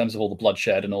 in terms of all the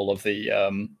bloodshed and all of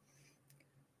the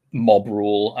mob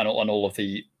rule and all of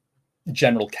the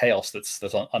general chaos that's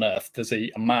unearthed. There's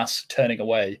a mass turning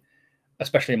away,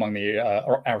 especially among the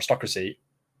aristocracy,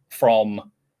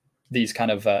 from these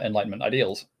kind of enlightenment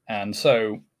ideals. And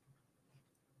so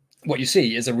what you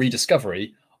see is a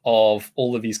rediscovery of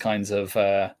all of these kinds of,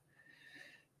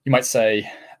 you might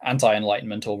say,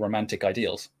 anti-enlightenment or romantic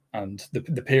ideals. And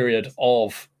the period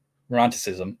of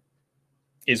Romanticism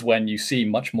is when you see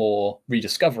much more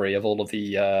rediscovery of all of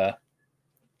the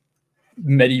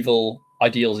medieval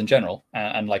ideals in general,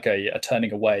 and like a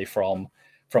turning away from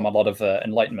a lot of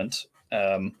enlightenment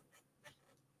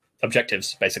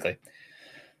objectives, basically.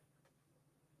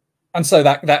 And so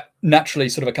that naturally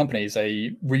sort of accompanies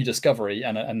a rediscovery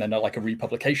and then like a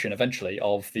republication eventually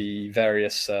of the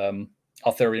various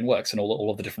Arthurian works and all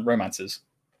of the different romances.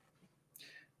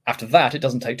 After that, it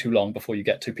doesn't take too long before you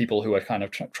get to people who are kind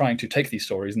of trying to take these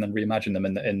stories and then reimagine them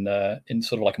in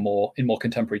sort of like more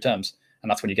contemporary terms. And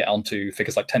that's when you get onto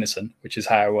figures like Tennyson, which is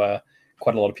how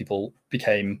quite a lot of people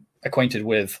became acquainted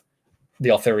with the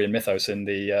Arthurian mythos in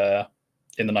the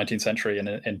 19th century and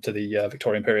into the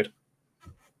Victorian period.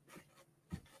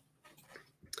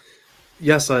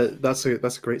 Yes, that's a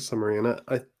great summary, and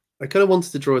I kind of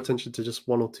wanted to draw attention to just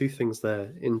one or two things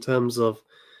there in terms of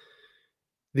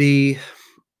the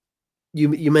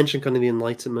you mentioned kind of the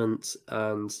Enlightenment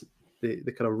and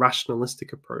the kind of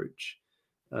rationalistic approach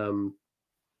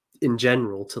in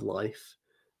general to life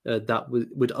that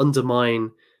would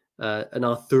undermine an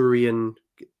Arthurian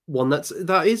one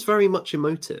that is very much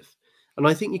emotive, and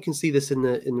I think you can see this in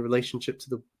the relationship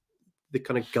to the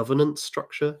kind of governance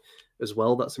structure as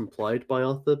well that's implied by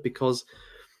Arthur, because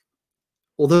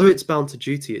although it's bound to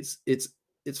duty,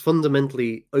 it's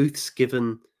fundamentally oaths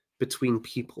given between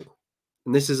people,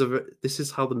 and this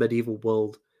is how the medieval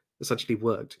world essentially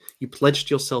worked. You pledged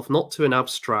yourself not to an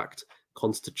abstract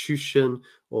constitution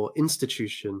or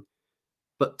institution,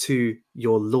 but to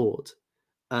your lord,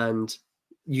 and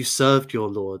you served your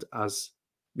lord as,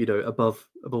 you know, above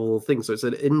all things. So it's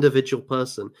an individual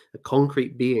person, a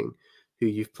concrete being who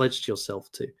you've pledged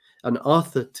yourself to, and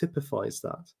Arthur typifies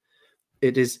that.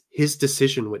 It is his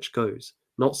decision which goes,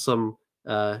 not some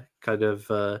kind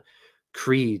of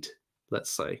creed,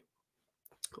 let's say,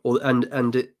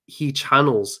 he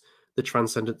channels the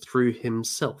transcendent through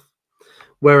himself.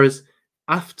 Whereas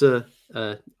after,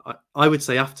 I would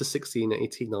say after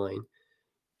 1689,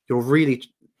 you're really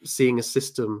seeing a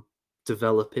system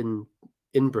develop in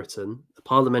Britain, a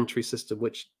parliamentary system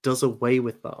which does away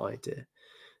with that idea.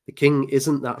 The king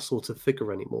isn't that sort of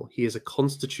figure anymore. He is a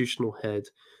constitutional head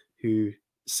who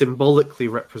symbolically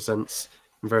represents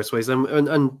in various ways.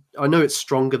 And I know it's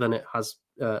stronger than it has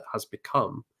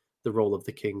become, the role of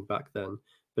the king back then,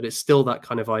 but it's still that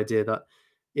kind of idea that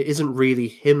it isn't really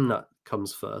him that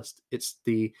comes first. It's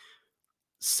the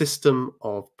system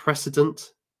of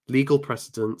precedent, legal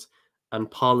precedent,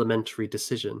 and parliamentary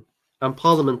decision. And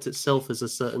Parliament itself has a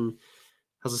certain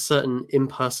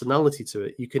impersonality to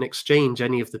it. You can exchange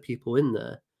any of the people in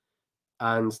there,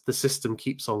 and the system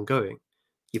keeps on going.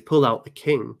 You pull out the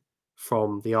king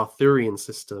from the Arthurian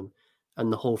system,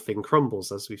 and the whole thing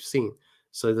crumbles, as we've seen.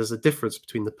 So there's a difference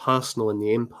between the personal and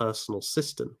the impersonal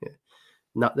system here.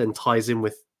 And that then ties in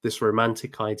with this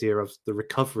romantic idea of the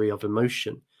recovery of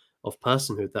emotion, of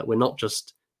personhood, that we're not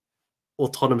just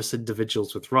autonomous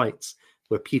individuals with rights,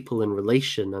 we're people in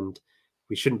relation, and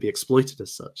we shouldn't be exploited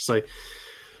as such. So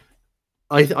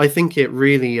I think it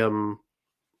really,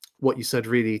 what you said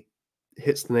really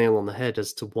hits the nail on the head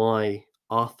as to why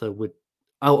Arthur would,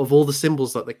 out of all the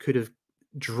symbols that they could have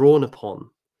drawn upon,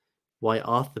 why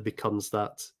Arthur becomes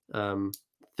that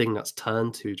thing that's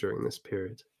turned to during this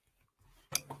period.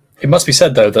 It must be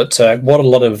said, though, that what a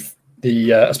lot of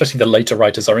the, especially the later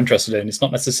writers, are interested in, it's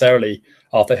not necessarily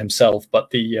Arthur himself,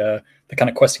 but the kind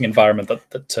of questing environment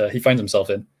that he finds himself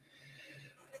in.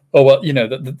 Or, well, you know,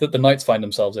 the knights find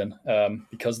themselves in,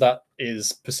 because that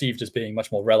is perceived as being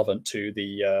much more relevant to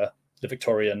the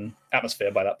Victorian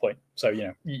atmosphere by that point. So, you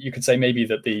know, you could say maybe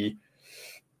that the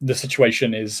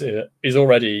situation is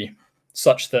already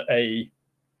such that a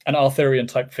Arthurian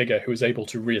type figure who is able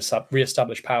to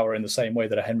re-establish power in the same way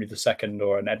that a Henry II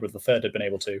or an Edward III had been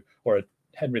able to, or a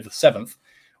Henry VII,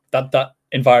 that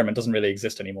environment doesn't really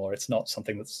exist anymore. It's not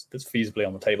something that's feasibly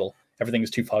on the table. Everything is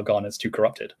too far gone. It's too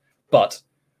corrupted. But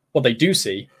what they do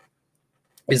see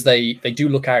is they do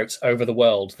look out over the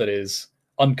world that is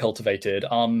uncultivated,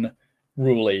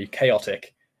 unruly,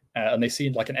 chaotic, and they see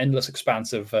like an endless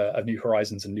expanse of new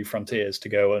horizons and new frontiers to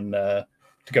go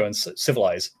and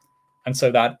civilize. And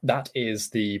so that is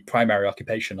the primary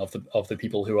occupation of the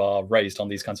people who are raised on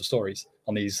these kinds of stories,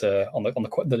 on these on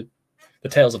the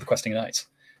tales of the questing knights.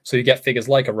 So you get figures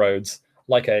like a Rhodes,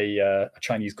 like a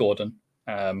Chinese Gordon,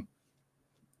 and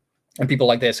people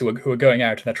like this who are going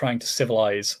out and they're trying to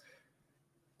civilize,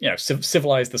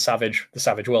 civilize the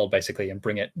savage world basically, and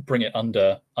bring it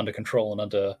under control and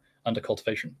under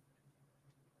cultivation.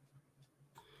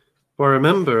 Well, I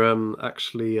remember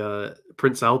actually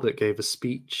Prince Albert gave a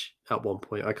speech at one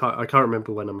point. I can't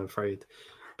remember when, I'm afraid,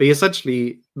 but he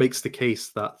essentially makes the case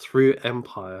that through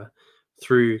empire,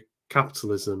 through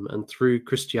capitalism, and through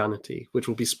Christianity, which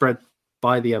will be spread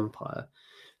by the empire,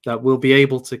 that we'll be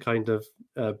able to kind of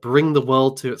bring the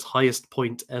world to its highest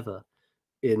point ever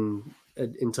in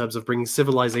terms of bringing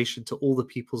civilization to all the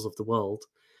peoples of the world,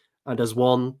 and as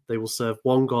one, they will serve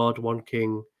one God, one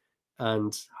king,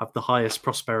 and have the highest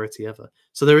prosperity ever.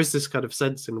 So there is this kind of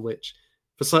sense in which,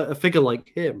 for a figure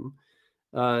like him,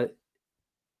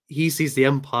 he sees the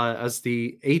empire as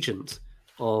the agent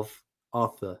of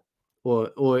Arthur,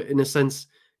 or in a sense,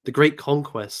 the great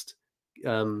conquest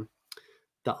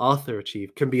that Arthur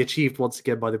achieved can be achieved once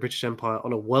again by the British Empire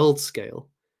on a world scale,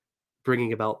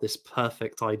 bringing about this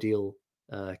perfect, ideal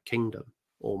kingdom,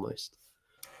 almost.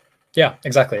 Yeah,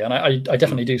 exactly. And I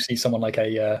definitely do see someone like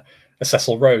a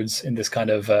Cecil Rhodes in this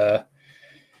kind of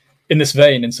in this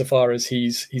vein, insofar as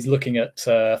he's looking at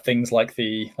things like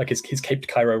his Cape to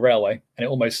Cairo railway,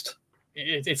 and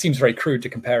it seems very crude to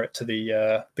compare it to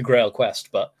the Grail quest,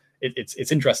 but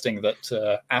it's interesting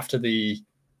that after the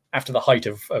height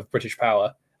of British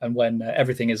power, and when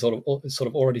everything is sort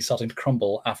of already starting to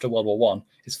crumble after World War One,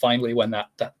 is finally when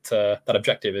that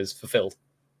objective is fulfilled.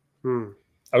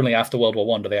 Only after World War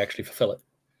One do they actually fulfill it.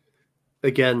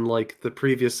 Again, like the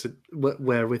previous,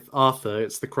 where with Arthur,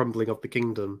 it's the crumbling of the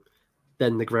kingdom,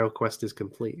 then the Grail quest is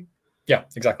complete. Yeah,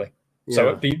 exactly.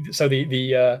 Yeah. So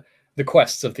the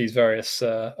quests of these various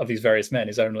men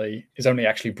is only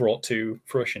actually brought to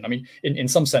fruition. I mean, in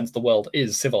some sense, the world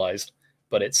is civilized,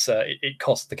 but it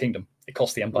costs the kingdom, it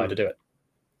costs the empire to do it.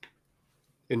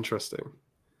 Interesting.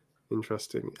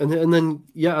 And then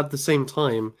at the same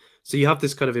time, so you have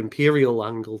this kind of imperial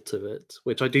angle to it,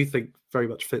 which I do think very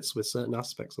much fits with certain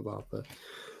aspects of Arthur.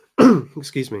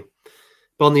 Excuse me.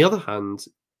 But on the other hand,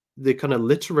 the kind of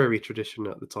literary tradition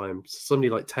at the time, somebody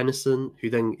like Tennyson, who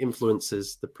then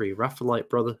influences the Pre-Raphaelite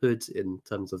Brotherhood in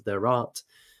terms of their art.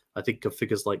 I think of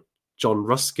figures like John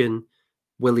Ruskin,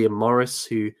 William Morris,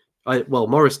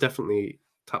 Morris definitely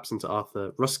taps into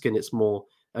Arthur. Ruskin, it's more,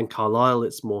 and Carlyle,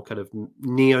 it's more kind of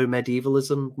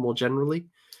neo-medievalism more generally.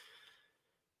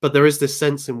 But there is this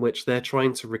sense in which they're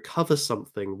trying to recover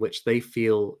something which they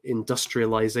feel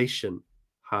industrialization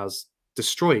has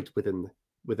destroyed within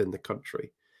the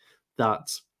country.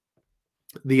 That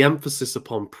the emphasis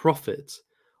upon profit,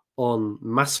 on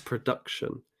mass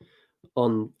production,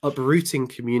 on uprooting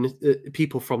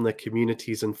people from their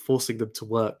communities and forcing them to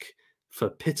work for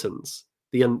pittance,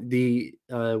 the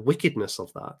wickedness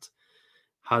of that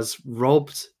has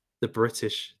robbed the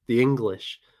British, the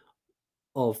English,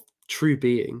 of true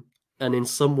being. And in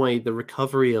some way, the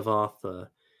recovery of Arthur,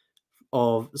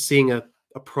 of seeing a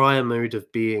prior mode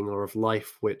of being or of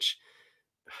life which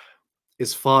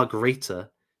is far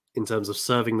greater in terms of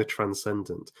serving the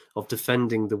transcendent, of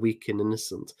defending the weak and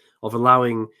innocent, of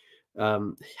allowing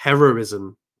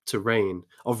heroism to reign,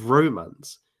 of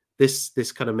romance.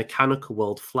 This kind of mechanical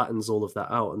world flattens all of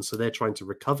that out, and so they're trying to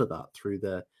recover that through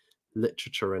their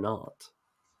literature and art.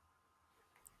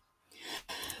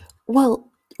 Well,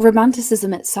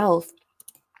 Romanticism itself.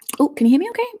 Oh, can you hear me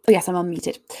okay? Oh, yes, I'm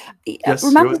unmuted. Yes,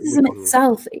 Romanticism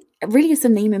itself, really, as the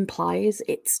name implies,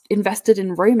 it's invested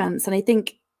in romance. And I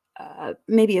think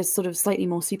maybe a sort of slightly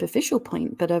more superficial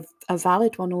point, but a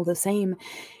valid one all the same,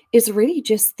 is really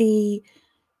just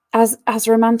as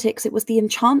romantics, it was the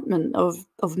enchantment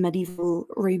of medieval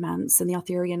romance and the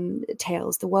Arthurian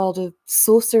tales, the world of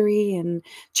sorcery and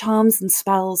charms and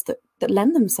spells that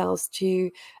lend themselves to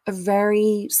a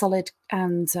very solid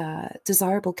and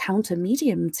desirable counter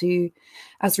medium to,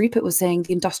 as Rupert was saying,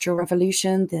 the Industrial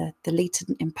Revolution, the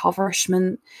latent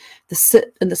impoverishment, the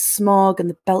soot and the smog and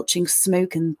the belching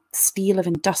smoke and steel of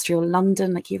industrial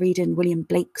London, like you read in William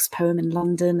Blake's poem in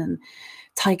London, and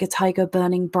tiger, tiger,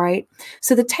 burning bright.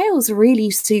 So the tales really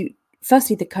suit,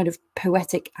 firstly, the kind of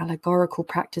poetic allegorical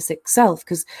practice itself,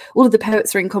 because all of the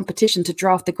poets are in competition to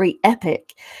draft the great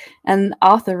epic, and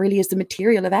Arthur really is the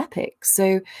material of epic.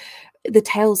 So the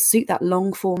tales suit that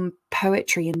long form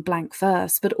poetry in blank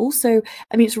verse, but also,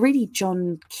 I mean, it's really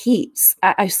John Keats.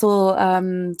 I saw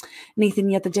Nathan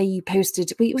the other day, you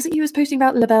posted, was it you was posting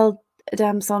about La Belle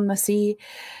Dame sans Merci,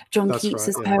 John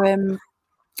Keats's poem,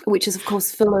 which is of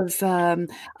course full of,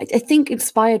 I think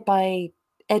inspired by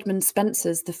Edmund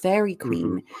Spenser's The Fairy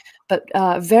Queen, but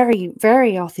very,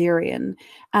 very Arthurian.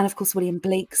 And of course, William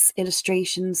Blake's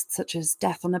illustrations, such as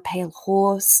Death on a Pale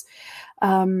Horse.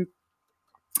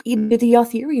 You know, the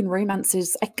Arthurian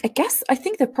romances, I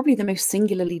think they're probably the most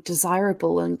singularly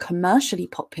desirable and commercially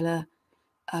popular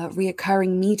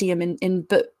reoccurring medium in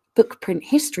book print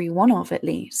history, one of at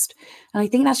least. And I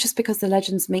think that's just because the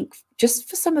legends make just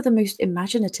for some of the most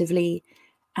imaginatively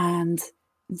and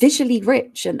visually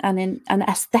rich and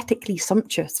aesthetically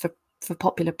sumptuous for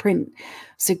popular print.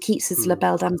 So Keats's La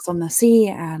Belle Dame sans Merci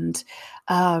and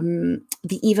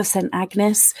the Eve of St.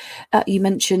 Agnes. You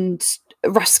mentioned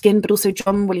Ruskin, but also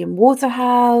John William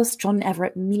Waterhouse, John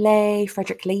Everett Millais,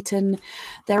 Frederick Leighton.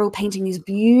 They're all painting these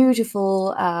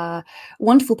beautiful,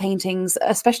 wonderful paintings,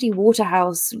 especially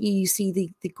Waterhouse. You see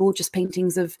the gorgeous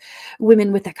paintings of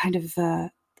women with that kind of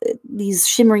these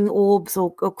shimmering orbs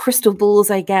or crystal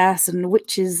balls, I guess, and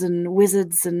witches and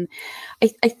wizards. And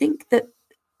I think that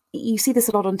you see this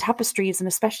a lot on tapestries and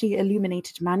especially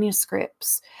illuminated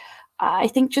manuscripts. I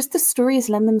think just the stories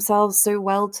lend themselves so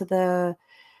well to the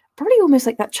probably almost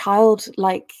like that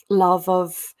childlike love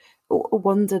of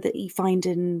wonder that you find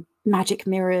in magic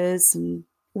mirrors and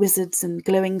wizards and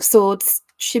glowing swords,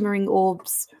 shimmering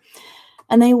orbs.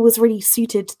 And they always really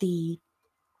suited the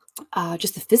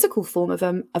just the physical form of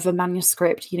a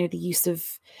manuscript, you know, the use of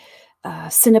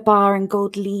cinnabar and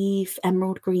gold leaf,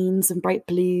 emerald greens and bright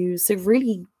blues. So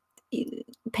really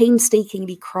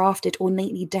painstakingly crafted,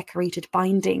 ornately decorated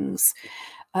bindings.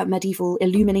 Medieval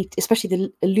especially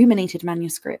the illuminated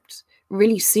manuscript,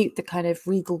 really suit the kind of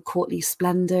regal courtly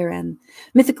splendor and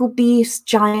mythical beasts,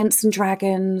 giants and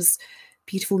dragons,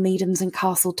 beautiful maidens and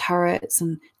castle turrets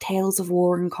and tales of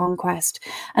war and conquest.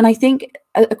 And I think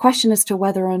a question as to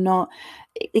whether or not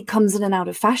it comes in and out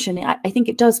of fashion, I think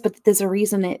it does, but there's a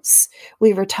reason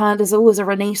there's always a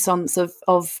renaissance of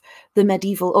the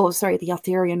the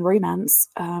Arthurian romance.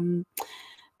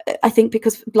 I think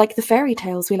because, like the fairy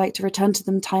tales, we like to return to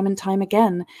them time and time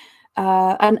again.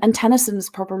 And Tennyson's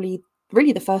probably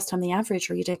really the first time the average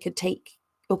reader could take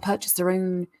or purchase their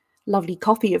own lovely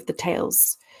copy of the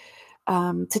tales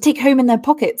to take home in their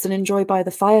pockets and enjoy by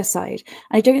the fireside.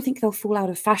 And I don't think they'll fall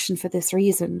out of fashion for this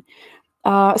reason.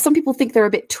 Some people think they're a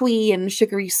bit twee and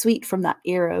sugary sweet from that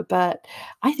era, but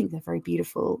I think they're very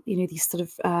beautiful. You know, these sort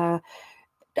of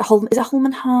is it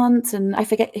Holman Hunt, and I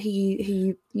forget who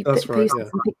you posted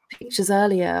some pictures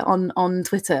earlier on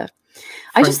Twitter.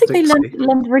 I just think they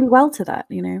lend really well to that,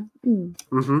 you know.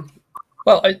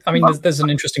 Well, I mean, there's an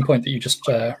interesting point that you just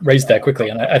raised there quickly,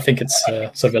 and I think it's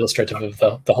sort of illustrative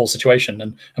of the whole situation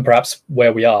and perhaps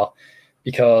where we are,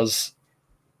 because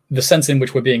the sense in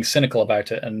which we're being cynical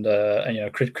about it and you know,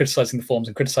 criticizing the forms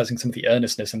and criticizing some of the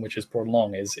earnestness in which it's brought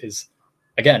along is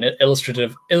again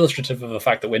illustrative of the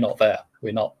fact that we're not there.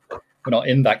 We're not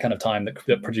in that kind of time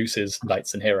that produces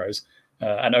knights and heroes,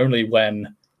 and only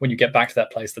when you get back to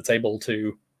that place that's able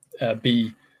to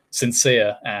be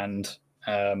sincere and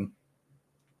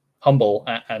humble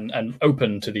and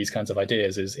open to these kinds of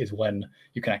ideas is when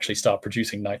you can actually start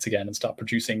producing knights again and start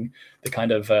producing the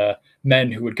kind of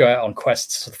men who would go out on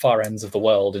quests to the far ends of the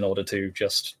world in order to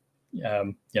just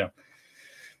you know,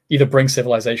 either bring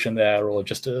civilization there or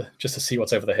just to see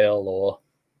what's over the hill, or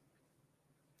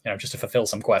you know, just to fulfill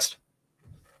some quest.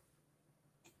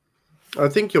 I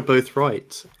think you're both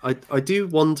right. I do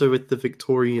wonder with the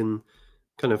Victorian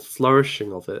kind of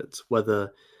flourishing of it,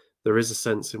 whether there is a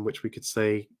sense in which we could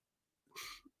say,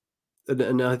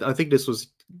 and I think this was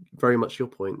very much your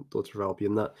point, Daughter of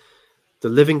Albion, that the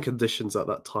living conditions at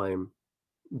that time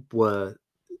were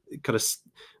kind of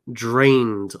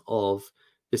drained of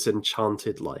this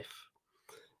enchanted life,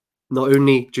 not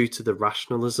only due to the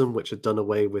rationalism, which had done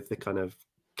away with the kind of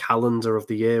calendar of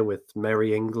the year with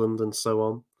Merry England and so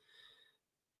on,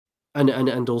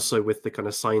 and also with the kind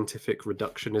of scientific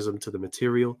reductionism to the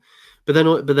material, but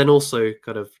then also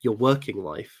kind of your working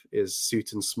life is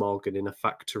suit and smog and in a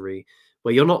factory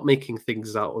where you're not making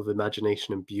things out of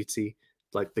imagination and beauty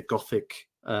like the Gothic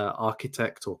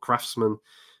architect or craftsman,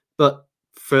 but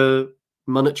for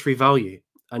monetary value,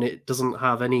 and it doesn't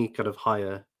have any kind of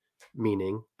higher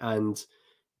meaning, and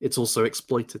it's also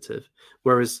exploitative.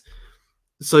 Whereas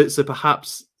so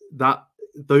perhaps that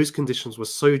those conditions were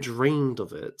so drained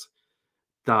of it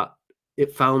that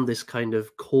it found this kind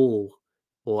of call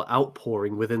or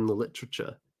outpouring within the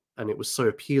literature, and it was so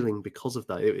appealing because of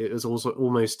that. It was also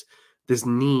almost this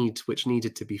need which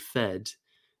needed to be fed,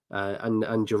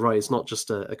 and you're right, it's not just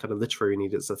a kind of literary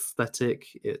need, it's aesthetic,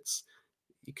 it's,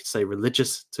 you could say,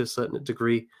 religious to a certain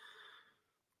degree,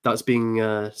 that's being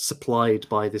supplied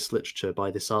by this literature,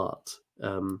 by this art,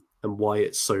 and why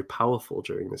it's so powerful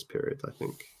during this period, I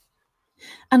think.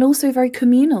 And also very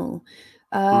communal.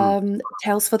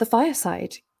 Tales for the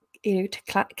Fireside, you know,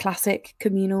 classic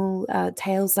communal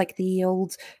tales like the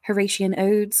old Horatian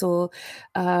Odes, or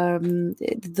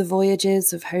the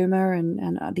Voyages of Homer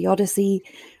and the Odyssey.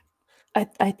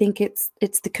 I think it's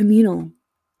the communal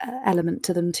element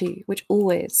to them too, which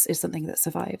always is something that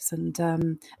survives,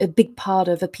 and a big part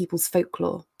of a people's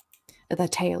folklore are their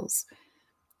tales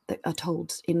that are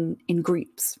told in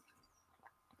groups.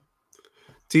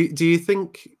 Do you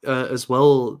think as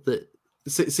well that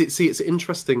see it's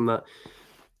interesting that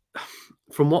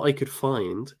from what I could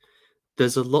find,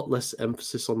 there's a lot less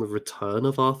emphasis on the return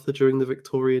of Arthur during the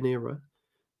Victorian era.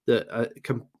 That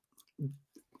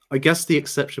I guess the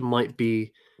exception might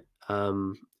be,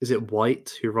 is it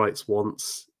White, who writes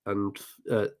Once and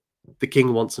The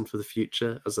King Once and for the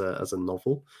Future as a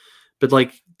novel, but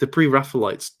like the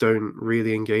pre-Raphaelites don't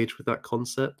really engage with that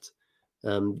concept.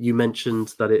 You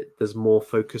mentioned that there's more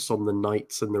focus on the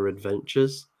knights and their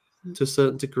adventures to a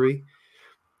certain degree.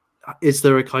 Is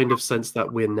there a kind of sense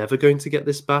that we're never going to get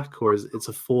this back, or is it's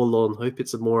a forlorn hope?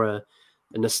 It's more a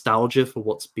nostalgia for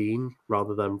what's been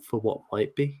rather than for what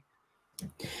might be?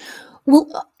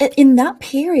 Well, in that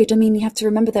period, I mean, you have to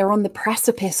remember they're on the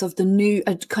precipice of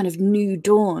a kind of new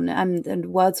dawn, and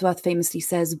Wordsworth famously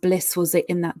says, "Bliss was it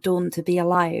in that dawn to be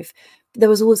alive." There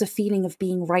was always a feeling of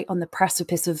being right on the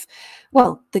precipice of,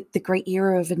 well, the great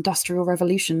era of industrial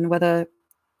revolution, whether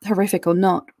horrific or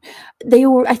not.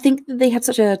 I think they had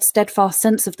such a steadfast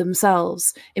sense of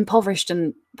themselves, impoverished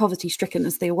and poverty-stricken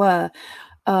as they were.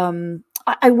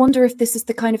 I wonder if this is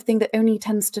the kind of thing that only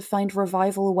tends to find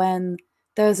revival when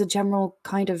there's a general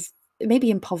kind of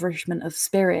maybe impoverishment of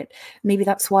spirit. Maybe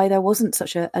that's why there wasn't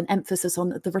such an emphasis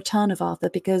on the return of Arthur,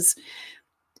 because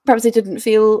perhaps they didn't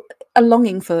feel a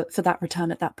longing for that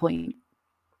return at that point.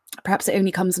 Perhaps it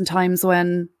only comes in times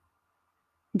when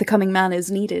the coming man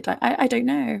is needed. I don't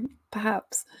know,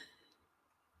 perhaps.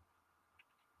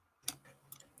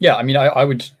 Yeah, I mean, I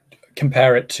would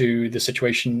compare it to the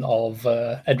situation of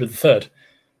Edward III.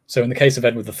 So in the case of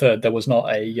Edward III, there was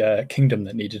not a kingdom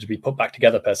that needed to be put back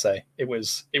together per se. It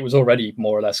was already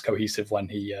more or less cohesive when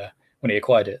he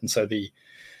acquired it, and so the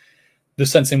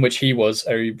sense in which he was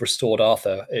a restored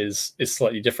Arthur is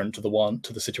slightly different to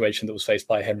the situation that was faced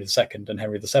by Henry II and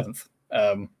Henry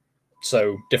VII.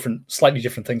 So slightly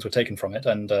different things were taken from it,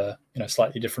 and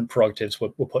slightly different prerogatives were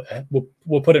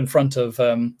put in front of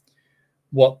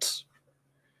what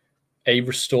a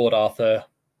restored Arthur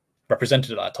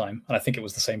represented at that time. And I think it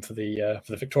was the same for the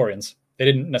Victorians. They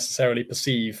didn't necessarily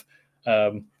perceive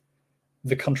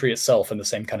the country itself in the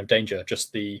same kind of danger,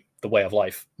 just the way of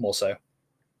life more so.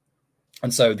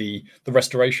 And so the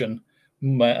restoration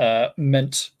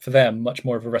meant for them much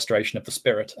more of a restoration of the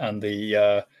spirit and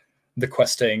the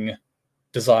questing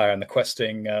desire and the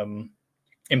questing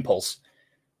impulse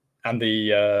and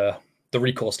the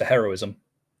recourse to heroism.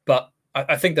 But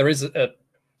I think there is a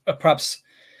perhaps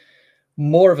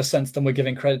more of a sense than we're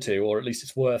giving credit to, or at least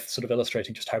it's worth sort of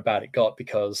illustrating just how bad it got,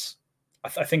 because I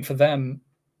think for them,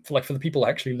 for the people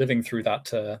actually living through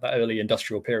that early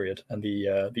industrial period and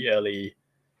the early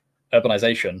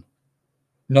urbanization,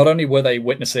 not only were they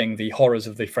witnessing the horrors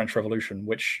of the French Revolution,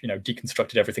 which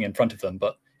deconstructed everything in front of them,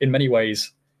 but in many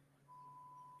ways,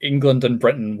 England and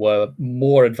Britain were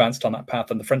more advanced on that path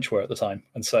than the French were at the time,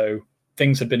 and so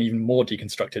things had been even more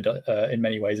deconstructed in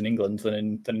many ways in England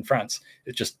than in France.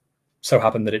 It just so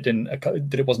happened that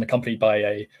it wasn't accompanied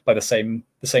by the same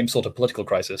sort of political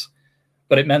crisis.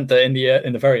 But it meant that in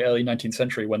the very early 19th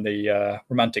century, when the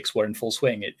Romantics were in full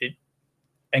swing,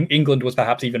 England was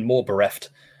perhaps even more bereft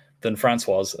than France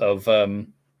was of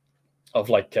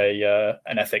like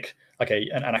an ethic, like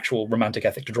an actual romantic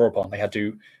ethic to draw upon. They had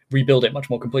to rebuild it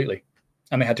much more completely,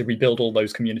 and they had to rebuild all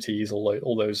those communities,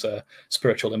 all those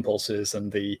spiritual impulses,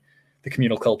 and the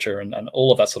communal culture, and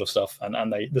all of that sort of stuff,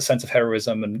 and the sense of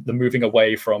heroism and the moving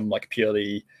away from like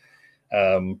purely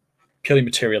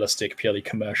materialistic, purely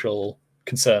commercial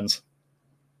concerns.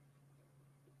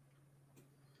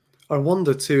 I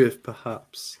wonder too if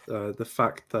perhaps the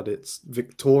fact that it's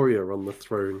Victoria on the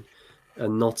throne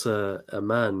and not a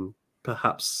man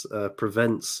perhaps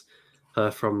prevents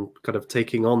her from kind of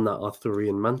taking on that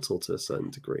Arthurian mantle to a certain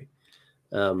degree.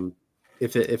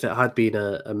 If it had been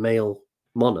a male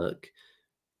monarch,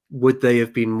 would they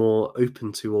have been more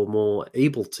open to or more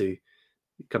able to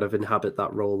kind of inhabit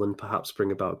that role and perhaps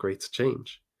bring about greater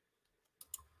change?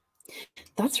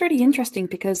 That's really interesting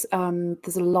because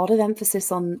there's a lot of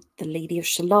emphasis on the Lady of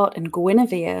Shalott and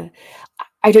Guinevere.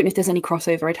 I don't know if there's any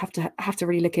crossover. I'd have to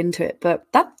really look into it, but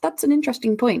that's an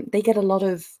interesting point. They get a lot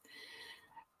of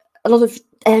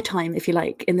airtime, if you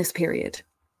like, in this period.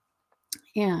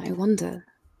 Yeah, I wonder.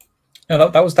 No,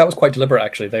 that was quite deliberate,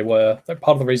 actually. They're part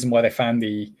of the reason why they found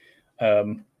the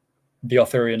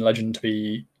Arthurian legend to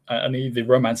be and the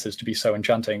romances to be so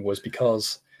enchanting was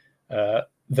because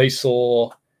they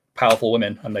saw powerful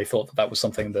women and they thought that was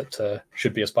something that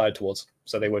should be aspired towards.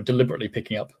 So they were deliberately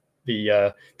picking up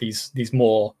these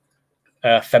more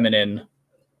feminine,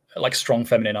 like strong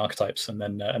feminine archetypes, and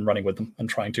then and running with them and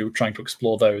trying to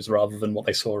explore those rather than what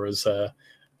they saw as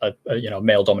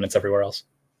male dominance everywhere else.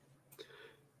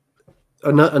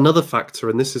 Another factor,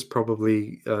 and this is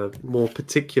probably more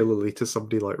particularly to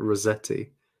somebody like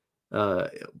Rossetti.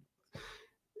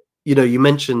 You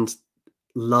mentioned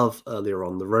love earlier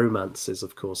on, the romances,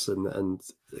 of course, and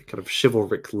kind of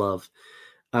chivalric love,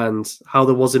 and how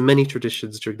there was in many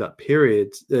traditions during that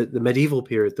period, the medieval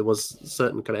period, there was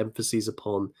certain kind of emphases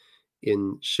upon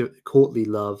in courtly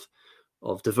love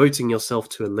of devoting yourself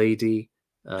to a lady.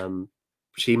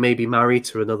 She may be married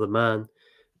to another man,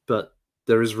 but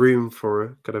there is room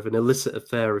for kind of an illicit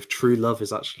affair if true love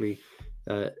is actually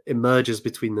emerges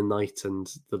between the knight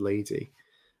and the lady.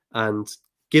 And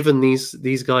given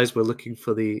these guys were looking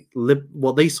for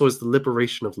what they saw as the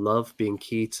liberation of love being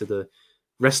key to the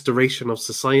restoration of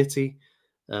society.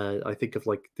 I think of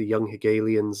like the young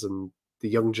Hegelians and the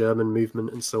young German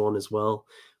movement and so on as well,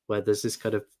 where there's this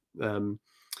kind of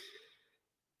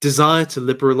desire to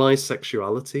liberalize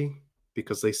sexuality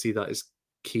because they see that as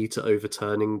key to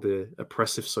overturning the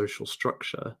oppressive social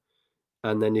structure.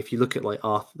 And then if you look at like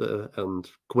Arthur and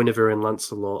Guinevere and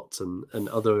Lancelot and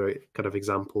other kind of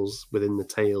examples within the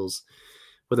tales,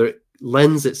 whether it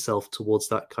lends itself towards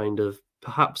that kind of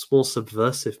perhaps more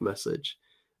subversive message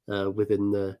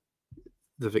within the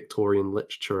Victorian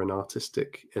literature and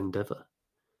artistic endeavor.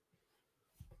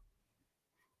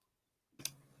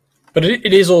 But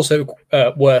it is also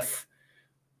worth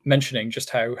mentioning just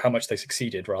how much they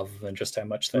succeeded rather than just how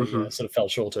much they sort of fell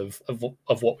short of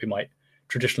what we might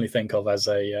traditionally think of as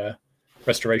a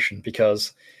restoration,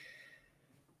 because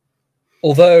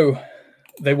although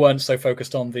they weren't so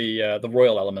focused on the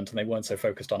royal element and they weren't so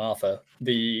focused on Arthur,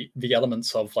 the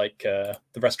elements of like the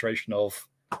restoration of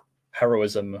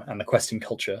heroism and the questing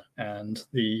culture and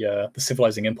the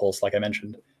civilizing impulse, like I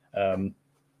mentioned,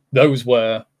 those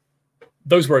were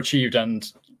achieved,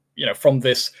 and from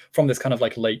this kind of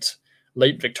like late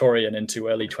Victorian into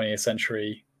early 20th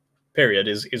century period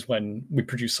is when we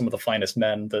produce some of the finest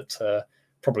men that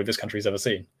probably this country's ever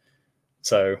seen.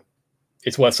 So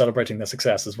it's worth celebrating their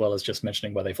success as well as just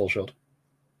mentioning where they fall short.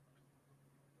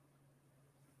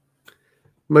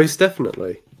 Most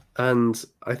definitely. And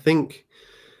I think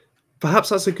perhaps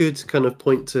that's a good kind of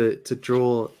point to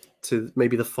draw to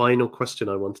maybe the final question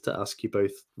I wanted to ask you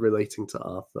both relating to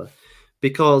Arthur,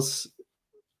 because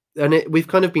we've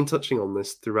kind of been touching on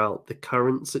this throughout the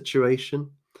current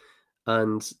situation,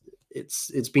 and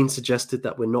it's been suggested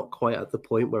that we're not quite at the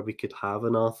point where we could have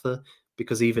an Arthur,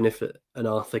 because even if an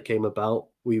Arthur came about,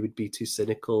 we would be too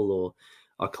cynical or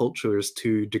our culture is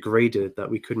too degraded that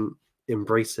we couldn't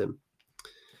embrace him.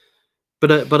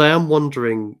 But I am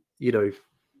wondering,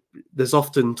 there's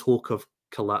often talk of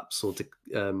collapse or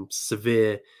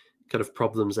severe kind of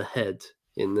problems ahead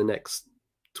in the next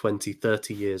 20,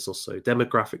 30 years or so.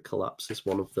 Demographic collapse is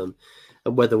one of them,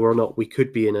 and whether or not we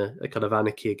could be in a kind of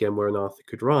anarchy again where an Arthur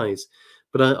could rise.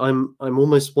 But I'm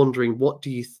almost wondering, what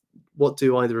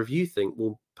do either of you think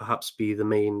will perhaps be the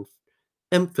main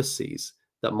emphases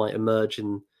that might emerge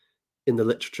in the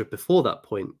literature before that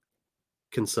point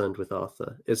concerned with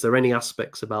Arthur? Is there any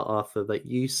aspects about Arthur that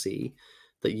you see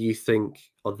that you think,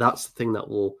 that's the thing that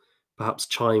will perhaps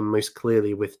chime most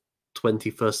clearly with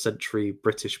 21st century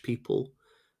British people?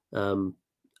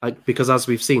 Because as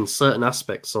we've seen, certain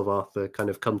aspects of Arthur kind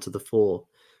of come to the fore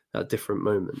at different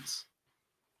moments.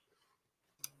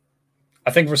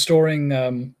 I think restoring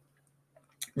the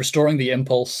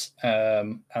impulse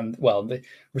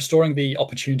restoring the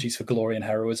opportunities for glory and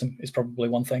heroism is probably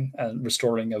one thing, and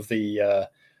restoring of the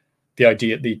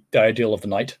ideal of the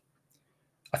knight.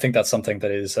 I think that's something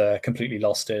that is completely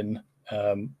lost in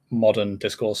modern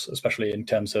discourse, especially in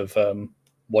terms of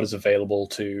what is available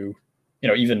to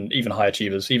even high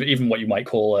achievers, even what you might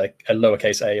call a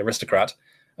lowercase a aristocrat.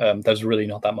 there's really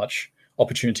not that much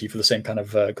opportunity for the same kind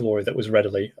of glory that was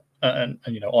readily and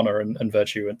honor and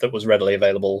virtue that was readily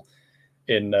available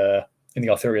in the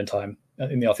Arthurian time.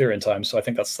 So I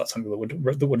think that's something that would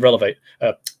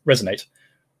resonate.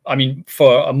 I mean,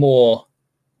 for a more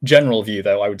general view,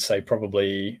 though, I would say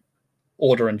probably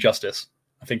order and justice.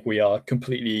 I think we are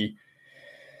completely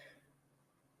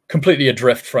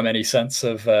adrift from any sense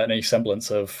of any semblance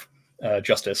of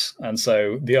justice, and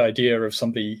so the idea of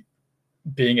somebody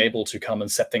being able to come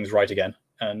and set things right again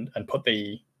and put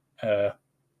the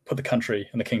country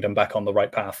and the kingdom back on the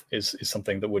right path is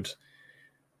something that would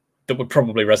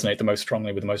probably resonate the most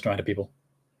strongly with the most amount of people.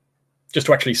 Just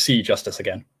to actually see justice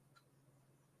again.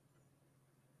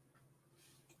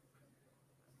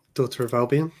 Daughter of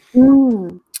Albion.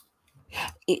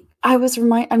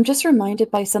 I'm just reminded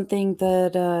by something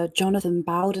that Jonathan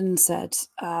Bowden said.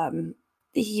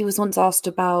 He was once asked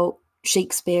about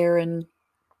Shakespeare and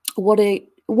what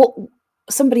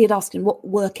somebody had asked him what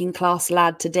working class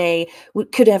lad today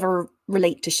could ever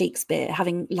relate to Shakespeare,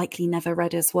 having likely never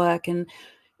read his work. And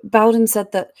Bowden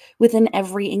said that within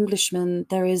every Englishman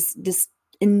there is this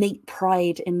innate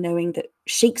pride in knowing that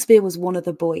Shakespeare was one of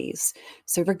the boys.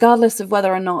 So regardless of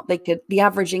whether or not the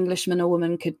average Englishman or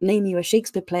woman could name you a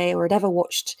Shakespeare play or had ever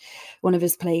watched one of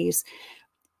his plays,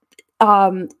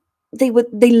 they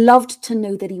loved to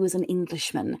know that he was an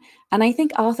Englishman. And I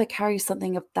think Arthur carries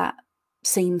something of that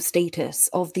same status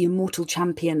of the immortal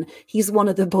champion. He's one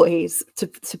of the boys, to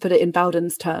put it in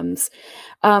Bowden's terms.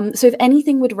 So if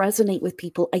anything would resonate with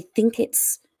people, I think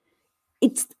it's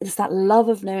that love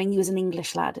of knowing he was an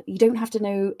English lad. You don't have to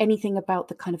know anything about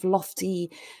the kind of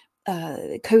lofty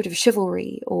code of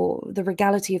chivalry or the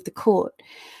regality of the court,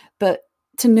 but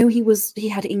to know he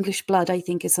had English blood, I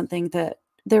think, is something that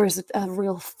there is a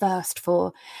real thirst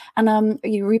for. And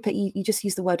Rupert, you just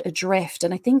used the word adrift,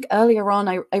 and I think earlier on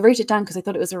I wrote it down because I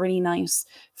thought it was a really nice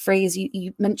phrase.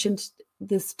 You mentioned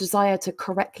this desire to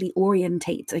correctly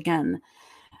orientate again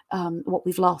what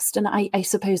we've lost, and I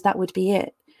suppose that would be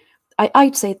it.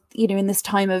 I'd say, in this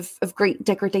time of great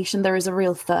degradation, there is a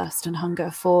real thirst and hunger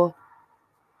for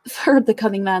the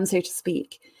coming man, so to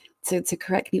speak, to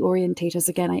correctly orientate us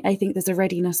again. I think there's a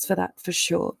readiness for that, for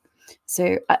sure.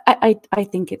 So I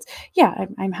think it's,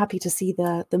 I'm happy to see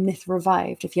the myth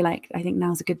revived, if you like. I think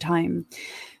now's a good time.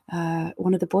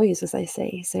 One of the boys, as I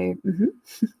say. So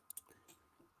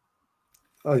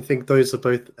I think those are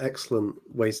both excellent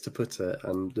ways to put it,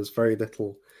 and there's very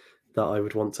little that I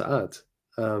would want to add.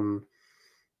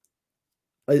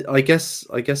 I guess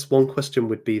one question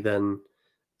would be then,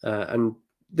 and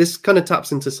this kind of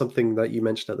taps into something that you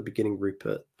mentioned at the beginning,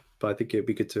 Rupert, but I think it would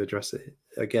be good to address it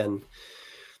again,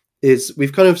 is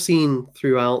we've kind of seen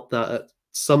throughout that at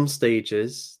some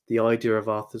stages, the idea of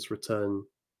Arthur's return,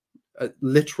 a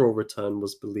literal return,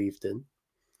 was believed in,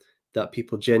 that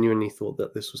people genuinely thought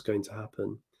that this was going to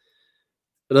happen.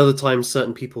 At other times,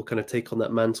 certain people kind of take on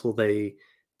that mantle, they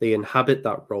inhabit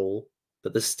that role,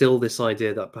 but there's still this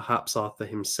idea that perhaps Arthur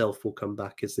himself will come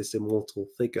back as this immortal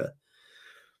figure.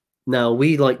 Now,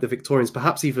 we, like the Victorians,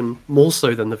 perhaps even more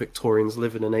so than the Victorians,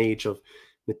 live in an age of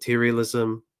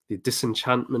materialism, the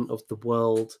disenchantment of the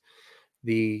world,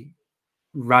 the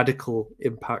radical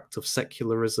impact of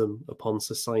secularism upon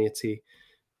society.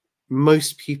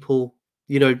 Most people,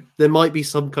 there might be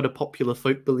some kind of popular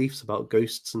folk beliefs about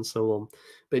ghosts and so on,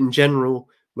 but in general,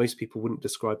 most people wouldn't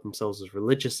describe themselves as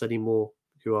religious anymore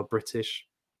who are British.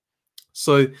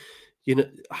 So,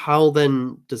 how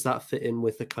then does that fit in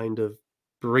with the kind of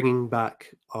bringing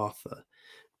back Arthur?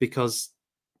 Because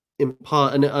in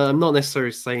part, and I'm not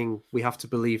necessarily saying we have to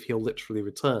believe he'll literally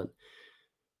return,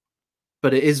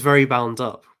 but it is very bound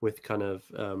up with kind of,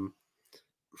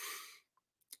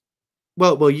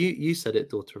 well, you said it,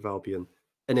 Daughter of Albion,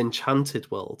 an enchanted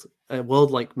world, a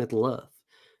world like Middle-earth.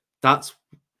 That's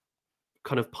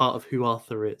kind of part of who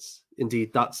Arthur is.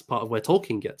 Indeed, that's part of where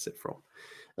Tolkien gets it from.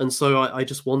 And so I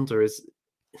just wonder, is,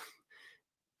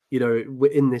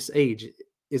 in this age,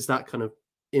 is that kind of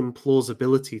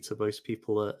implausibility to most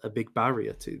people a big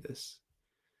barrier to this?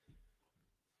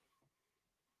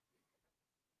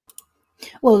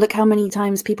 Well, look how many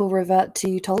times people revert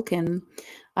to Tolkien.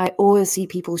 I always see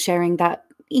people sharing that,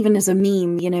 even as a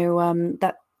meme,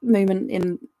 that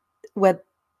moment where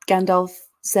Gandalf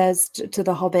says to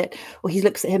the Hobbit, or he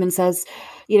looks at him and says,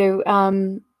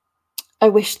 I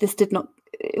wish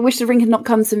the ring had not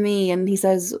come to me. And he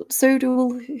says, so do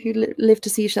all who live to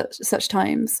see such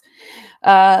times.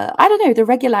 I don't know, the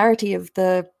regularity of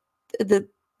the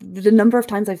number of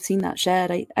times I've seen that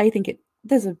shared. I think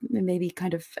there's a maybe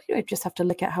kind of, I just have to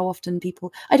look at how often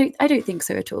people, I don't think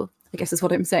so at all, I guess is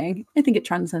what I'm saying. I think it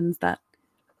transcends that.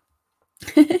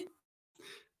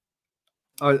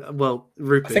 Well,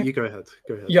 Rupert, you go ahead.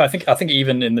 Go ahead. Yeah, I think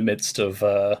even in the midst of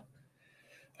a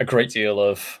great deal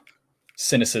of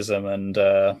cynicism and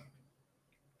I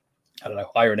don't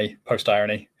know, irony,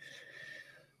 post-irony,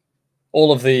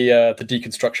 all of the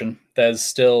deconstruction, there's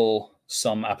still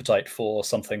some appetite for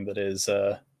something that is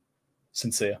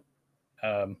sincere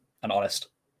and honest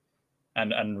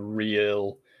and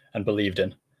real and believed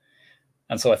in.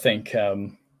 And so I think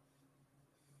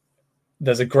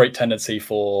there's a great tendency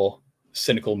for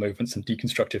cynical movements and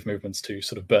deconstructive movements to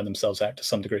sort of burn themselves out to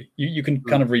some degree. You can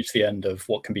kind of reach the end of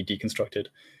what can be deconstructed.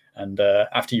 And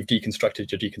after you've deconstructed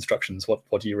your deconstructions,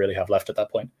 what do you really have left at that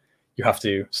point? You have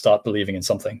to start believing in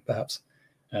something, perhaps.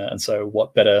 And so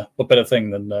what better thing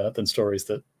than stories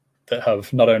that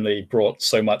have not only brought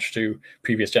so much to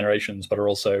previous generations, but are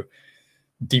also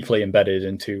deeply embedded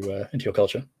into your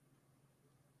culture.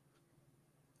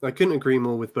 I couldn't agree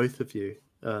more with both of you.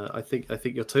 I think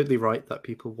you're totally right that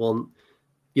people want,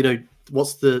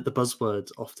 what's the buzzword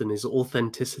often is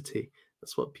authenticity.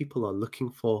 That's what people are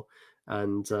looking for.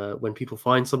 And when people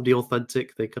find somebody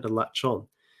authentic, they kind of latch on.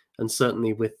 And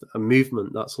certainly with a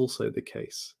movement, that's also the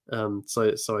case.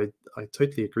 So I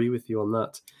totally agree with you on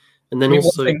that. And then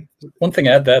also one thing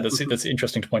Ed there that's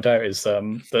interesting to point out is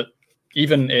that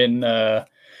even in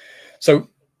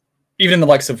even in the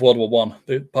likes of World War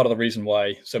I, part of the reason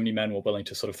why so many men were willing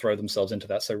to sort of throw themselves into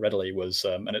that so readily was,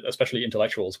 and especially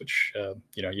intellectuals, which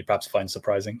you'd perhaps find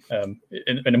surprising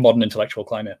in a modern intellectual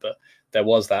climate, but there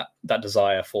was that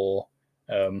desire for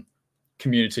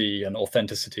community and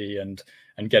authenticity and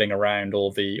getting around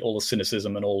all the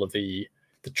cynicism and all of the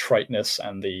triteness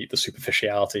and the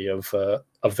superficiality of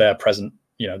their present,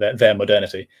 their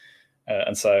modernity,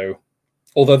 and so.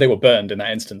 Although they were burned in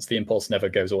that instance, the impulse never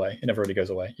goes away. It never really goes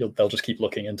away. They'll just keep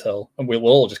looking and we'll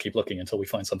all just keep looking until we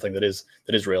find something that is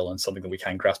real and something that we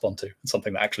can grasp onto and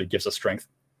something that actually gives us strength.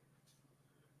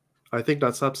 I think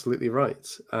that's absolutely right.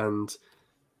 And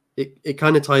it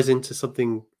kind of ties into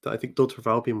something that I think Daughter of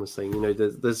Albion was saying.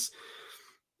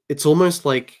 It's almost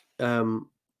like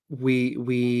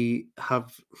we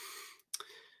have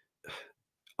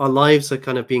our lives are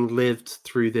kind of being lived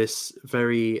through this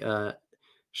very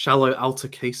shallow outer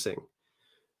casing,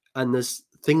 and there's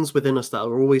things within us that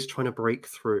are always trying to break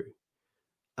through.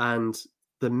 And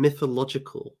the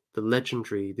mythological, the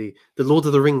legendary, the Lord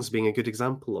of the Rings being a good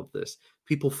example of this.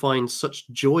 People find such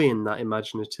joy in that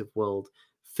imaginative world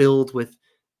filled with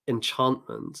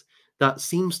enchantment that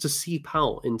seems to seep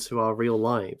out into our real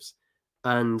lives,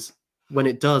 and when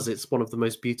it does, it's one of the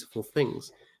most beautiful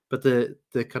things. But the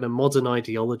kind of modern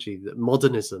ideology, that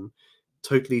modernism,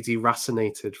 totally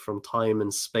deracinated from time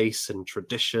and space and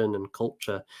tradition and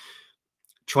culture,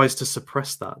 tries to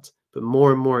suppress that, but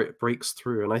more and more it breaks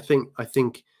through. And I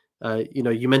think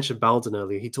you mentioned Baldwin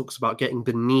earlier. He talks about getting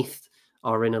beneath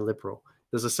our inner liberal.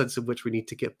 There's a sense in which we need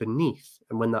to get beneath,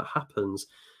 and when that happens,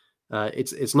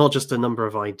 it's not just a number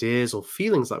of ideas or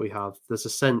feelings that we have. There's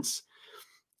a sense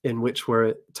in which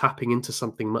we're tapping into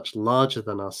something much larger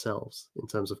than ourselves, in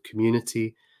terms of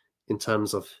community, in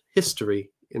terms of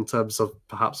history, in terms of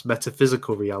perhaps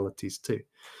metaphysical realities too.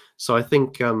 So I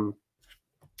think on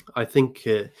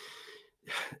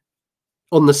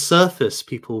the surface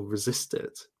people resist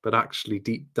it, but actually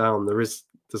deep down there's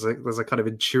a kind of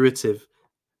intuitive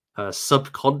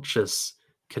subconscious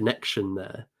connection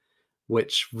there,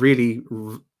 which really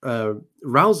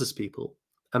rouses people.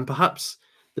 And perhaps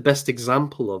the best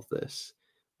example of this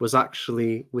was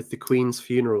actually with the Queen's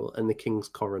funeral and the King's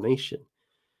coronation.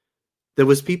 There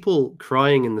was people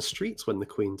crying in the streets when the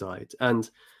Queen died, and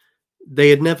they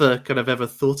had never kind of ever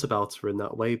thought about her in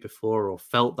that way before or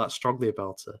felt that strongly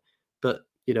about her. But,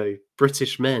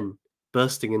 British men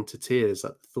bursting into tears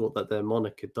at the thought that their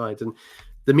monarch had died. And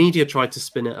the media tried to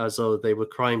spin it as though they were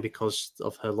crying because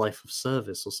of her life of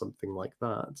service or something like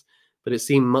that. But it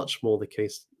seemed much more the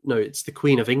case. No, it's the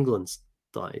Queen of England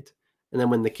died. And then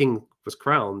when the King was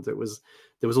crowned, there was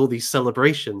all these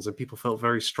celebrations and people felt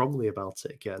very strongly about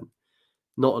it again.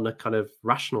 Not on a kind of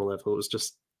rational level. It was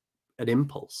just an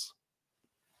impulse.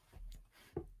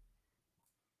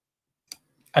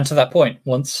 And to that point,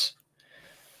 once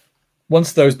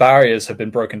those barriers have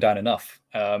been broken down enough,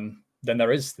 then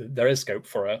there is scope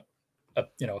for a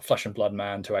flesh and blood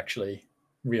man to actually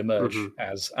reemerge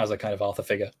as a kind of Arthur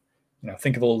figure.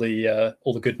 Think of all the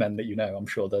good men that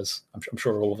I'm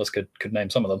sure all of us could name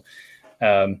some of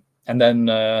them, and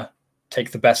then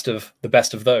take the best of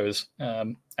those,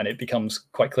 and it becomes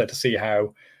quite clear to see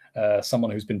how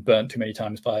someone who's been burnt too many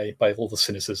times by all the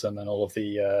cynicism and all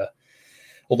the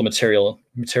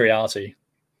materiality,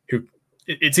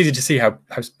 it's easy to see how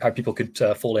people could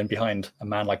fall in behind a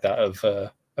man like that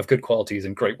of good qualities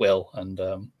and great will, and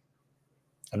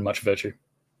and much virtue.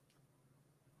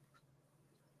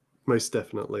 Most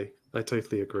definitely. I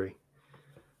totally agree.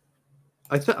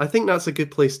 I think that's a good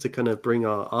place to kind of bring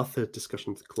our Arthur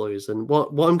discussion to close. And what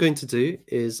I'm going to do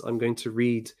is I'm going to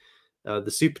read the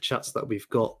super chats that we've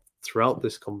got throughout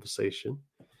this conversation.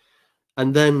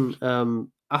 And then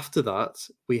after that,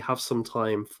 we have some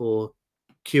time for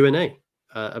Q&A,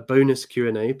 a bonus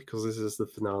Q&A, because this is the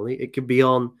finale. It could be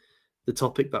on the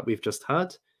topic that we've just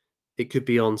had. It could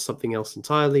be on something else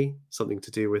entirely, something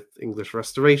to do with English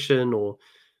restoration or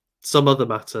some other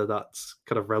matter that's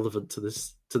kind of relevant to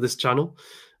this channel,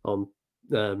 on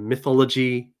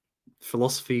mythology,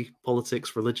 philosophy,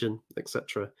 politics, religion,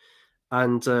 etc.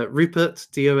 And Rupert,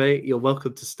 DOA, you're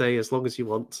welcome to stay as long as you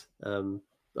want.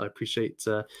 I appreciate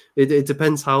it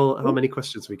depends how many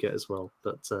questions we get as well,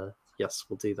 but yes,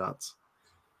 we'll do that.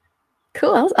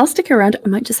 Cool. I'll stick around. I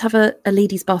might just have a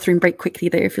ladies' bathroom break quickly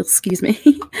there, if you'll excuse me.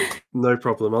 No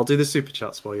problem. I'll do the super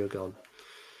chats while you're gone.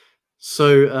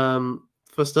 So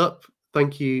first up,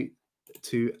 thank you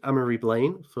to Amory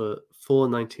Blaine for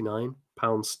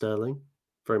 £4.99 sterling.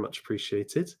 Very much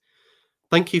appreciated.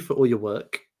 Thank you for all your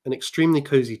work. An extremely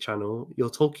cozy channel. Your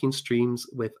talking streams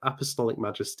with apostolic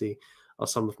majesty are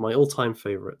some of my all-time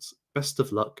favorites. Best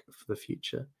of luck for the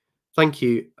future. Thank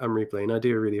you, Amory Blaine. I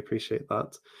do really appreciate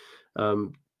that.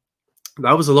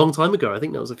 That was a long time ago. I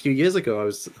think that was a few years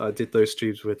ago. I did those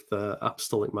streams with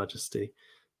Apostolic Majesty.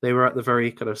 They were at the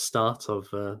very kind of start of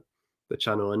the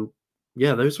channel, and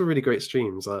yeah, those were really great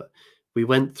streams. We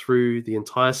went through the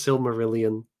entire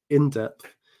Silmarillion in depth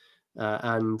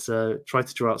and tried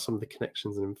to draw out some of the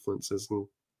connections and influences. And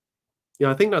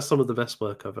yeah, I think that's some of the best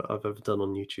work I've ever done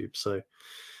on YouTube. So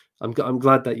I'm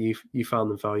glad that you found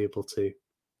them valuable too.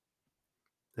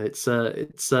 It's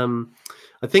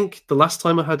I think the last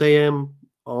time I had AM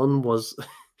on was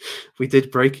we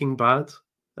did Breaking Bad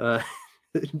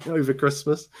over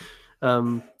Christmas.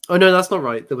 Oh no, that's not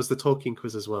right. There was the talking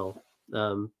quiz as well.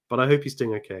 But I hope he's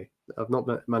doing okay. I've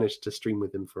not managed to stream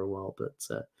with him for a while, but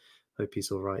hope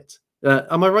he's all right.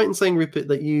 Am I right in saying, Rupert,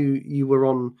 that you were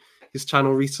on his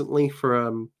channel recently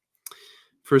for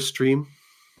a stream?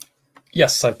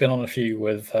 Yes, I've been on a few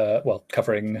with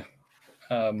covering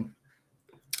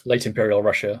late Imperial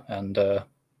Russia and the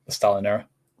Stalin era.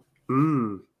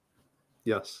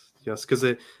 Yes, because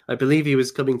I believe he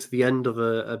was coming to the end of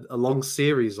a long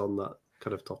series on that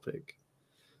kind of topic.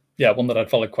 Yeah, one that I'd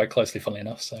followed quite closely, funnily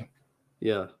enough. So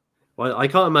yeah, well, I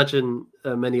can't imagine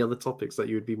many other topics that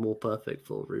you would be more perfect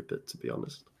for, Rupert, to be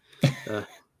honest.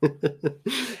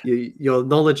 Your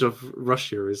knowledge of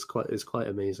Russia is quite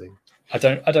amazing. I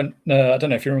don't know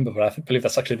if you remember, but I believe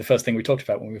that's actually the first thing we talked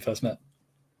about when we first met.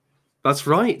 That's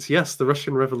right. Yes, the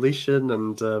Russian Revolution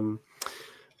and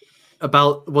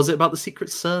was it about the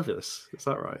Secret Service? Is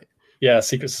that right? Yeah,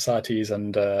 secret societies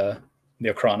and the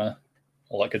Okhrana,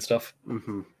 all that good stuff.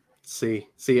 Mm-hmm. See,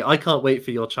 I can't wait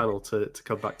for your channel to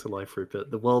come back to life, Rupert.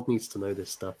 The world needs to know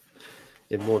this stuff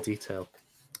in more detail.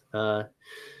 But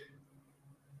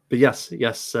yes,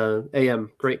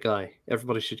 AM, great guy.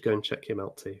 Everybody should go and check him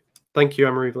out too. Thank you,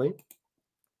 Amory Blaine.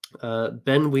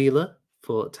 Ben Wheeler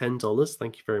for $10.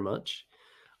 Thank you very much.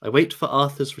 I wait for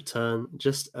Arthur's return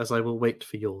just as I will wait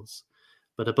for yours.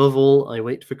 But above all, I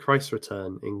wait for Christ's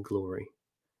return in glory.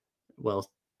 Well,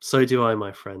 so do I,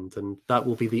 my friend, and that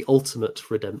will be the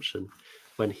ultimate redemption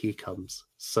when he comes.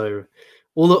 So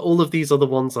all of these other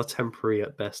ones are temporary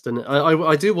at best. And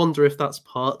I do wonder if that's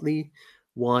partly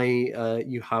why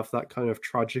you have that kind of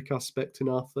tragic aspect in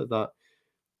Arthur, that,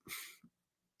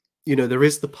 you know, there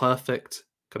is the perfect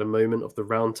kind of moment of the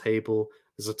round table.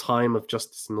 There's a time of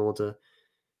justice and order.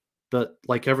 But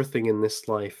like everything in this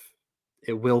life,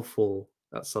 it will fall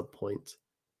at some point.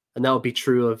 And that would be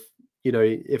true of, you know,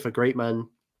 if a great man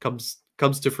comes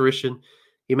to fruition,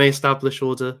 he may establish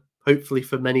order, hopefully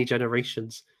for many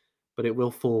generations, but it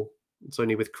will fall. It's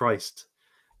only with Christ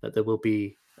that there will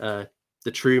be the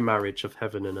true marriage of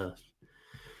heaven and earth.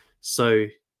 So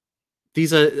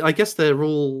these are, I guess they're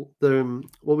all,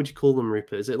 what would you call them,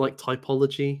 Rupert? Is it like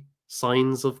typology,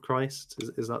 signs of Christ?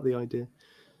 Is that the idea?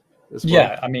 Well?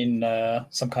 Yeah, I mean,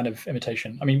 some kind of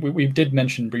imitation. I mean, we did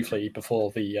mention briefly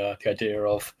before the idea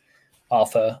of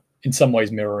Arthur in some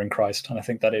ways mirroring Christ, and I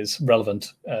think that is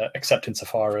relevant, except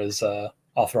insofar as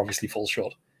Arthur obviously falls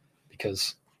short,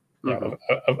 because you know,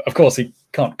 of course he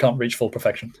can't reach full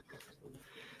perfection.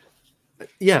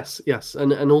 Yes,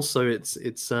 and also it's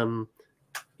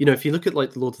you know, if you look at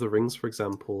like the Lord of the Rings, for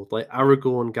example, like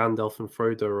Aragorn, Gandalf, and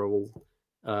Frodo are all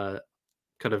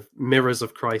kind of mirrors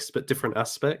of Christ, but different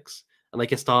aspects. And I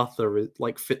guess Arthur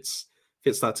like fits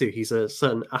that too. He's a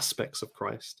certain aspects of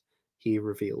Christ he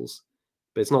reveals,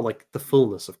 but it's not like the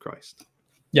fullness of Christ.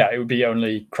 yeah, it would be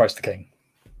only Christ the King.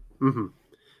 Mm-hmm.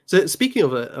 So speaking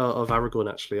of Aragorn,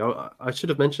 actually, I should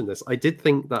have mentioned this. I did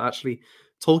think that actually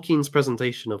Tolkien's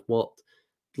presentation of what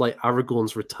like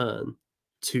Aragorn's return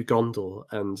to Gondor,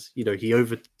 and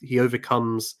he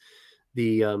overcomes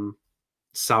the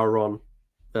Sauron.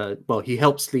 Well, he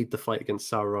helps lead the fight against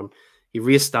Sauron. He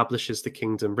reestablishes the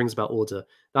kingdom, brings about order.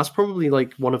 That's probably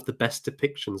like one of the best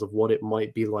depictions of what it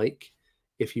might be like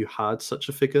if you had such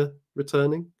a figure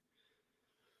returning,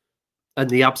 and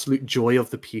the absolute joy of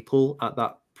the people at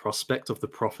that prospect of the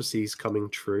prophecies coming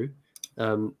true.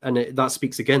 That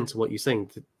speaks again to what you're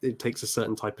saying. It takes a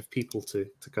certain type of people to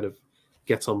kind of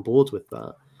get on board with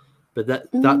that. But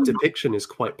that depiction is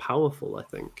quite powerful, I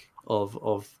think.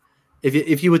 Of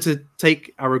if you were to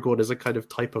take Aragorn as a kind of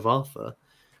type of Arthur,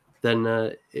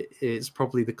 then it's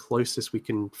probably the closest we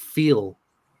can feel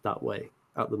that way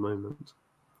at the moment.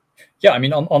 Yeah, I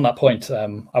mean, on that point,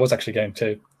 I was actually going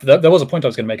to. There was a point I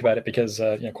was going to make about it because,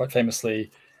 quite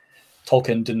famously,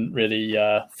 Tolkien didn't really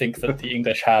think that the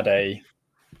English had a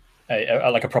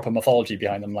proper mythology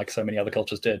behind them, like so many other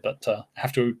cultures did. But I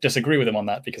have to disagree with him on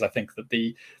that, because I think that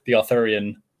the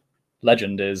Arthurian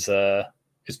legend is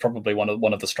probably one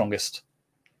of the strongest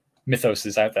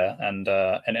mythoses out there, and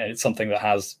it's something that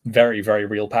has very, very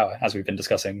real power, as we've been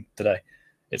discussing today.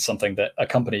 It's something that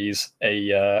accompanies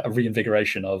a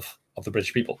reinvigoration of the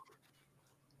British people.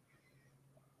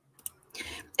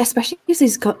 Especially because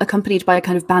he's accompanied by a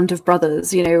kind of band of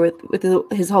brothers, with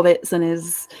his hobbits and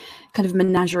his kind of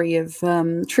menagerie of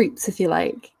troops, if you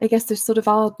like. I guess there's sort of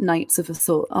our knights of a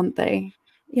sort, aren't they?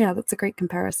 Yeah, that's a great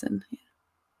comparison.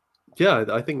 Yeah,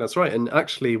 I think that's right. And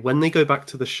actually, when they go back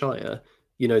to the Shire,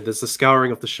 there's the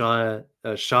scouring of the Shire.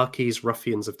 Sharky's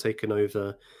ruffians have taken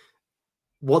over.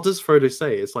 What does Frodo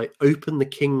say? It's like, open the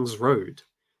king's road.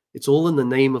 It's all in the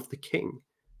name of the king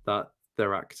that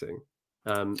they're acting.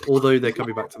 Although they're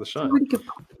coming back to the Shire.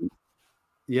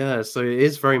 Yeah, so it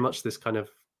is very much this kind of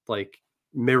like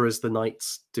mirrors the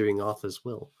knights doing Arthur's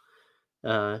will.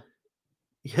 Yeah,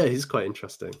 it's quite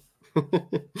interesting.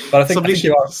 But I think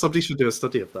somebody should do a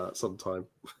study of that sometime.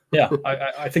 Yeah,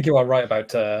 I think you are right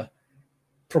about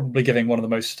probably giving one of the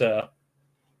most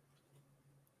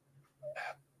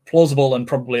plausible and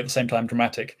probably at the same time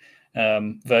dramatic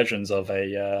versions of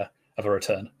a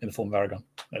return in the form of Aragorn.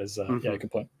 That is, yeah, a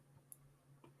good point.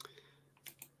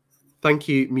 Thank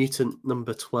you, Mutant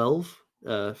number 12,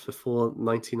 for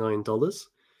 $4.99.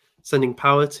 Sending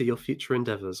power to your future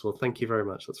endeavors. Well, thank you very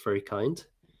much. That's very kind.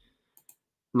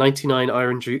 99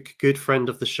 Iron Duke, good friend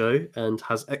of the show, and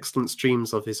has excellent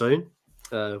streams of his own,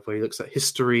 where he looks at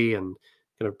history and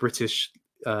kind of British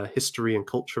history and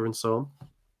culture and so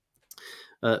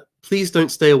on. Please don't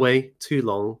stay away too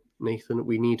long, Nathan.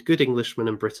 We need good Englishmen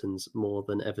and Britons more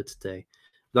than ever today.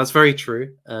 That's very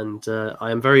true, and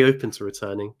I am very open to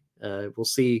returning. We'll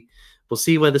see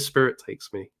where the spirit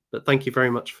takes me. But thank you very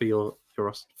much for your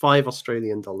 $5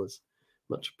 Australian.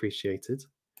 Much appreciated.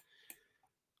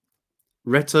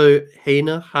 Reto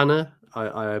Hannah,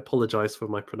 I apologize for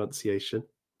my pronunciation.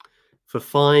 For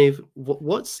 5,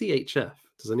 what's CHF?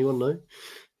 Does anyone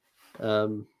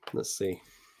know? Let's see.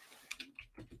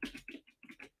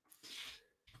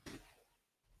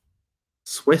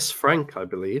 Swiss franc, I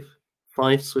believe.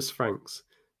 5 Swiss francs.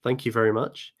 Thank you very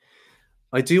much.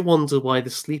 I do wonder why the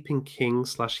sleeping king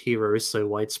 / hero is so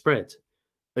widespread.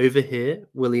 Over here,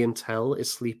 William Tell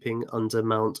is sleeping under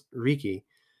Mount Rigi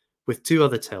with 2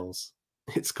 other Tells.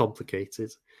 It's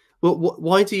complicated. Well,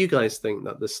 why do you guys think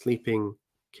that the sleeping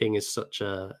king is such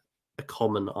a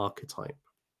common archetype?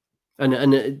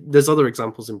 And there's other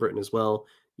examples in Britain as well.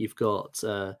 You've got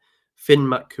Finn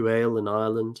Mac Coel in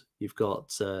Ireland. You've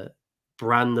got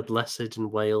Bran the Blessed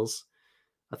in Wales.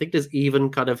 I think there's even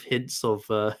kind of hints of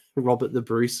Robert the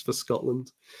Bruce for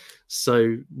Scotland.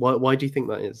 So why do you think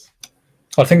that is?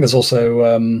 I think there's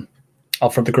also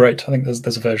Alfred the Great. I think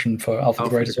there's a version for Alfred the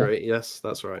Great as well. Great. Yes,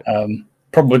 that's right.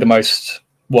 Probably the most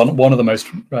one of the most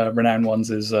renowned ones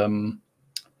is the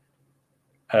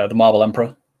Marble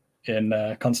Emperor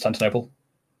in Constantinople.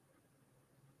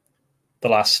 The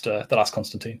last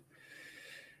Constantine.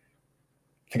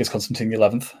 I think it's Constantine the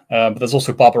 11th. But there's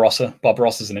also Barbarossa.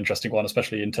 Barbarossa is an interesting one,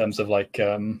 especially in terms of like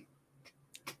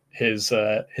his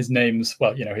names.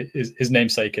 Well, his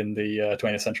namesake in the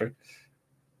 20th century.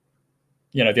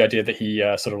 The idea that he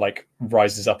sort of like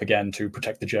rises up again to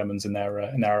protect the Germans in their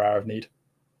hour of need.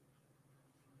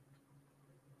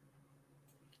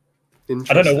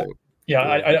 I don't know.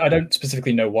 I don't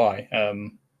specifically know why.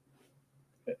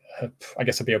 I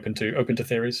guess I'd be open to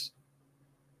theories.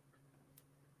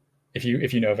 If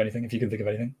you know of anything, if you can think of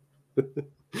anything.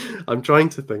 I'm trying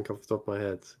to think off the top of my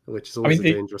head, which is always a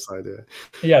dangerous idea.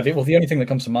 Yeah, well, the only thing that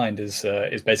comes to mind is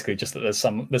basically just that there's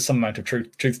some amount of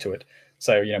truth to it.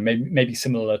 So, you know, maybe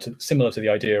similar to the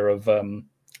idea of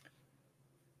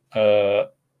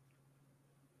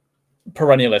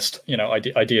perennialist, you know,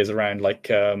 ideas around like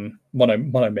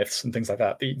monomyths and things like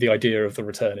that. The idea of the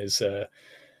return is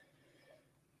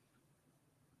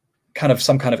kind of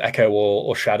some kind of echo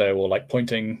or shadow, or like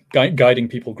guiding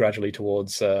people gradually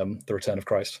towards the return of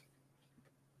Christ.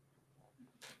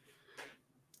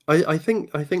 I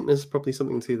think there's probably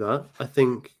something to that. I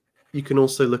think you can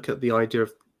also look at the idea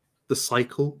of the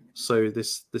cycle. So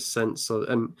this sense of,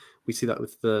 and we see that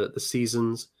with the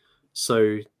seasons.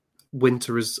 So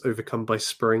winter is overcome by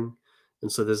spring,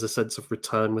 and so there's a sense of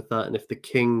return with that. And if the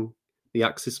king, the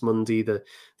Axis Mundi, the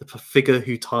figure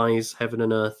who ties heaven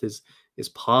and earth is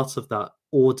part of that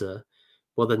order,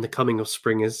 well, then the coming of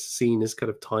spring is seen as kind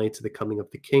of tied to the coming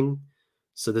of the king.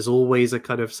 So there's always a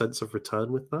kind of sense of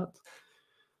return with that.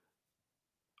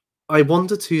 I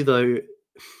wonder too, though,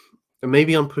 and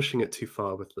maybe I'm pushing it too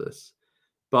far with this,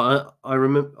 but I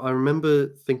remember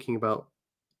thinking about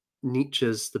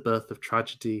Nietzsche's The Birth of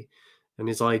Tragedy and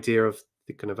his idea of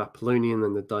the kind of Apollonian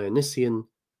and the Dionysian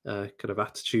kind of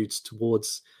attitudes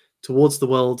towards the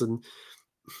world. And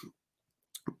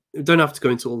we don't have to go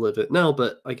into all of it now,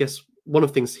 but I guess one of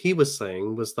the things he was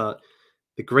saying was that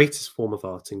the greatest form of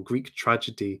art in Greek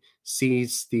tragedy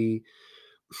sees the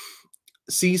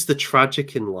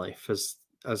tragic in life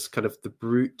as kind of the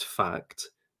brute fact,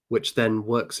 which then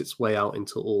works its way out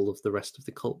into all of the rest of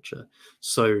the culture.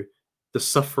 So the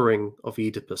suffering of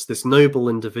Oedipus, this noble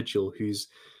individual who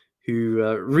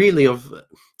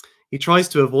he tries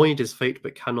to avoid his fate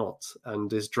but cannot,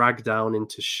 and is dragged down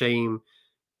into shame,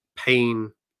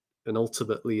 pain, and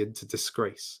ultimately into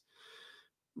disgrace.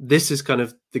 This is kind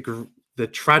of the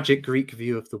tragic Greek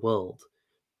view of the world,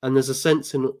 and there's a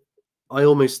sense I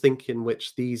almost think in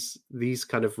which these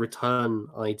kind of return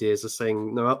ideas are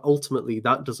saying, no, ultimately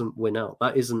that doesn't win out.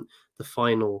 That isn't the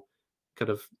final kind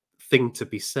of thing to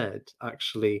be said.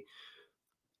 Actually,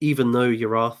 even though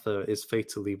Euartha is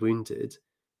fatally wounded,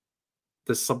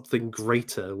 there's something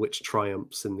greater which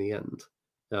triumphs in the end.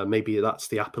 Maybe that's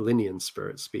the Apollonian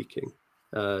spirit speaking.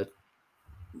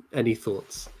 Any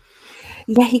thoughts?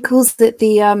 Yeah, he calls it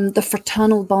the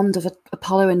fraternal bond of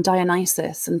Apollo and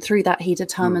Dionysus, and through that he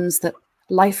determines that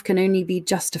life can only be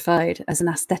justified as an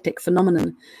aesthetic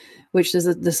phenomenon, which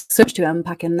there's so much to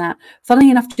unpack in that.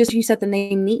 Funnily enough, just you said the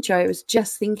name Nietzsche, I was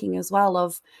just thinking as well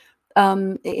of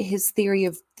his theory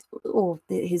of, or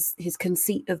his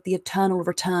conceit of the eternal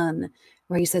return,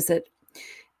 where he says that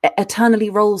eternally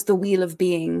rolls the wheel of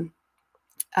being.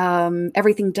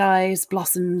 Everything dies,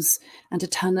 blossoms, and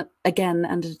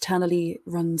eternally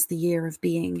runs the year of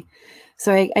being.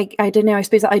 So I don't know, I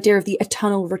suppose the idea of the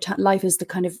eternal return, life is the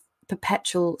kind of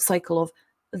perpetual cycle of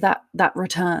that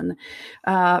return.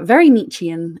 Very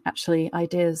Nietzschean, actually,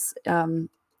 ideas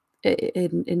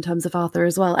in terms of Arthur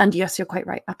as well. And yes, you're quite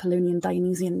right, Apollonian,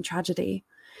 Dionysian tragedy,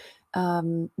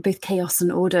 both chaos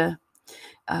and order.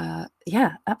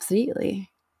 Yeah, absolutely.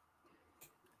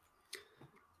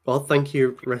 Well, thank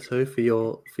you, Reto, for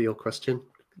your question.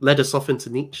 Led us off into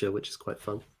Nietzsche, which is quite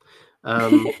fun.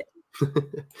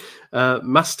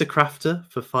 Master Crafter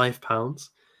for £5.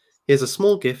 Here's a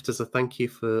small gift as a thank you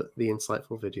for the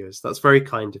insightful videos. That's very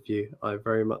kind of you. I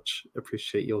very much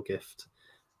appreciate your gift,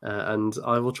 and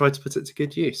I will try to put it to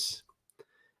good use.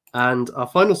 And our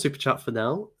final super chat for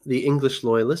now, the English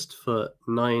Loyalist for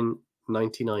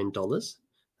 $9.99.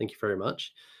 Thank you very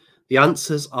much. The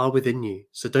answers are within you,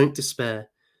 so don't despair.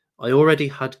 I already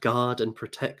had guard and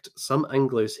protect some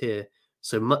Anglos here,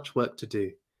 so much work to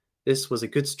do. This was a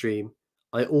good stream.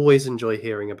 I always enjoy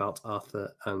hearing about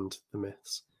Arthur and the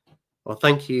myths. Well,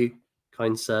 thank you,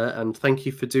 kind sir, and thank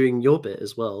you for doing your bit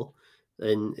as well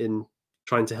in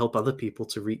trying to help other people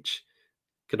to reach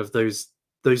kind of those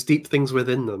deep things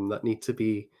within them that need to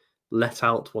be let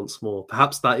out once more.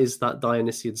 Perhaps that is that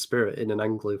Dionysian spirit in an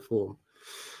Anglo form.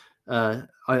 I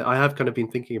have kind of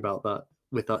been thinking about that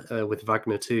with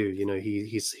Wagner too. You know,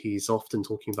 he's often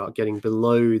talking about getting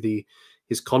below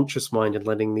his conscious mind and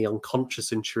letting the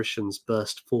unconscious intuitions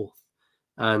burst forth.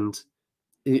 And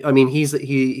I mean, he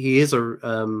is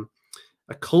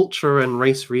a culture and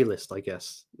race realist, I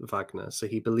guess, Wagner. So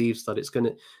he believes that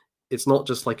it's not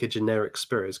just like a generic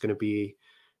spirit. It's going to be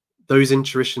those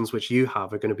intuitions which you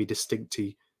have are going to be distinct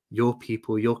to your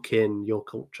people, your kin, your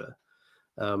culture.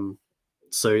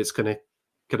 So it's going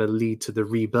to lead to the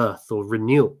rebirth or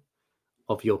renewal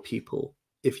of your people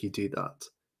if you do that,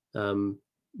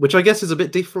 which I guess is a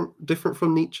bit different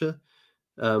from Nietzsche.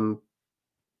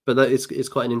 but that it's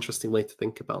quite an interesting way to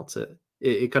think about it.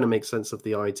 It kind of makes sense of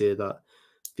the idea that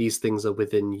these things are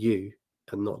within you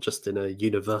and not just in a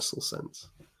universal sense.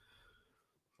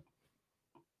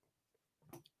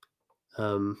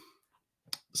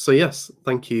 So yes,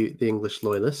 thank you, the English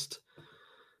loyalist.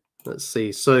 Let's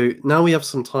see. So now we have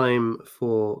some time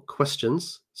for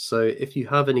questions. So if you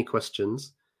have any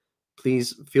questions,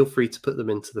 please feel free to put them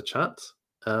into the chat.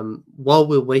 While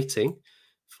we're waiting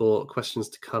for questions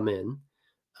to come in,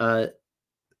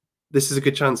 this is a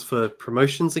good chance for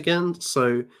promotions again.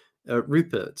 So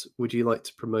Rupert, would you like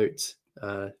to promote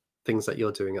things that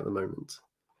you're doing at the moment?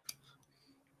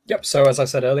 Yep. So as I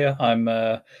said earlier, I'm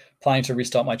planning to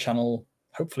restart my channel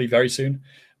hopefully very soon.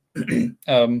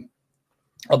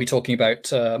 I'll be talking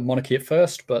about monarchy at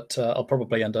first, but I'll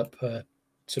probably end up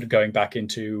sort of going back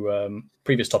into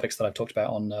previous topics that I've talked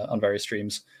about on various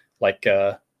streams, like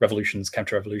revolutions,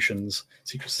 counter-revolutions,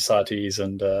 secret societies,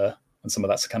 and some of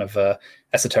that's kind of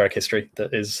esoteric history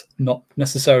that is not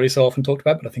necessarily so often talked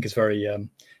about, but I think is very,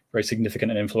 very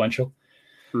significant and influential.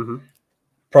 Mm-hmm.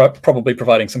 Probably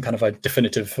providing some kind of a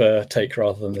definitive take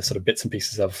rather than the sort of bits and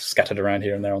pieces I've scattered around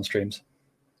here and there on streams.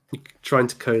 Trying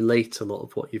to collate a lot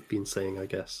of what you've been saying, I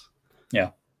guess. Yeah.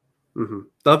 Mm-hmm.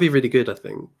 That'd be really good, I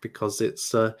think, because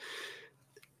it's a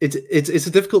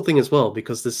difficult thing as well,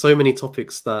 because there's so many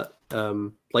topics that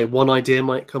like one idea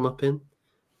might come up in,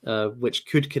 which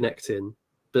could connect in,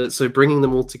 but so bringing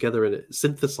them all together and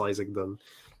synthesizing them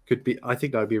could be, I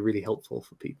think that would be really helpful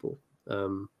for people,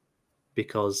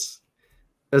 because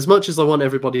as much as I want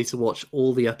everybody to watch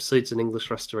all the episodes in English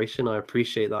Restoration, I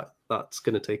appreciate that that's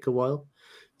going to take a while.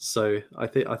 So I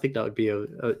think that would be an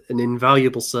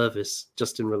invaluable service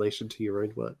just in relation to your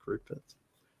own work, Rupert.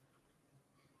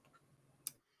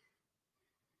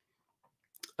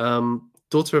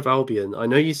 Daughter of Albion, I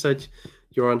know you said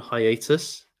you're on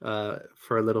hiatus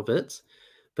for a little bit,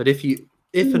 but if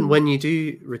and when you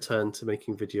do return to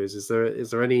making videos, is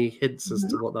there any hints as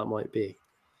to what that might be?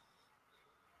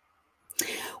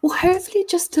 Well, hopefully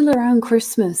just till around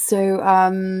Christmas. So,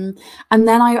 and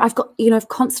then I've got, I've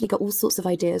constantly got all sorts of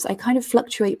ideas. I kind of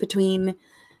fluctuate between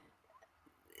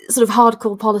sort of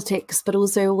hardcore politics, but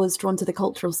also always drawn to the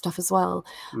cultural stuff as well.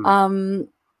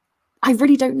 I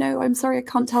really don't know. I'm sorry, I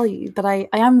can't tell you, but I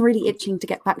am really itching to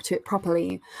get back to it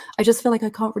properly. I just feel like I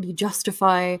can't really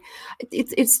justify.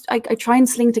 I try and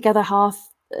sling together half-assed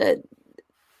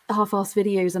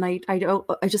videos, and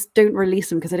I just don't release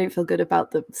them because I don't feel good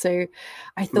about them. So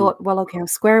I thought, well, okay, I'll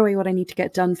square away what I need to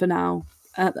get done for now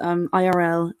at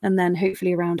IRL, and then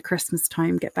hopefully around Christmas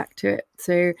time get back to it.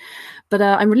 So, but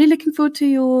I'm really looking forward to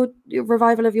your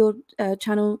revival of your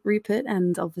channel, Rupert,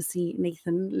 and obviously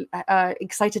Nathan.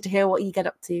 Excited to hear what you get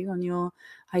up to on your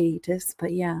hiatus.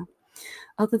 But yeah,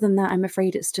 other than that, I'm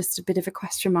afraid it's just a bit of a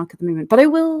question mark at the moment. But I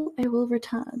will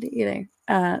return.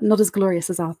 Not as glorious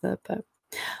as Arthur, but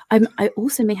I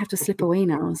also may have to slip away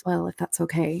now as well, if that's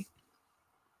okay.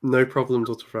 No problem,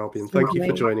 Daughter of Albion. Thank you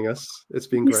for joining us. It's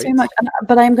been great. Thank you so much.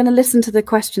 But I'm going to listen to the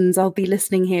questions. I'll be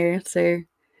listening here. So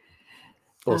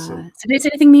awesome. So don't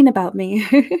say anything mean about me.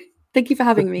 Thank you for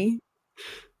having me.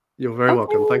 You're very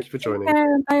welcome. Thank you for joining.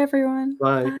 Bye, everyone.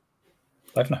 Bye.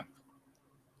 Bye for now.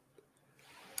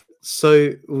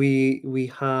 So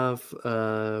we have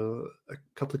a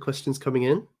couple of questions coming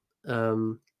in.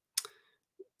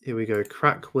 Here we go.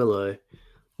 Crack Willow.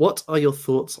 What are your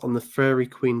thoughts on The Fairy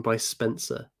Queen by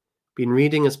Spencer? Been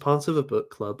reading as part of a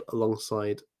book club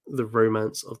alongside The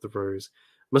Romance of the Rose.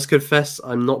 Must confess,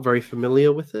 I'm not very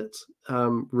familiar with it.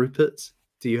 Rupert,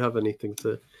 do you have anything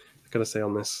to kind of say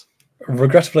on this?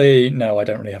 Regrettably, no, I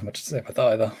don't really have much to say about that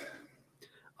either.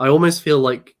 I almost feel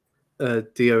like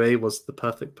DOA was the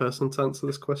perfect person to answer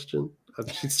this question,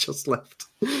 and she's just left.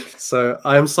 So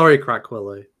I am sorry, Crack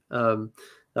Willow,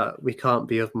 that we can't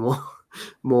be of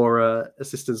more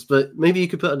assistance, but maybe you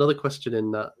could put another question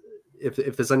in that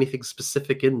if there's anything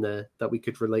specific in there that we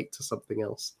could relate to something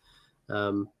else.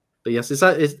 But yes,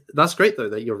 that's great though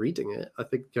that you're reading it. I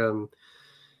think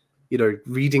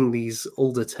reading these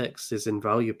older texts is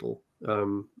invaluable.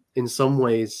 In some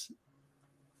ways,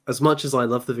 as much as I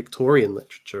love the Victorian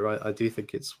literature, I do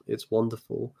think it's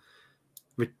wonderful.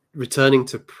 Returning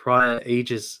to prior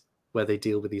ages where they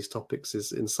deal with these topics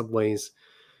is in some ways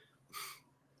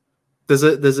there's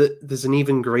an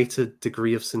even greater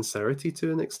degree of sincerity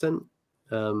to an extent,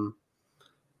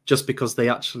 just because they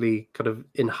actually kind of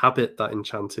inhabit that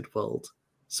enchanted world.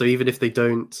 So even if they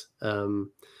don't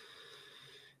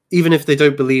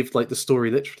believe like the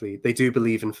story literally, they do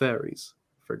believe in fairies,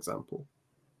 for example.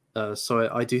 So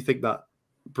I do think that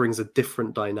brings a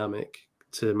different dynamic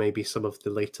to maybe some of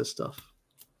the later stuff.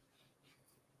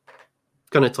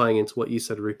 kind of tying into what you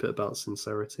said, Rupert, about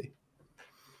sincerity.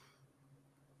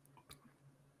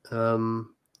 Emriz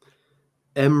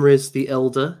the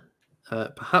Elder.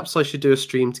 Perhaps I should do a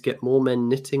stream to get more men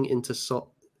knitting into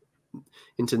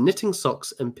knitting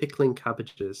socks and pickling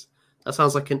cabbages. That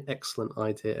sounds like an excellent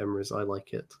idea, Emriz. I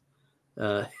like it.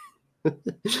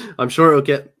 I'm sure it'll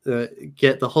get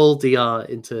the whole DR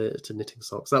into knitting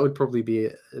socks. That would probably be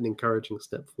an encouraging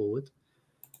step forward.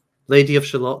 Lady of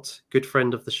Shalott, good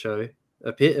friend of the show,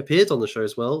 appeared on the show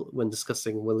as well when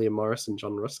discussing William Morris and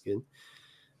John Ruskin.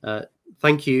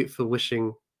 Thank you for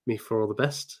wishing me for all the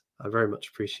best. I very much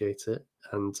appreciate it,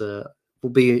 and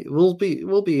we'll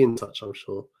be in touch, I'm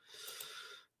sure.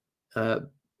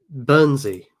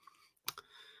 Burnsy,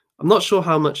 I'm not sure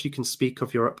how much you can speak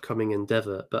of your upcoming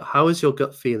endeavor, but how is your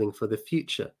gut feeling for the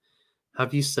future?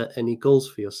 Have you set any goals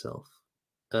for yourself?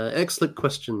 Excellent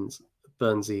questions,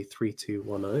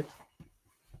 Burnsy3210.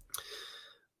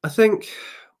 I think,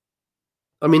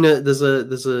 I mean, there's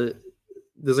a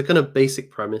kind of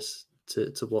basic premise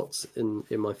to what's in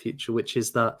my future, which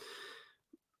is that,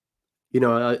 you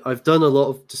know, I've done a lot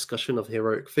of discussion of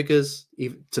heroic figures.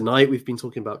 Even tonight we've been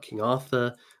talking about King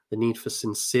Arthur, the need for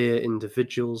sincere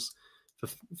individuals,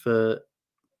 for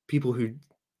people who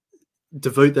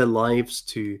devote their lives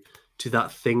to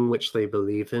that thing which they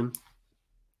believe in,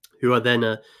 who are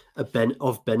then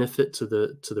of benefit to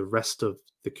the rest of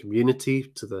the community,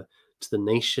 to the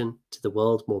nation, to the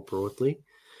world more broadly.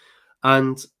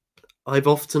 And I've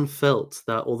often felt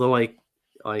that although I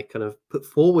kind of put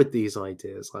forward these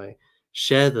ideas, I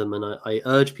share them and I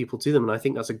urge people to them, and I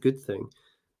think that's a good thing,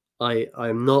 I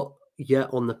am not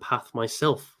yet on the path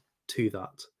myself to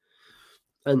that.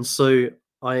 And so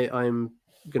I'm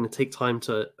going to take time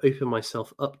to open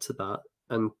myself up to that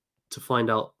and to find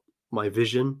out my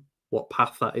vision, what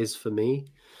path that is for me.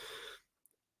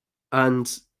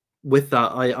 And with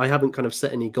that, I haven't kind of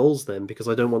set any goals then, because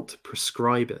I don't want to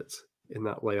prescribe it in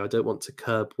that way. I don't want to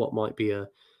curb what might be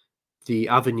the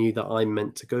avenue that I'm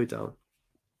meant to go down.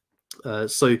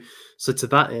 So to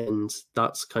that end,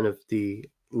 that's kind of the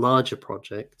larger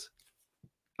project.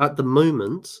 At the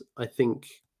moment, I think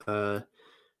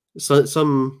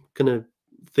some kind of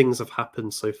things have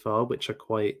happened so far which are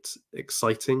quite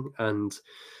exciting, and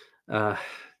I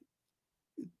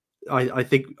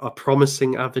think are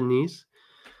promising avenues.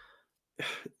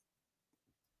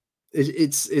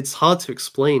 It's hard to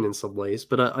explain in some ways,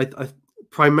 but I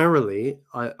primarily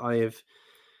have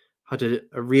had a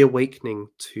reawakening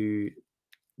to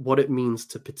what it means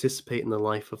to participate in the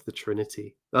life of the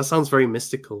Trinity. That sounds very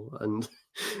mystical and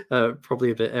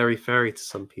probably a bit airy-fairy to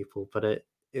some people, but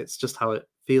it's just how it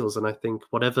feels. And I think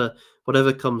whatever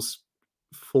comes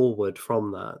forward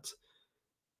from that,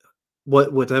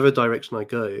 whatever direction I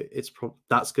go,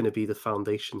 that's going to be the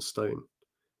foundation stone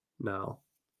now,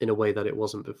 in a way that it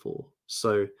wasn't before.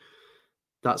 So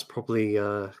that's probably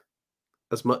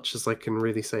as much as I can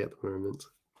really say at the moment.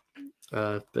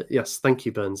 But yes, thank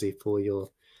you, Burnsy, for your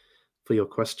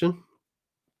question.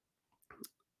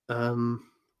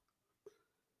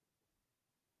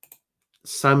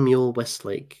 Samuel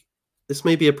Westlake, this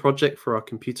may be a project for our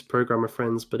computer programmer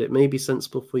friends, but it may be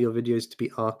sensible for your videos to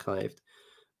be archived.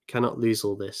 Cannot lose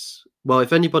all this. Well,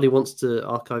 if anybody wants to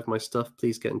archive my stuff,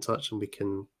 please get in touch and we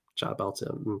can chat about it.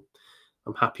 I'm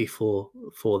happy for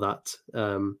that,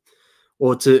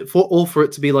 or for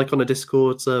it to be like on a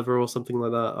Discord server or something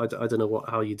like that. I don't know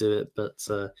how you do it, but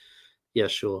yeah,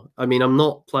 sure. I mean, I'm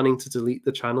not planning to delete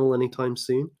the channel anytime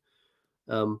soon,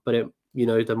 but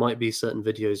there might be certain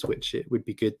videos which it would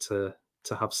be good to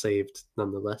have saved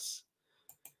nonetheless.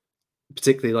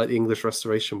 Particularly like the English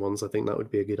restoration ones, I think that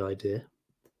would be a good idea.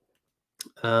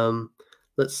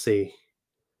 Let's see.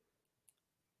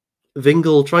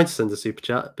 Vingle tried to send a super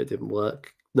chat, but it didn't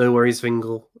work. No worries,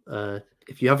 Vingle.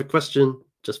 If you have a question,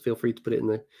 just feel free to put it in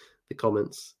the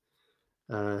comments.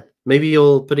 Maybe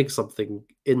you're putting something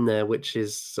in there which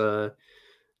is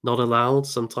not allowed.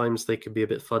 Sometimes they can be a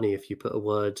bit funny if you put a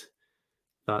word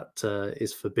that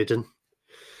is forbidden.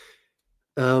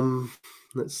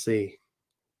 Let's see.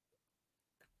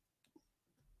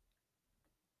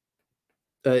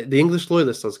 The English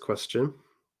Loyalist has a question.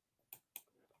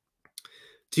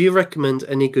 Do you recommend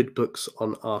any good books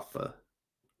on Arthur?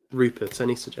 Rupert,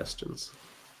 any suggestions?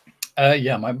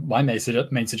 Yeah, my main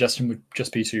suggestion would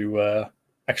just be to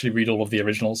actually read all of the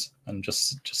originals and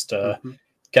just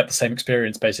get the same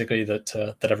experience basically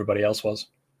that everybody else was.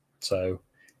 So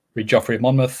read Geoffrey of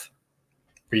Monmouth,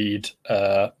 read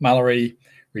Mallory,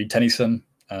 read Tennyson,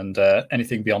 and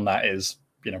anything beyond that is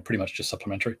pretty much just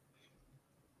supplementary.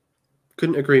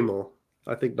 Couldn't agree more.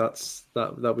 I think that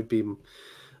would be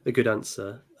a good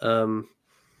answer.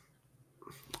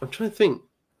 I'm trying to think.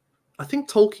 I think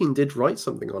Tolkien did write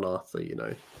something on Arthur. You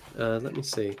know, let me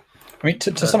see. I mean,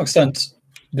 to some extent,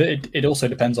 it also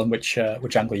depends on which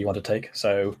angle you want to take.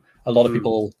 So a lot of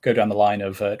people go down the line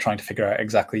of trying to figure out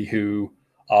exactly who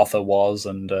Arthur was,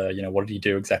 and what did he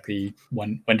do exactly,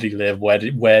 when did he live, where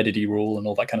did he rule, and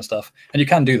all that kind of stuff. And you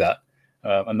can do that,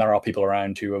 and there are people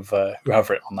around who have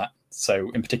written on that.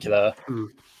 So in particular,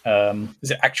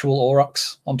 is it Actual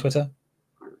Aurochs on Twitter?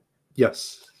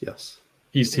 Yes.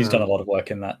 He's done a lot of work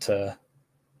in that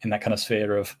kind of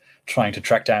sphere of trying to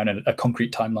track down a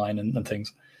concrete timeline and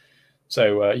things.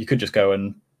 So you could just go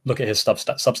and look at his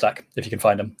Substack if you can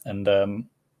find him, and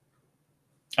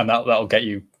that'll get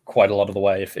you quite a lot of the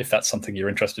way if that's something you're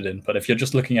interested in. But if you're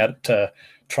just looking at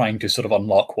trying to sort of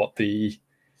unlock what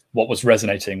was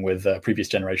resonating with previous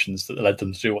generations that led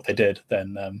them to do what they did,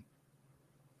 then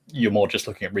you're more just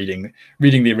looking at reading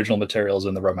the original materials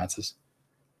and the romances.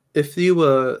 If you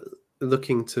were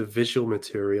looking to visual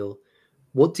material,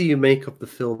 what do you make of the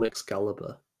film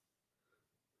Excalibur?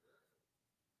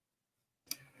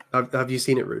 Have you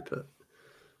seen it, Rupert?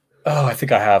 Oh, I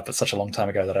think I have, but such a long time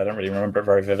ago that I don't really remember it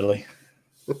very vividly.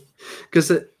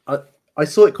 Because I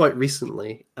saw it quite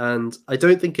recently, and I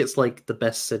don't think it's like the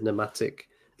best cinematic.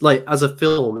 Like, as a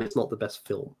film, it's not the best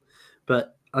film,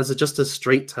 but as just a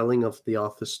straight telling of the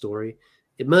Arthur story,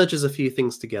 it merges a few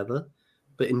things together.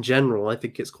 But in general, I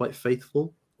think it's quite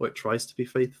faithful, or it tries to be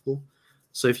faithful.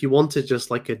 So if you wanted just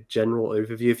like a general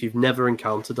overview, if you've never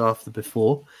encountered Arthur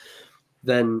before,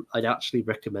 then I'd actually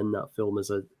recommend that film as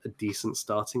a decent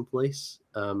starting place.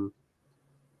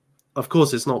 Of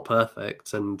course, it's not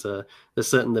perfect, and there's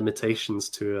certain limitations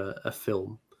to a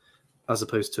film as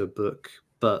opposed to a book.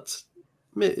 But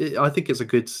I think it's a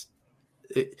good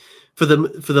for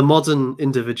the modern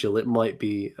individual. It might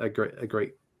be a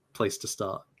great place to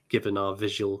start, given our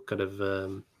visual kind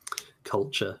of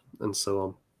culture and so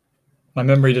on. My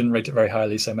memory didn't rate it very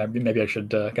highly, so maybe I should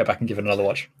go back and give it another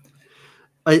watch.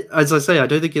 As I say, I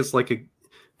don't think it's like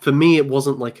for me, it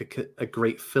wasn't like a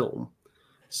great film.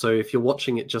 So if you're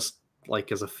watching it just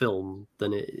like as a film,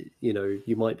 then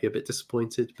you might be a bit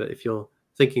disappointed. But if you're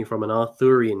thinking from an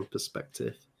Arthurian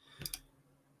perspective,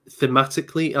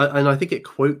 thematically, and I think it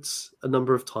quotes a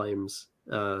number of times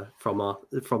from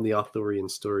the Arthurian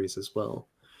stories as well.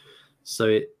 So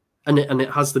it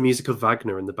has the music of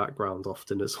Wagner in the background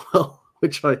often as well,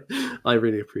 which I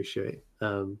really appreciate.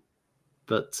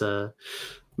 But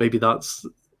maybe that's,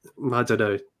 I don't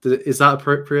know. Is that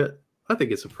appropriate? I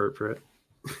think it's appropriate.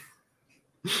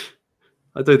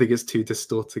 I don't think it's too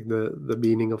distorting the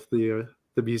meaning of the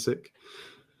music.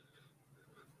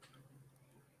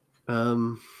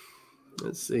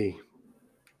 Let's see.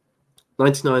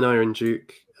 99 Iron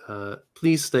Duke.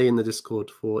 Please stay in the Discord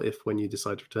for when you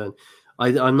decide to return.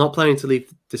 I'm not planning to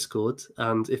leave Discord,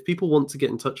 and if people want to get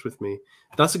in touch with me,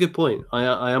 that's a good point.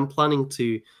 I am planning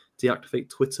to deactivate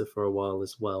Twitter for a while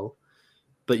as well,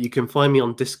 but you can find me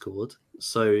on Discord.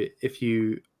 So if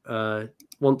you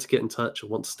want to get in touch or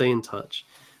want to stay in touch,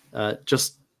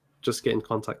 just get in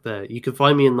contact there. You can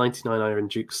find me in 99 Iron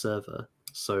Duke server,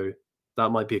 so that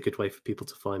might be a good way for people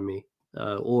to find me,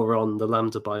 or on the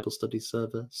Lambda Bible Studies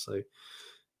server. So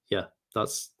yeah,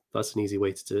 that's an easy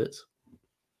way to do it.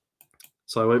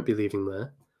 So I won't be leaving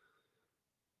there.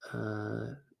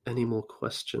 Any more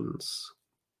questions?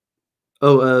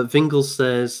 Oh, Vingle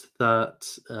says that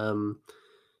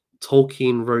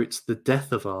Tolkien wrote The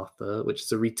Death of Arthur, which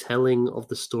is a retelling of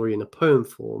the story in a poem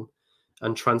form,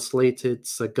 and translated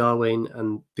Sir Gawain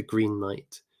and the Green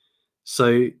Knight.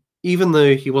 So even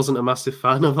though he wasn't a massive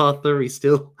fan of Arthur, he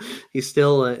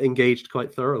still engaged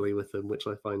quite thoroughly with him, which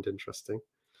I find interesting.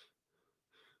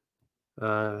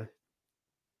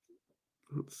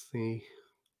 Let's see.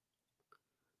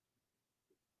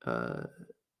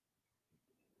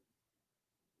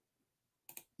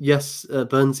 Yes,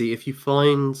 Burnsy, if you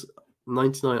find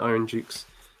 99 Iron Duke's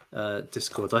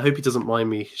Discord, I hope he doesn't mind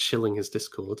me shilling his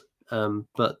Discord.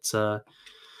 But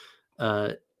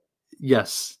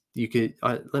yes, you could.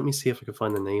 Let me see if I can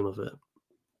find the name of it.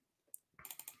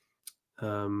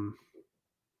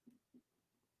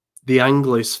 The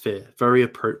Anglosphere, very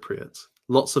appropriate.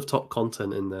 Lots of top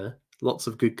content in there. Lots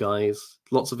of good guys.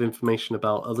 Lots of information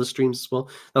about other streams as well.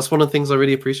 That's one of the things I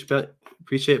really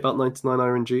appreciate about 99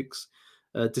 Iron Duke's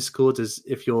Discord, is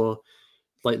if you're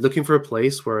like looking for a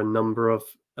place where a number of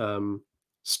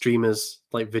streamers,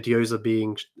 like videos are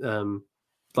being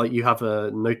like you have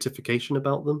a notification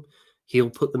about them, he'll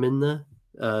put them in there,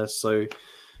 so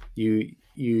you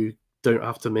don't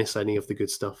have to miss any of the good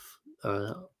stuff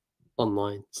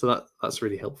online. So that's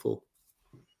really helpful.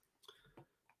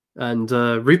 And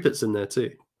Rupert's in there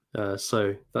too,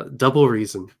 so that double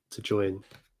reason to join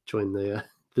join the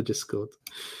Discord.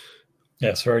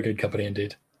 Yes, very good company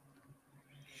indeed.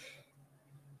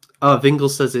 Vingle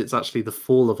says it's actually the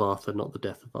fall of Arthur, not the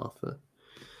death of Arthur.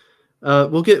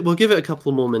 We'll give it a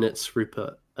couple more minutes,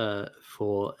 Rupert,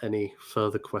 for any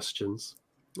further questions.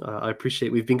 I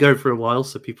appreciate we've been going for a while,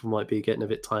 so people might be getting a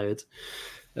bit tired.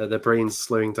 Their brains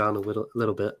slowing down a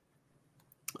little bit.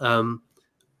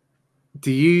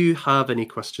 Do you have any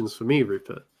questions for me,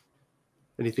 Rupert?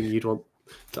 Anything you'd want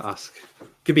to ask?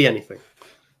 Could be anything.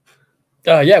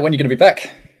 Yeah, when are you going to be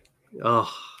back?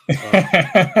 Oh,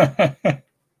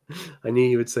 I knew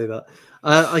you would say that.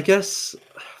 I guess,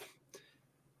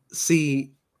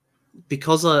 see,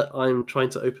 because I'm trying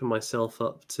to open myself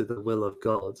up to the will of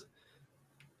God,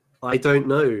 I don't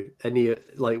know any,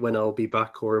 like, when I'll be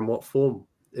back or in what form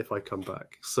if I come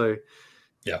back. So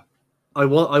yeah, I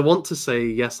want to say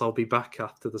yes, I'll be back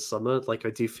after the summer. Like, I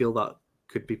do feel that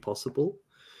could be possible,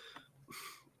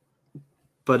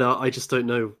 but I just don't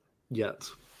know yet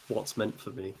what's meant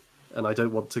for me, and I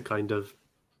don't want to kind of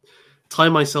tie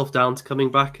myself down to coming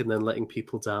back and then letting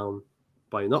people down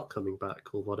by not coming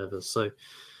back or whatever. So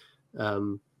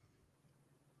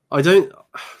I don't.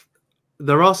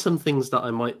 There are some things that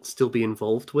I might still be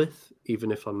involved with,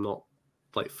 even if I'm not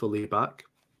like fully back.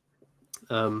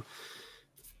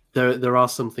 There are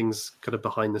some things kind of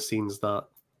behind the scenes that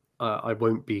I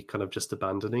won't be kind of just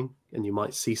abandoning, and you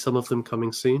might see some of them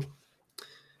coming soon.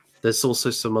 There's also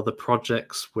some other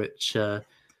projects which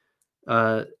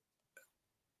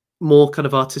more kind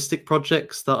of artistic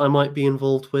projects that I might be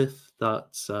involved with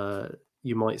that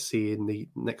you might see in the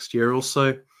next year or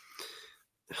so.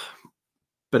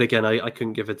 But again, I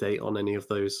couldn't give a date on any of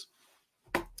those.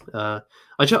 I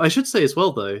should say as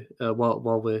well, though,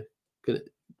 while we're gonna,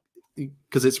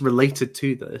 because it's related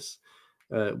to this,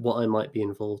 what I might be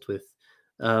involved with.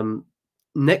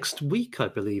 Next week, I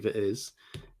believe it is,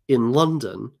 in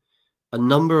London, a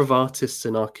number of artists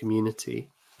in our community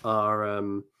are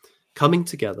coming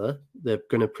together. They're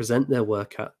going to present their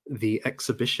work at the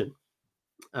exhibition,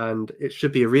 and it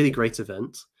should be a really great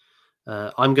event.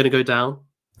 I'm going to go down.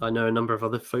 I know a number of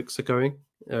other folks are going.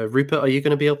 Rupert, are you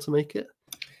going to be able to make it?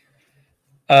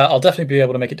 I'll definitely be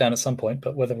able to make it down at some point,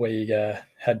 but whether we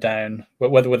head down,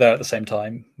 whether we're there at the same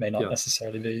time, may not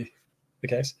necessarily be the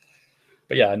case.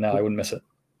 But yeah, no, I wouldn't miss it.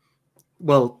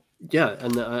 Well, yeah,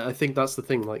 and I think that's the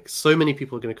thing. Like, so many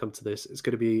people are going to come to this. It's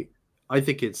going to be, I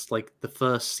think it's like the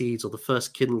first seeds or the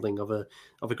first kindling of a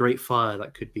great fire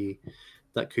that could be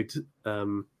a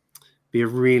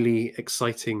really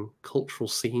exciting cultural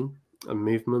scene and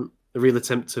movement, a real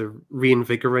attempt to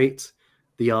reinvigorate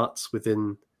the arts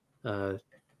within our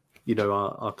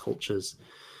cultures.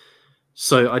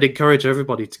 So I'd encourage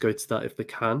everybody to go to that if they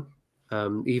can,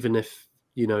 even if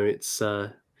it's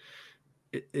a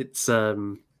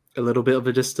little bit of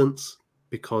a distance,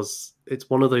 because it's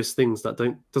one of those things that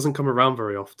doesn't come around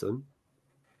very often,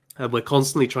 and we're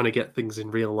constantly trying to get things in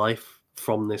real life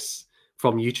from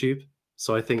YouTube.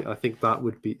 So I think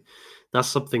that's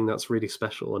something that's really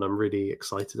special, and I'm really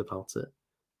excited about it.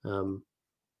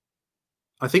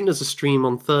 I think there's a stream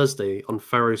on Thursday on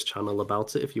Pharaoh's channel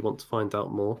about it if you want to find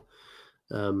out more.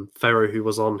 Pharaoh, who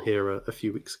was on here a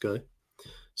few weeks ago.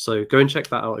 So go and check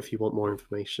that out if you want more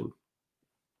information.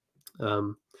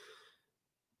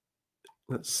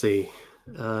 Let's see.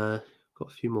 Got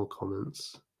a few more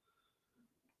comments.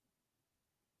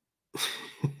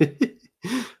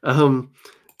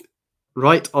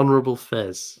 Right Honourable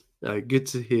Fez. Good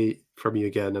to hear from you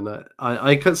again. And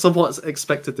I somewhat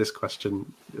expected this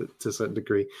question to a certain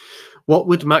degree. What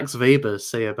would Max Weber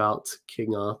say about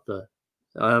King Arthur?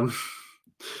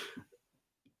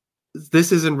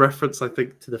 This is in reference, I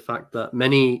think, to the fact that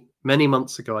many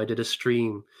months ago I did a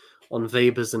stream on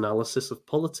Weber's analysis of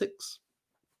politics,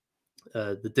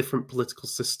 the different political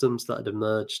systems that had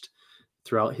emerged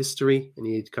throughout history, and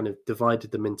he had kind of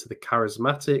divided them into the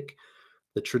charismatic,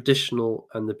 the traditional,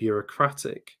 and the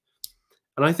bureaucratic.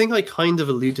 And I think I kind of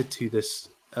alluded to this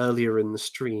earlier in the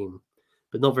stream,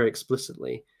 but not very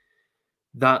explicitly,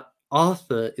 that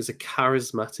Arthur is a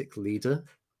charismatic leader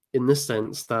in the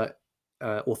sense that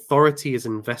authority is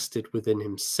invested within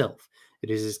himself. It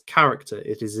is his character,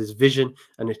 it is his vision,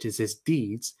 and it is his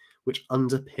deeds which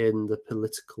underpin the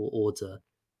political order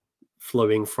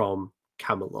flowing from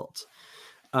Camelot.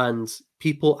 And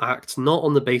people act not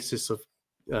on the basis of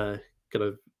kind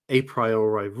of a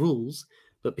priori rules,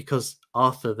 but because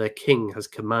Arthur, their king, has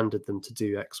commanded them to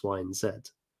do X, Y, and Z.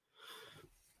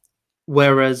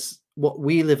 Whereas what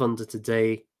we live under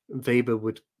today, Weber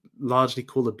would largely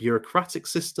call a bureaucratic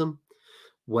system,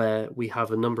 where we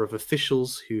have a number of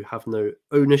officials who have no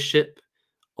ownership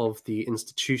of the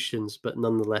institutions, but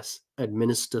nonetheless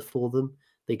administer for them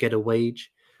They get a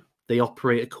wage. They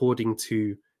operate according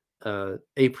to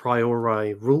a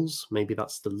priori rules. Maybe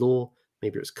that's the law,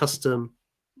 maybe it's custom,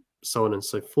 so on and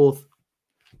so forth.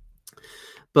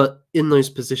 But in those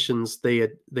positions, they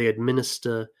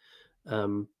administer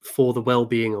for the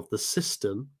well-being of the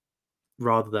system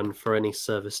rather than for any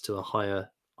service to a higher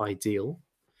ideal.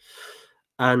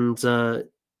 And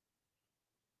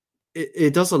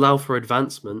it does allow for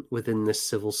advancement within this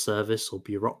civil service or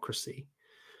bureaucracy,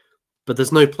 but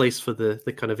there's no place for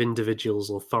the kind of individual's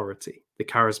authority, the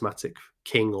charismatic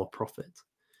king or prophet.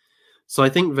 So I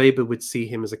think Weber would see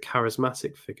him as a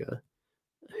charismatic figure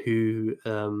who,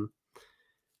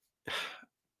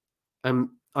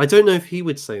 I don't know if he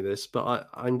would say this, but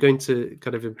I'm going to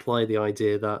kind of imply the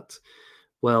idea that,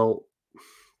 well,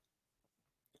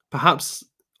 perhaps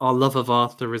our love of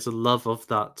Arthur is a love of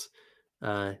that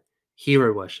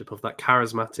hero worship, of that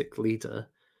charismatic leader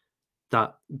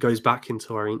that goes back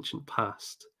into our ancient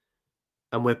past.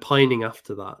 And we're pining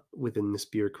after that within this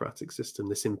bureaucratic system,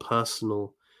 this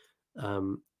impersonal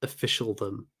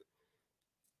officialdom.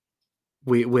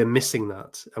 We're missing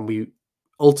that, and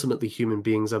ultimately human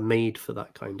beings are made for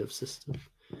that kind of system.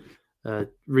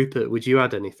 Rupert, would you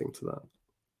add anything to that?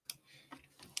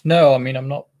 No, I mean, I'm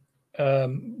not.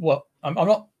 I'm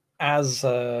not as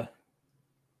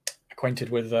acquainted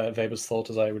with Weber's thought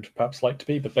as I would perhaps like to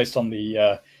be, but based on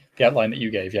the outline that you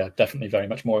gave, yeah, definitely very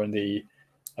much more in the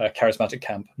charismatic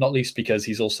camp. Not least because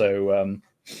he's also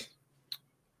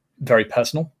very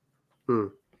personal.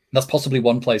 That's possibly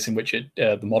one place in which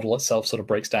the model itself sort of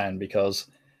breaks down, because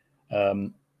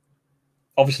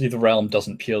obviously the realm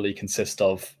doesn't purely consist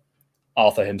of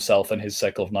Arthur himself and his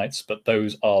circle of knights, but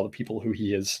those are the people who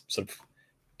he is sort of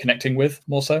connecting with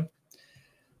more so.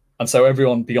 And so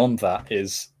everyone beyond that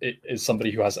is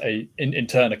somebody who has in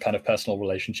turn a kind of personal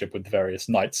relationship with the various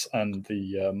knights and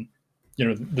the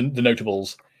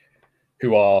notables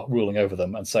who are ruling over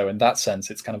them. And so in that sense,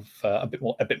 it's kind of a bit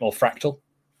more fractal.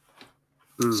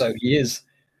 So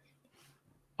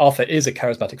Arthur is a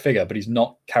charismatic figure, but he's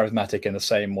not charismatic in the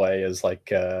same way as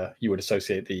like you would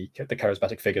associate the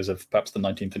charismatic figures of perhaps the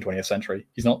 19th and 20th century.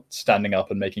 He's not standing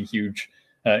up and making huge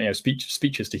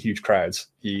speeches to huge crowds.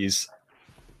 He's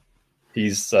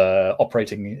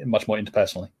operating much more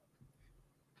interpersonally.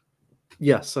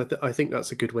 Yes, I think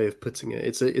that's a good way of putting it.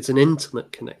 It's an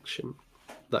intimate connection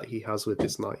that he has with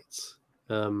his knights,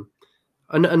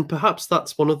 and perhaps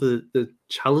that's one of the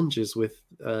challenges with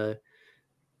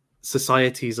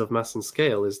societies of mass and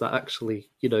scale, is that actually,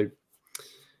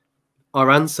 our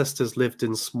ancestors lived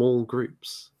in small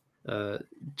groups,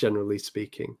 generally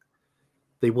speaking.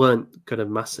 They weren't kind of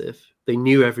massive. They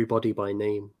knew everybody by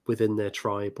name within their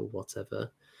tribe or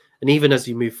whatever. And even as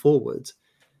you move forward,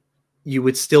 you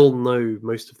would still know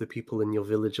most of the people in your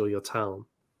village or your town.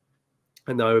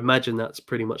 And I imagine that's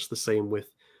pretty much the same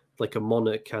with like a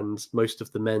monarch and most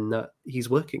of the men that he's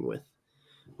working with.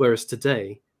 Whereas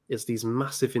today, it's these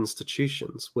massive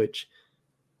institutions which,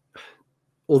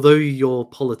 although your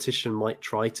politician might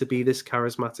try to be this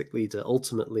charismatic leader,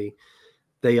 ultimately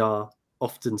they are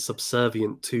often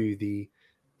subservient to the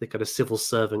kind of civil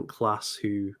servant class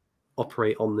who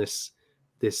operate on this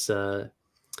a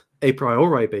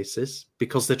priori basis,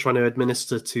 because they're trying to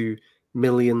administer to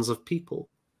millions of people.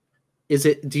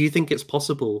 Do you think it's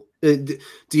possible? Do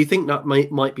you think that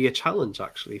might be a challenge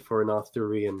actually for an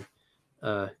Arthurian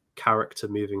character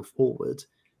moving forward?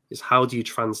 Is how do you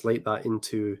translate that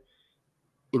into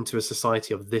a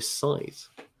society of this size?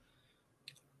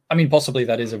 I mean, possibly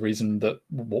that is a reason that,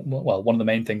 well, one of the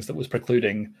main things that was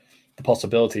precluding the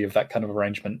possibility of that kind of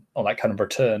arrangement or that kind of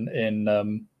return in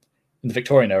the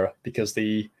Victorian era, because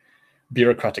the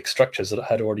bureaucratic structures that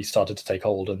had already started to take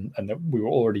hold, and we were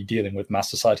already dealing with mass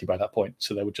society by that point.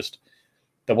 So there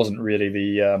wasn't really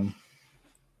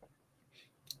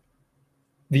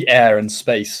the air and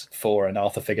space for an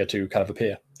Arthur figure to kind of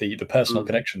appear. The personal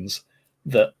connections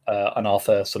that an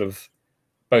Arthur sort of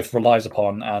both relies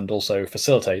upon and also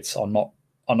facilitates are not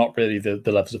really the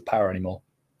levels of power anymore.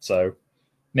 So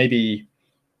maybe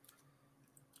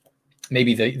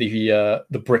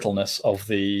the brittleness of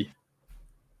the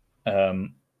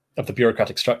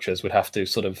bureaucratic structures would have to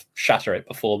sort of shatter it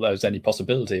before there's any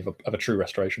possibility of a true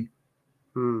restoration.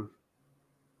 Many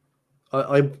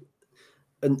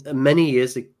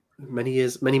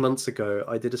months ago,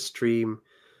 I did a stream.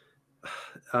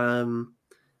 I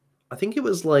think it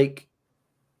was like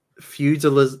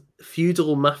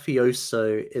feudal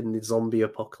mafioso in the zombie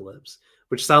apocalypse,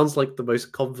 which sounds like the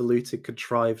most convoluted,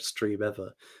 contrived stream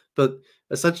ever. But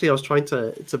essentially, I was trying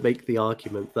to make the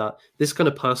argument that this kind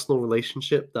of personal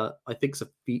relationship that I think is a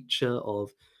feature of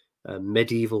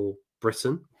medieval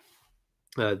Britain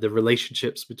the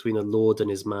relationships between a lord and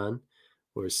his man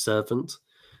or his servant,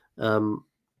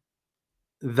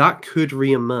 that could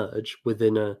re-emerge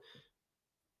within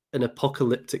an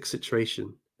apocalyptic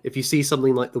situation. If you see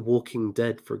something like The Walking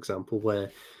Dead, for example,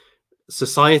 where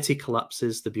society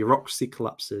collapses, the bureaucracy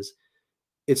collapses,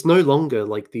 it's no longer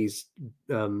like these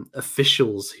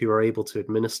officials who are able to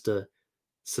administer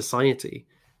society.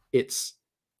 It's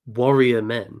warrior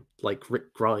men like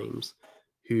Rick Grimes,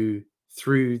 who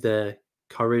through their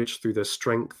courage, through their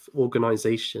strength,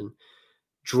 organization,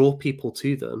 draw people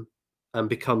to them and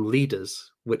become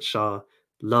leaders, which are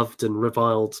loved and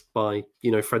reviled by,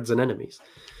 friends and enemies.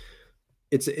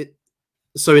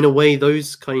 So in a way,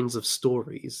 those kinds of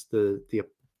stories, the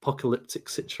apocalyptic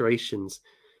situations,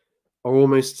 are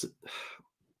almost,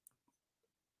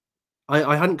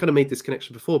 I hadn't kind of made this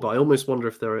connection before, but I almost wonder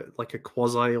if they're like a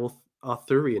quasi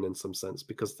Arthurian in some sense,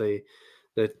 because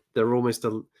they're almost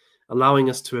allowing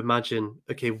us to imagine,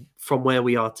 okay, from where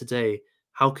we are today,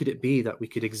 how could it be that we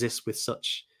could exist with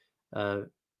such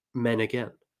men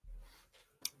again?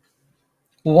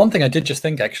 Well, one thing I did just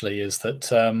think actually is that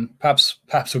perhaps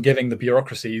we're giving the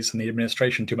bureaucracies and the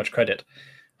administration too much credit,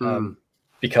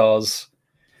 because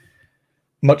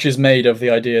much is made of the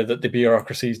idea that the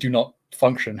bureaucracies do not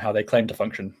function how they claim to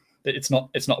function. It's not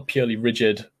a purely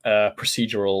rigid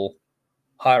procedural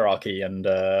hierarchy and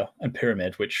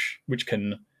pyramid which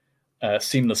can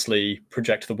seamlessly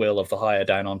project the will of the higher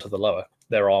down onto the lower.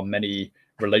 There are many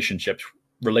relationships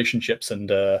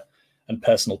and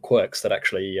personal quirks that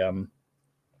actually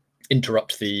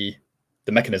interrupt the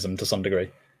mechanism to some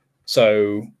degree.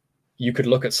 So you could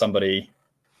look at somebody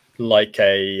like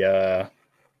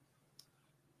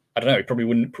I don't know, it probably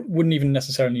wouldn't even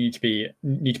necessarily need to be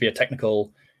a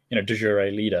technical, de jure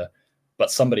leader,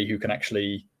 but somebody who can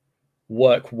actually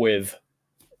work with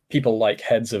people like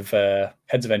heads of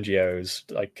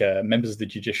NGOs, like members of the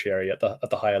judiciary at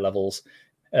the higher levels,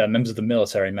 members of the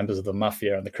military, members of the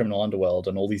mafia and the criminal underworld,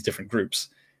 and all these different groups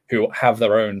who have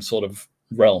their own sort of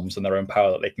realms and their own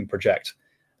power that they can project.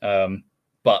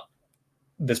 But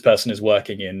this person is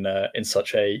working in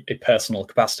such a personal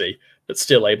capacity that's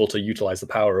still able to utilize the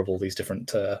power of all these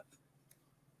different, all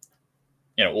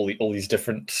these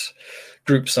different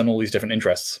groups and all these different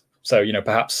interests. So,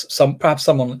 perhaps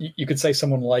someone, you could say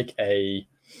someone like a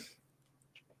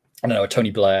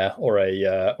Tony Blair or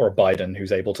a Biden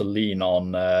who's able to lean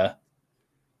on,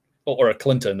 or a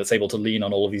Clinton that's able to lean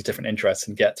on all of these different interests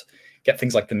and get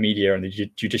things like the media and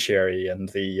the judiciary and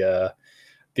the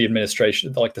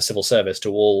administration, like the civil service,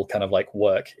 to all kind of like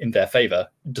work in their favor,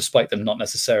 despite them not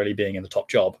necessarily being in the top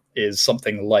job, is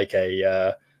something like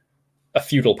a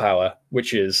feudal power,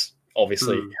 which is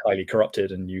obviously highly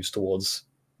corrupted and used towards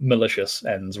malicious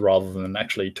ends rather than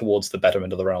actually towards the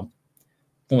betterment of the realm.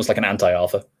 Almost like an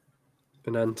anti-Arthur.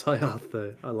 An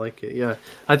anti-Arthur. I like it. Yeah,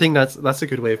 I think that's a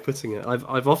good way of putting it.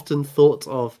 I've often thought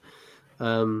of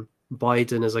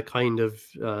Biden as a kind of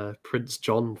Prince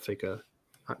John figure.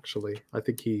 Actually, I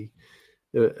think he,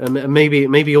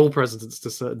 maybe all presidents to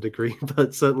a certain degree,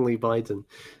 but certainly Biden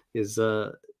is,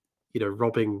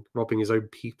 robbing his own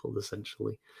people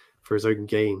essentially for his own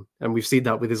gain, and we've seen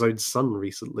that with his own son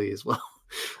recently as well.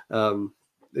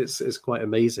 It's quite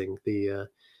amazing the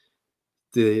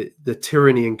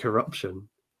tyranny and corruption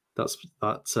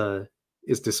that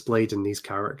is displayed in these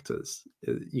characters.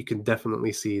 You can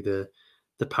definitely see the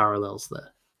parallels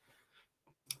there.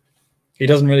 He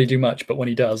doesn't really do much, but when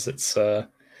he does, it's to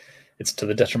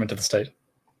the detriment of the state.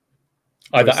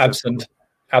 Either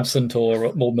absent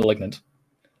or more malignant.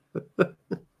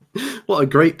 What a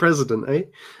great president, eh?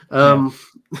 Yeah.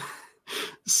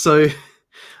 So,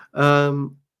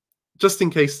 just in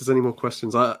case there's any more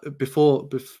questions, before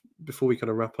we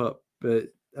kind of wrap up,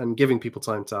 and giving people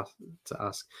time to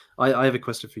ask, I have a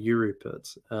question for you,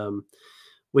 Rupert,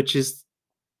 which is,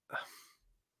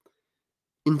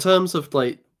 in terms of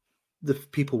like the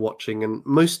people watching, and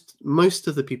most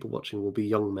of the people watching will be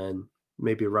young men,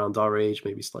 maybe around our age,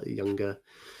 maybe slightly younger.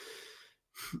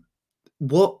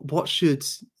 What should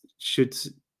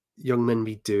young men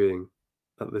be doing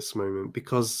at this moment?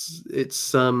 Because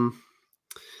it's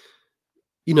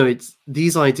it's,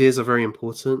 these ideas are very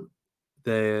important.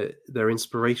 They're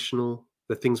inspirational.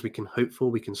 They're things we can hope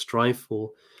for, we can strive for,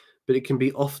 but it can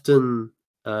be often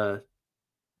a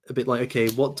bit like, okay,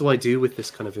 what do I do with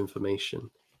this kind of information?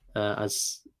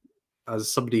 As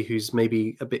somebody who's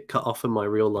maybe a bit cut off in my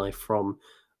real life from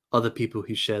other people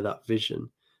who share that vision,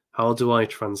 how do I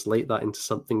translate that into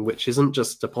something which isn't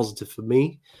just a positive for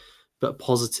me, but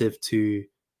positive to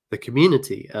the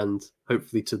community and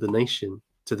hopefully to the nation,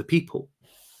 to the people?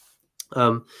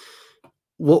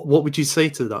 What would you say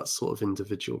to that sort of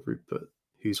individual, Rupert,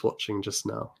 who's watching just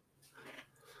now?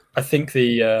 I think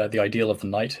the ideal of the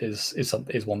knight is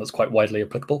one that's quite widely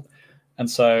applicable, and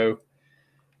so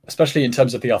especially in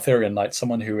terms of the Arthurian knight,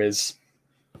 someone who is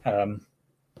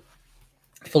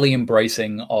fully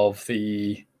embracing of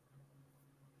the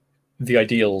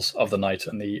ideals of the knight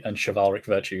and chivalric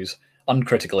virtues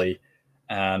uncritically,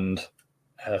 and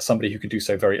somebody who can do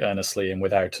so very earnestly and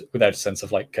without a sense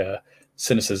of like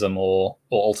cynicism or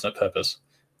alternate purpose.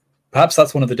 Perhaps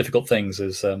that's one of the difficult things,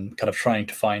 is kind of trying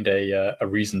to find a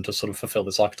reason to sort of fulfill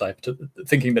this archetype,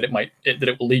 thinking that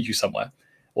it will lead you somewhere,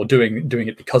 or doing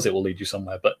it because it will lead you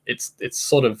somewhere. But it's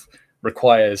sort of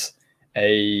requires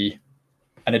an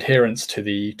adherence to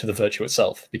the virtue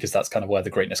itself, because that's kind of where the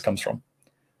greatness comes from.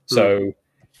 So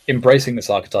embracing this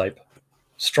archetype,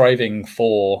 striving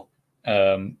for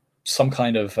some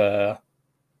kind of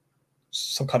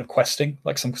questing,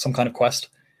 like some kind of quest,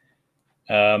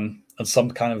 and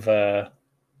some kind of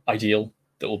ideal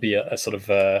that will be a sort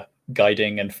of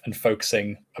guiding and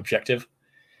focusing objective,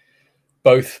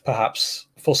 both perhaps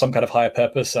for some kind of higher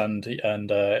purpose and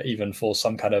even for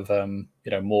some kind of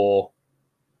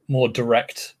more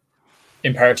direct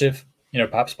imperative.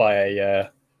 Perhaps by a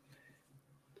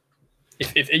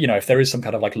if there is some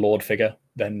kind of like lord figure,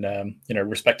 then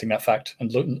respecting that fact,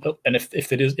 and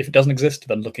if it doesn't exist,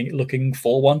 then looking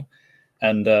for one,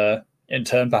 and in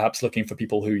turn perhaps looking for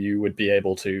people who you would be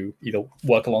able to either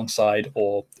work alongside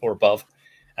or above,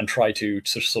 and try to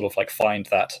sort of like find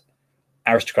that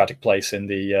aristocratic place in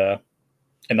the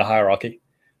hierarchy.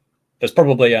 There's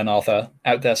probably an Arthur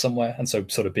out there somewhere, and so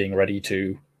sort of being ready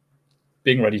to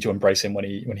embrace him when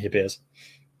he appears.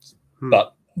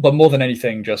 But more than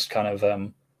anything, just kind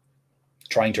of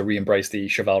trying to re-embrace the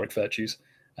chivalric virtues,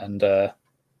 and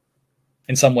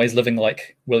in some ways living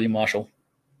like William Marshall,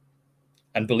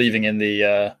 and believing in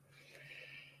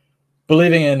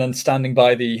and standing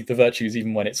by the virtues,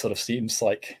 even when it sort of seems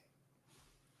like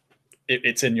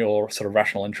it's in your sort of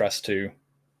rational interest to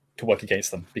work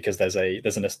against them, because there's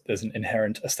an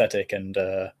inherent aesthetic and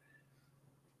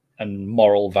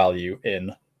moral value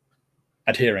in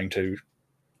adhering to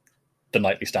the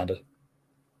knightly standard.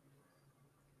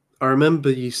 I remember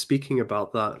you speaking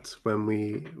about that when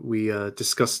we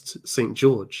discussed St.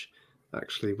 George.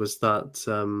 Actually, was that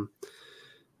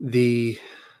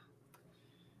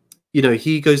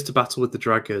he goes to battle with the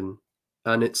dragon,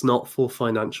 and it's not for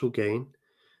financial gain,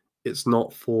 it's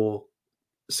not for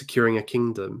securing a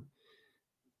kingdom,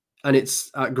 and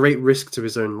it's at great risk to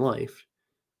his own life,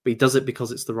 but he does it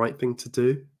because it's the right thing to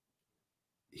do.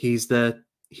 He's there,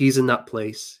 he's in that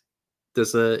place,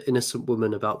 there's an innocent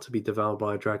woman about to be devoured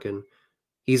by a dragon.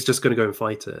 He's just going to go and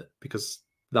fight it, because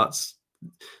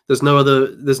there's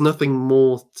nothing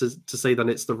more to say than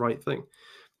it's the right thing.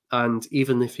 And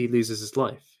even if he loses his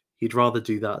life, he'd rather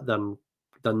do that than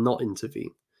not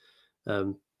intervene,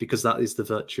 because that is the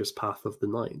virtuous path of the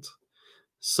knight.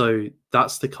 So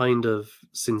that's the kind of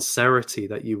sincerity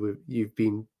that you've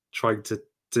been trying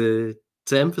to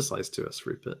emphasize to us,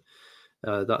 Rupert.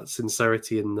 That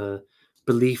sincerity in the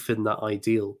belief in that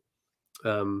ideal,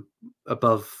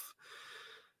 above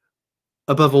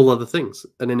all other things.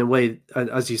 And in a way,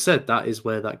 as you said, that is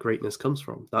where that greatness comes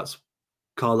from. That's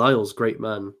Carlyle's great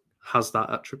man has that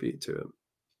attribute to him.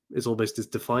 It's almost his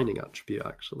defining attribute,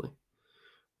 actually.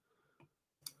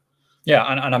 Yeah,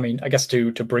 and I mean, I guess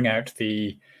to bring out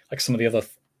some of the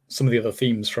other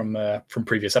themes from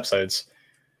previous episodes,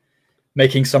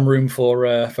 making some room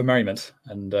for merriment,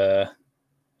 and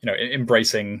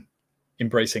embracing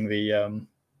the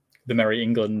Merry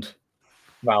England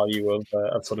value of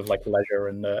sort of like leisure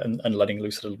and letting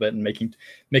loose a little bit, and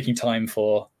making time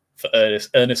for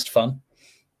earnest fun.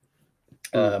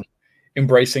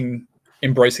 Embracing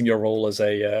your role as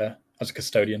a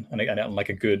custodian and like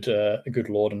a good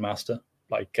lord and master,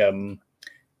 like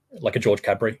a George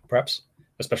Cadbury, perhaps,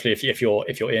 especially if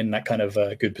you're in that kind of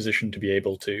good position to be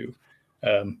able to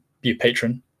be a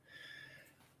patron,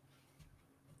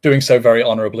 doing so very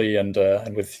honorably and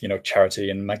with charity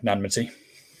and magnanimity.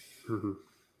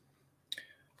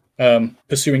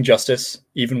 Pursuing justice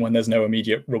even when there's no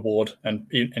immediate reward, and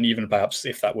even perhaps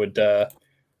if that would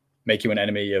make you an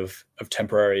enemy of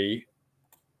temporary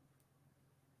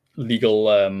legal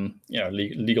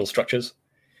legal structures.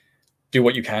 Do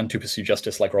what you can to pursue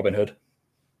justice, like Robin Hood.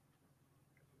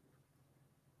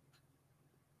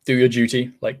 Do your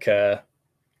duty like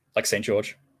St.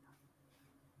 George,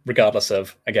 regardless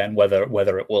of, again, whether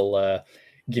it will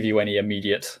give you any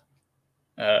immediate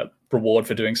reward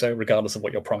for doing so. Regardless of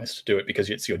what you're promised, do it because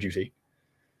it's your duty.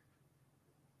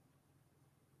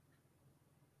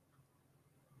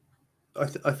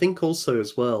 I think also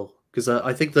as well, because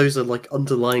I think those are like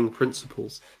underlying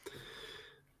principles.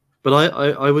 But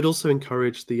I would also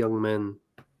encourage the young men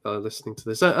listening to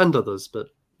this, and others, but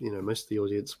most of the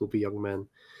audience will be young men,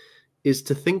 is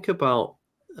to think about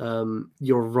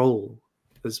your role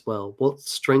as well. What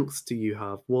strengths do you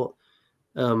have? What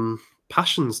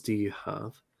passions do you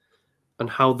have? And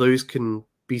how those can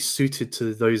be suited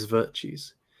to those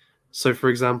virtues. So, for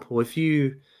example, if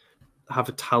you have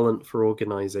a talent for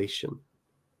organization,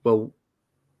 well,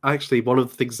 actually, one of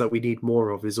the things that we need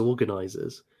more of is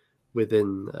organizers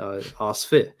within our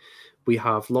sphere. We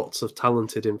have lots of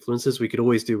talented influencers. We could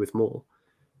always do with more,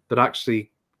 but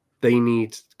actually, they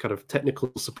need kind of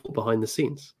technical support behind the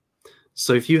scenes.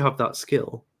 So if you have that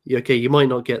skill, okay, you might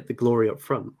not get the glory up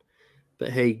front, but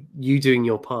hey, you doing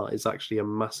your part is actually a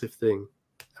massive thing,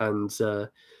 and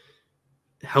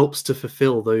helps to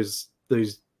fulfill those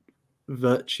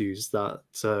virtues that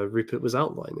Rupert was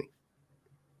outlining.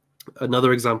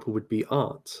 Another example would be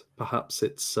art. Perhaps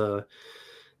it's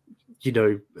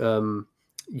you're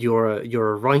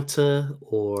a writer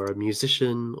or a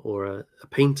musician or a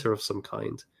painter of some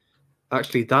kind.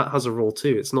 Actually, that has a role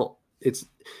too. It's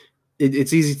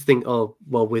easy to think, oh,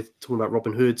 well, we're talking about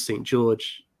Robin Hood, St.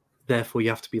 George, therefore you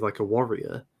have to be like a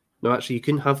warrior. No, actually, you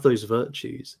can have those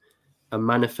virtues and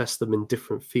manifest them in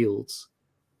different fields,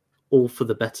 all for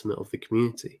the betterment of the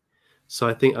community. So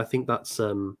I think that's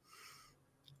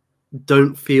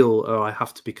don't feel, oh, I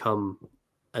have to become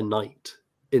a knight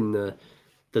in the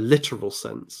literal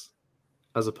sense,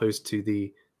 as opposed to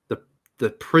the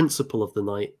principle of the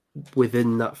knight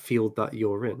within that field that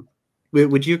you're in.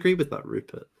 Would you agree with that,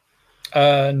 Rupert?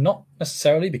 Not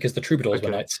necessarily, because the troubadours were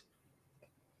knights.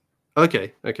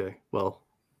 Okay. Well,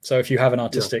 so if you have an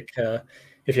artistic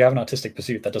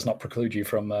pursuit, that does not preclude you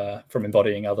from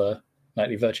embodying other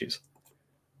knightly virtues.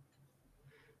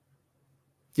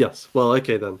 Yes. Well,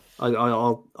 okay then.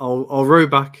 I'll row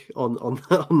back on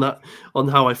that, on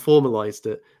how I formalized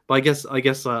it. But I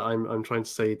guess I'm trying to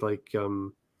say, like,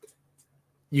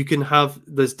 you can have,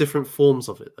 there's different forms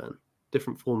of it then,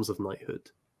 different forms of knighthood.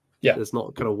 Yeah. There's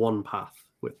not kind of one path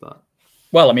with that.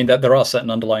 Well, I mean, there are certain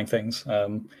underlying things.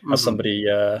 As somebody,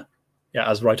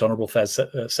 as Right Honourable Fez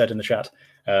said in the chat,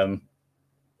 a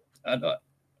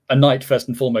knight first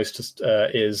and foremost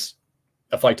is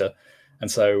a fighter,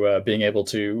 and so being able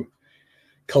to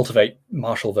cultivate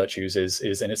martial virtues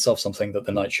is in itself something that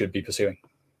the knight should be pursuing.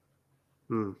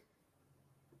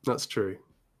 That's true.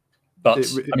 But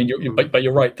I mean,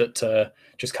 you're right that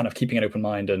just kind of keeping an open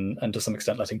mind and to some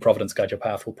extent letting Providence guide your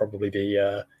path will probably be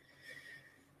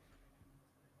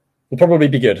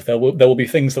good. There will be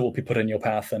things that will be put in your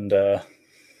path, and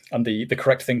the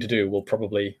correct thing to do will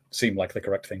probably seem like the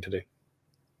correct thing to do.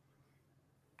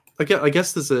 I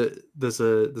guess there's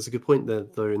a good point there,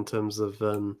 though, in terms of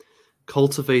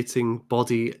cultivating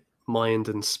body, mind,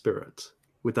 and spirit.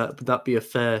 Would that be a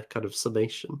fair kind of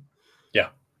summation? Yeah.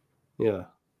 Yeah.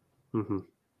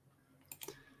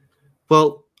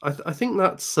 Well, I think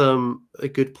that's a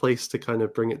good place to kind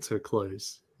of bring it to a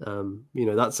close.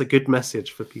 That's a good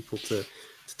message for people to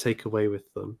take away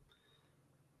with them.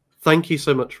 Thank you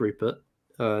so much, Rupert,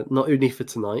 not only for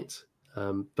tonight,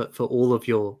 but for all of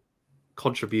your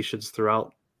contributions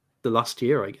throughout the last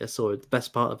year, I guess, or the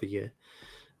best part of the year.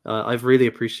 I've really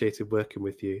appreciated working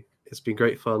with you. It's been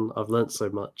great fun. I've learned so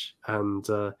much, and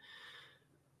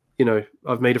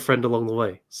I've made a friend along the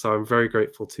way. So I'm very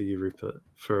grateful to you, Rupert,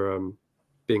 for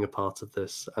being a part of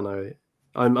this. And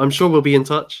I'm sure we'll be in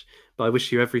touch, but I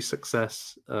wish you every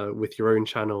success with your own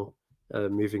channel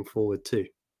moving forward too,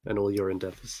 and all your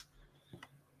endeavors.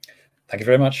 Thank you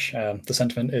very much. The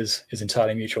sentiment is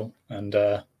entirely mutual, and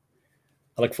I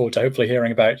look forward to hopefully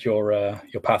hearing about your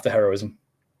path to heroism.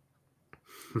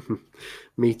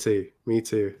 Me too.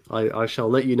 I shall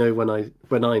let you know when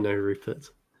I know, Rupert.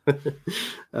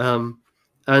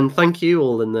 And thank you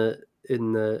all in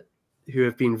the who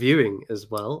have been viewing as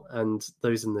well, and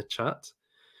those in the chat.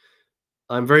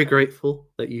 I'm very grateful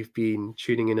that you've been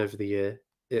tuning in over the year.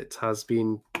 It's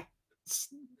been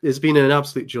an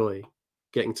absolute joy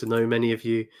getting to know many of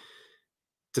you,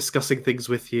 discussing things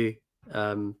with you,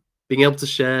 being able to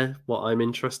share what I'm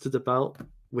interested about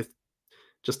with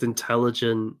just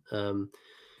intelligent,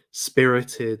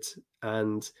 spirited,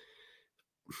 and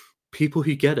people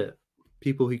who get it.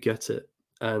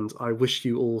 And I wish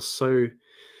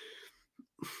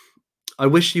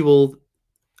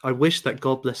that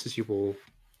God blesses you all,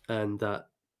 and that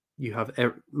you have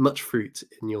much fruit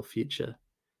in your future,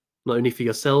 not only for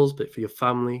yourselves, but for your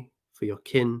family, for your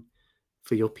kin,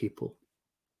 for your people.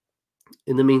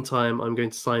 In the meantime, I'm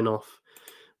going to sign off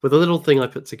with a little thing I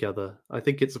put together. I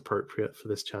think it's appropriate for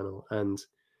this channel, and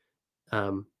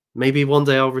maybe one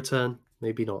day I'll return,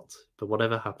 maybe not, but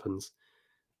whatever happens,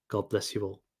 God bless you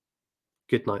all.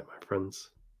 Good night, my friends.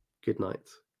 Good night.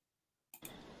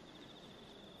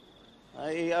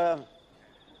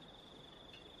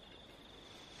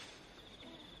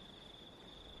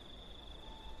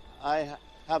 I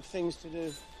have things to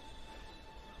do.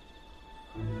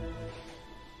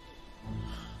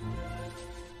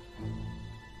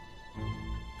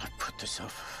 I've put this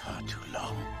off for far too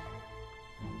long.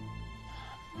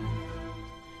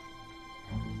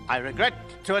 I regret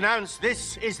to announce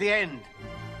this is the end.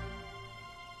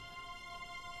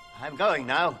 I'm going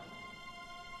now.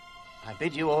 I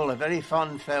bid you all a very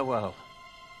fond farewell.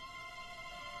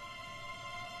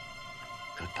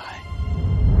 Goodbye.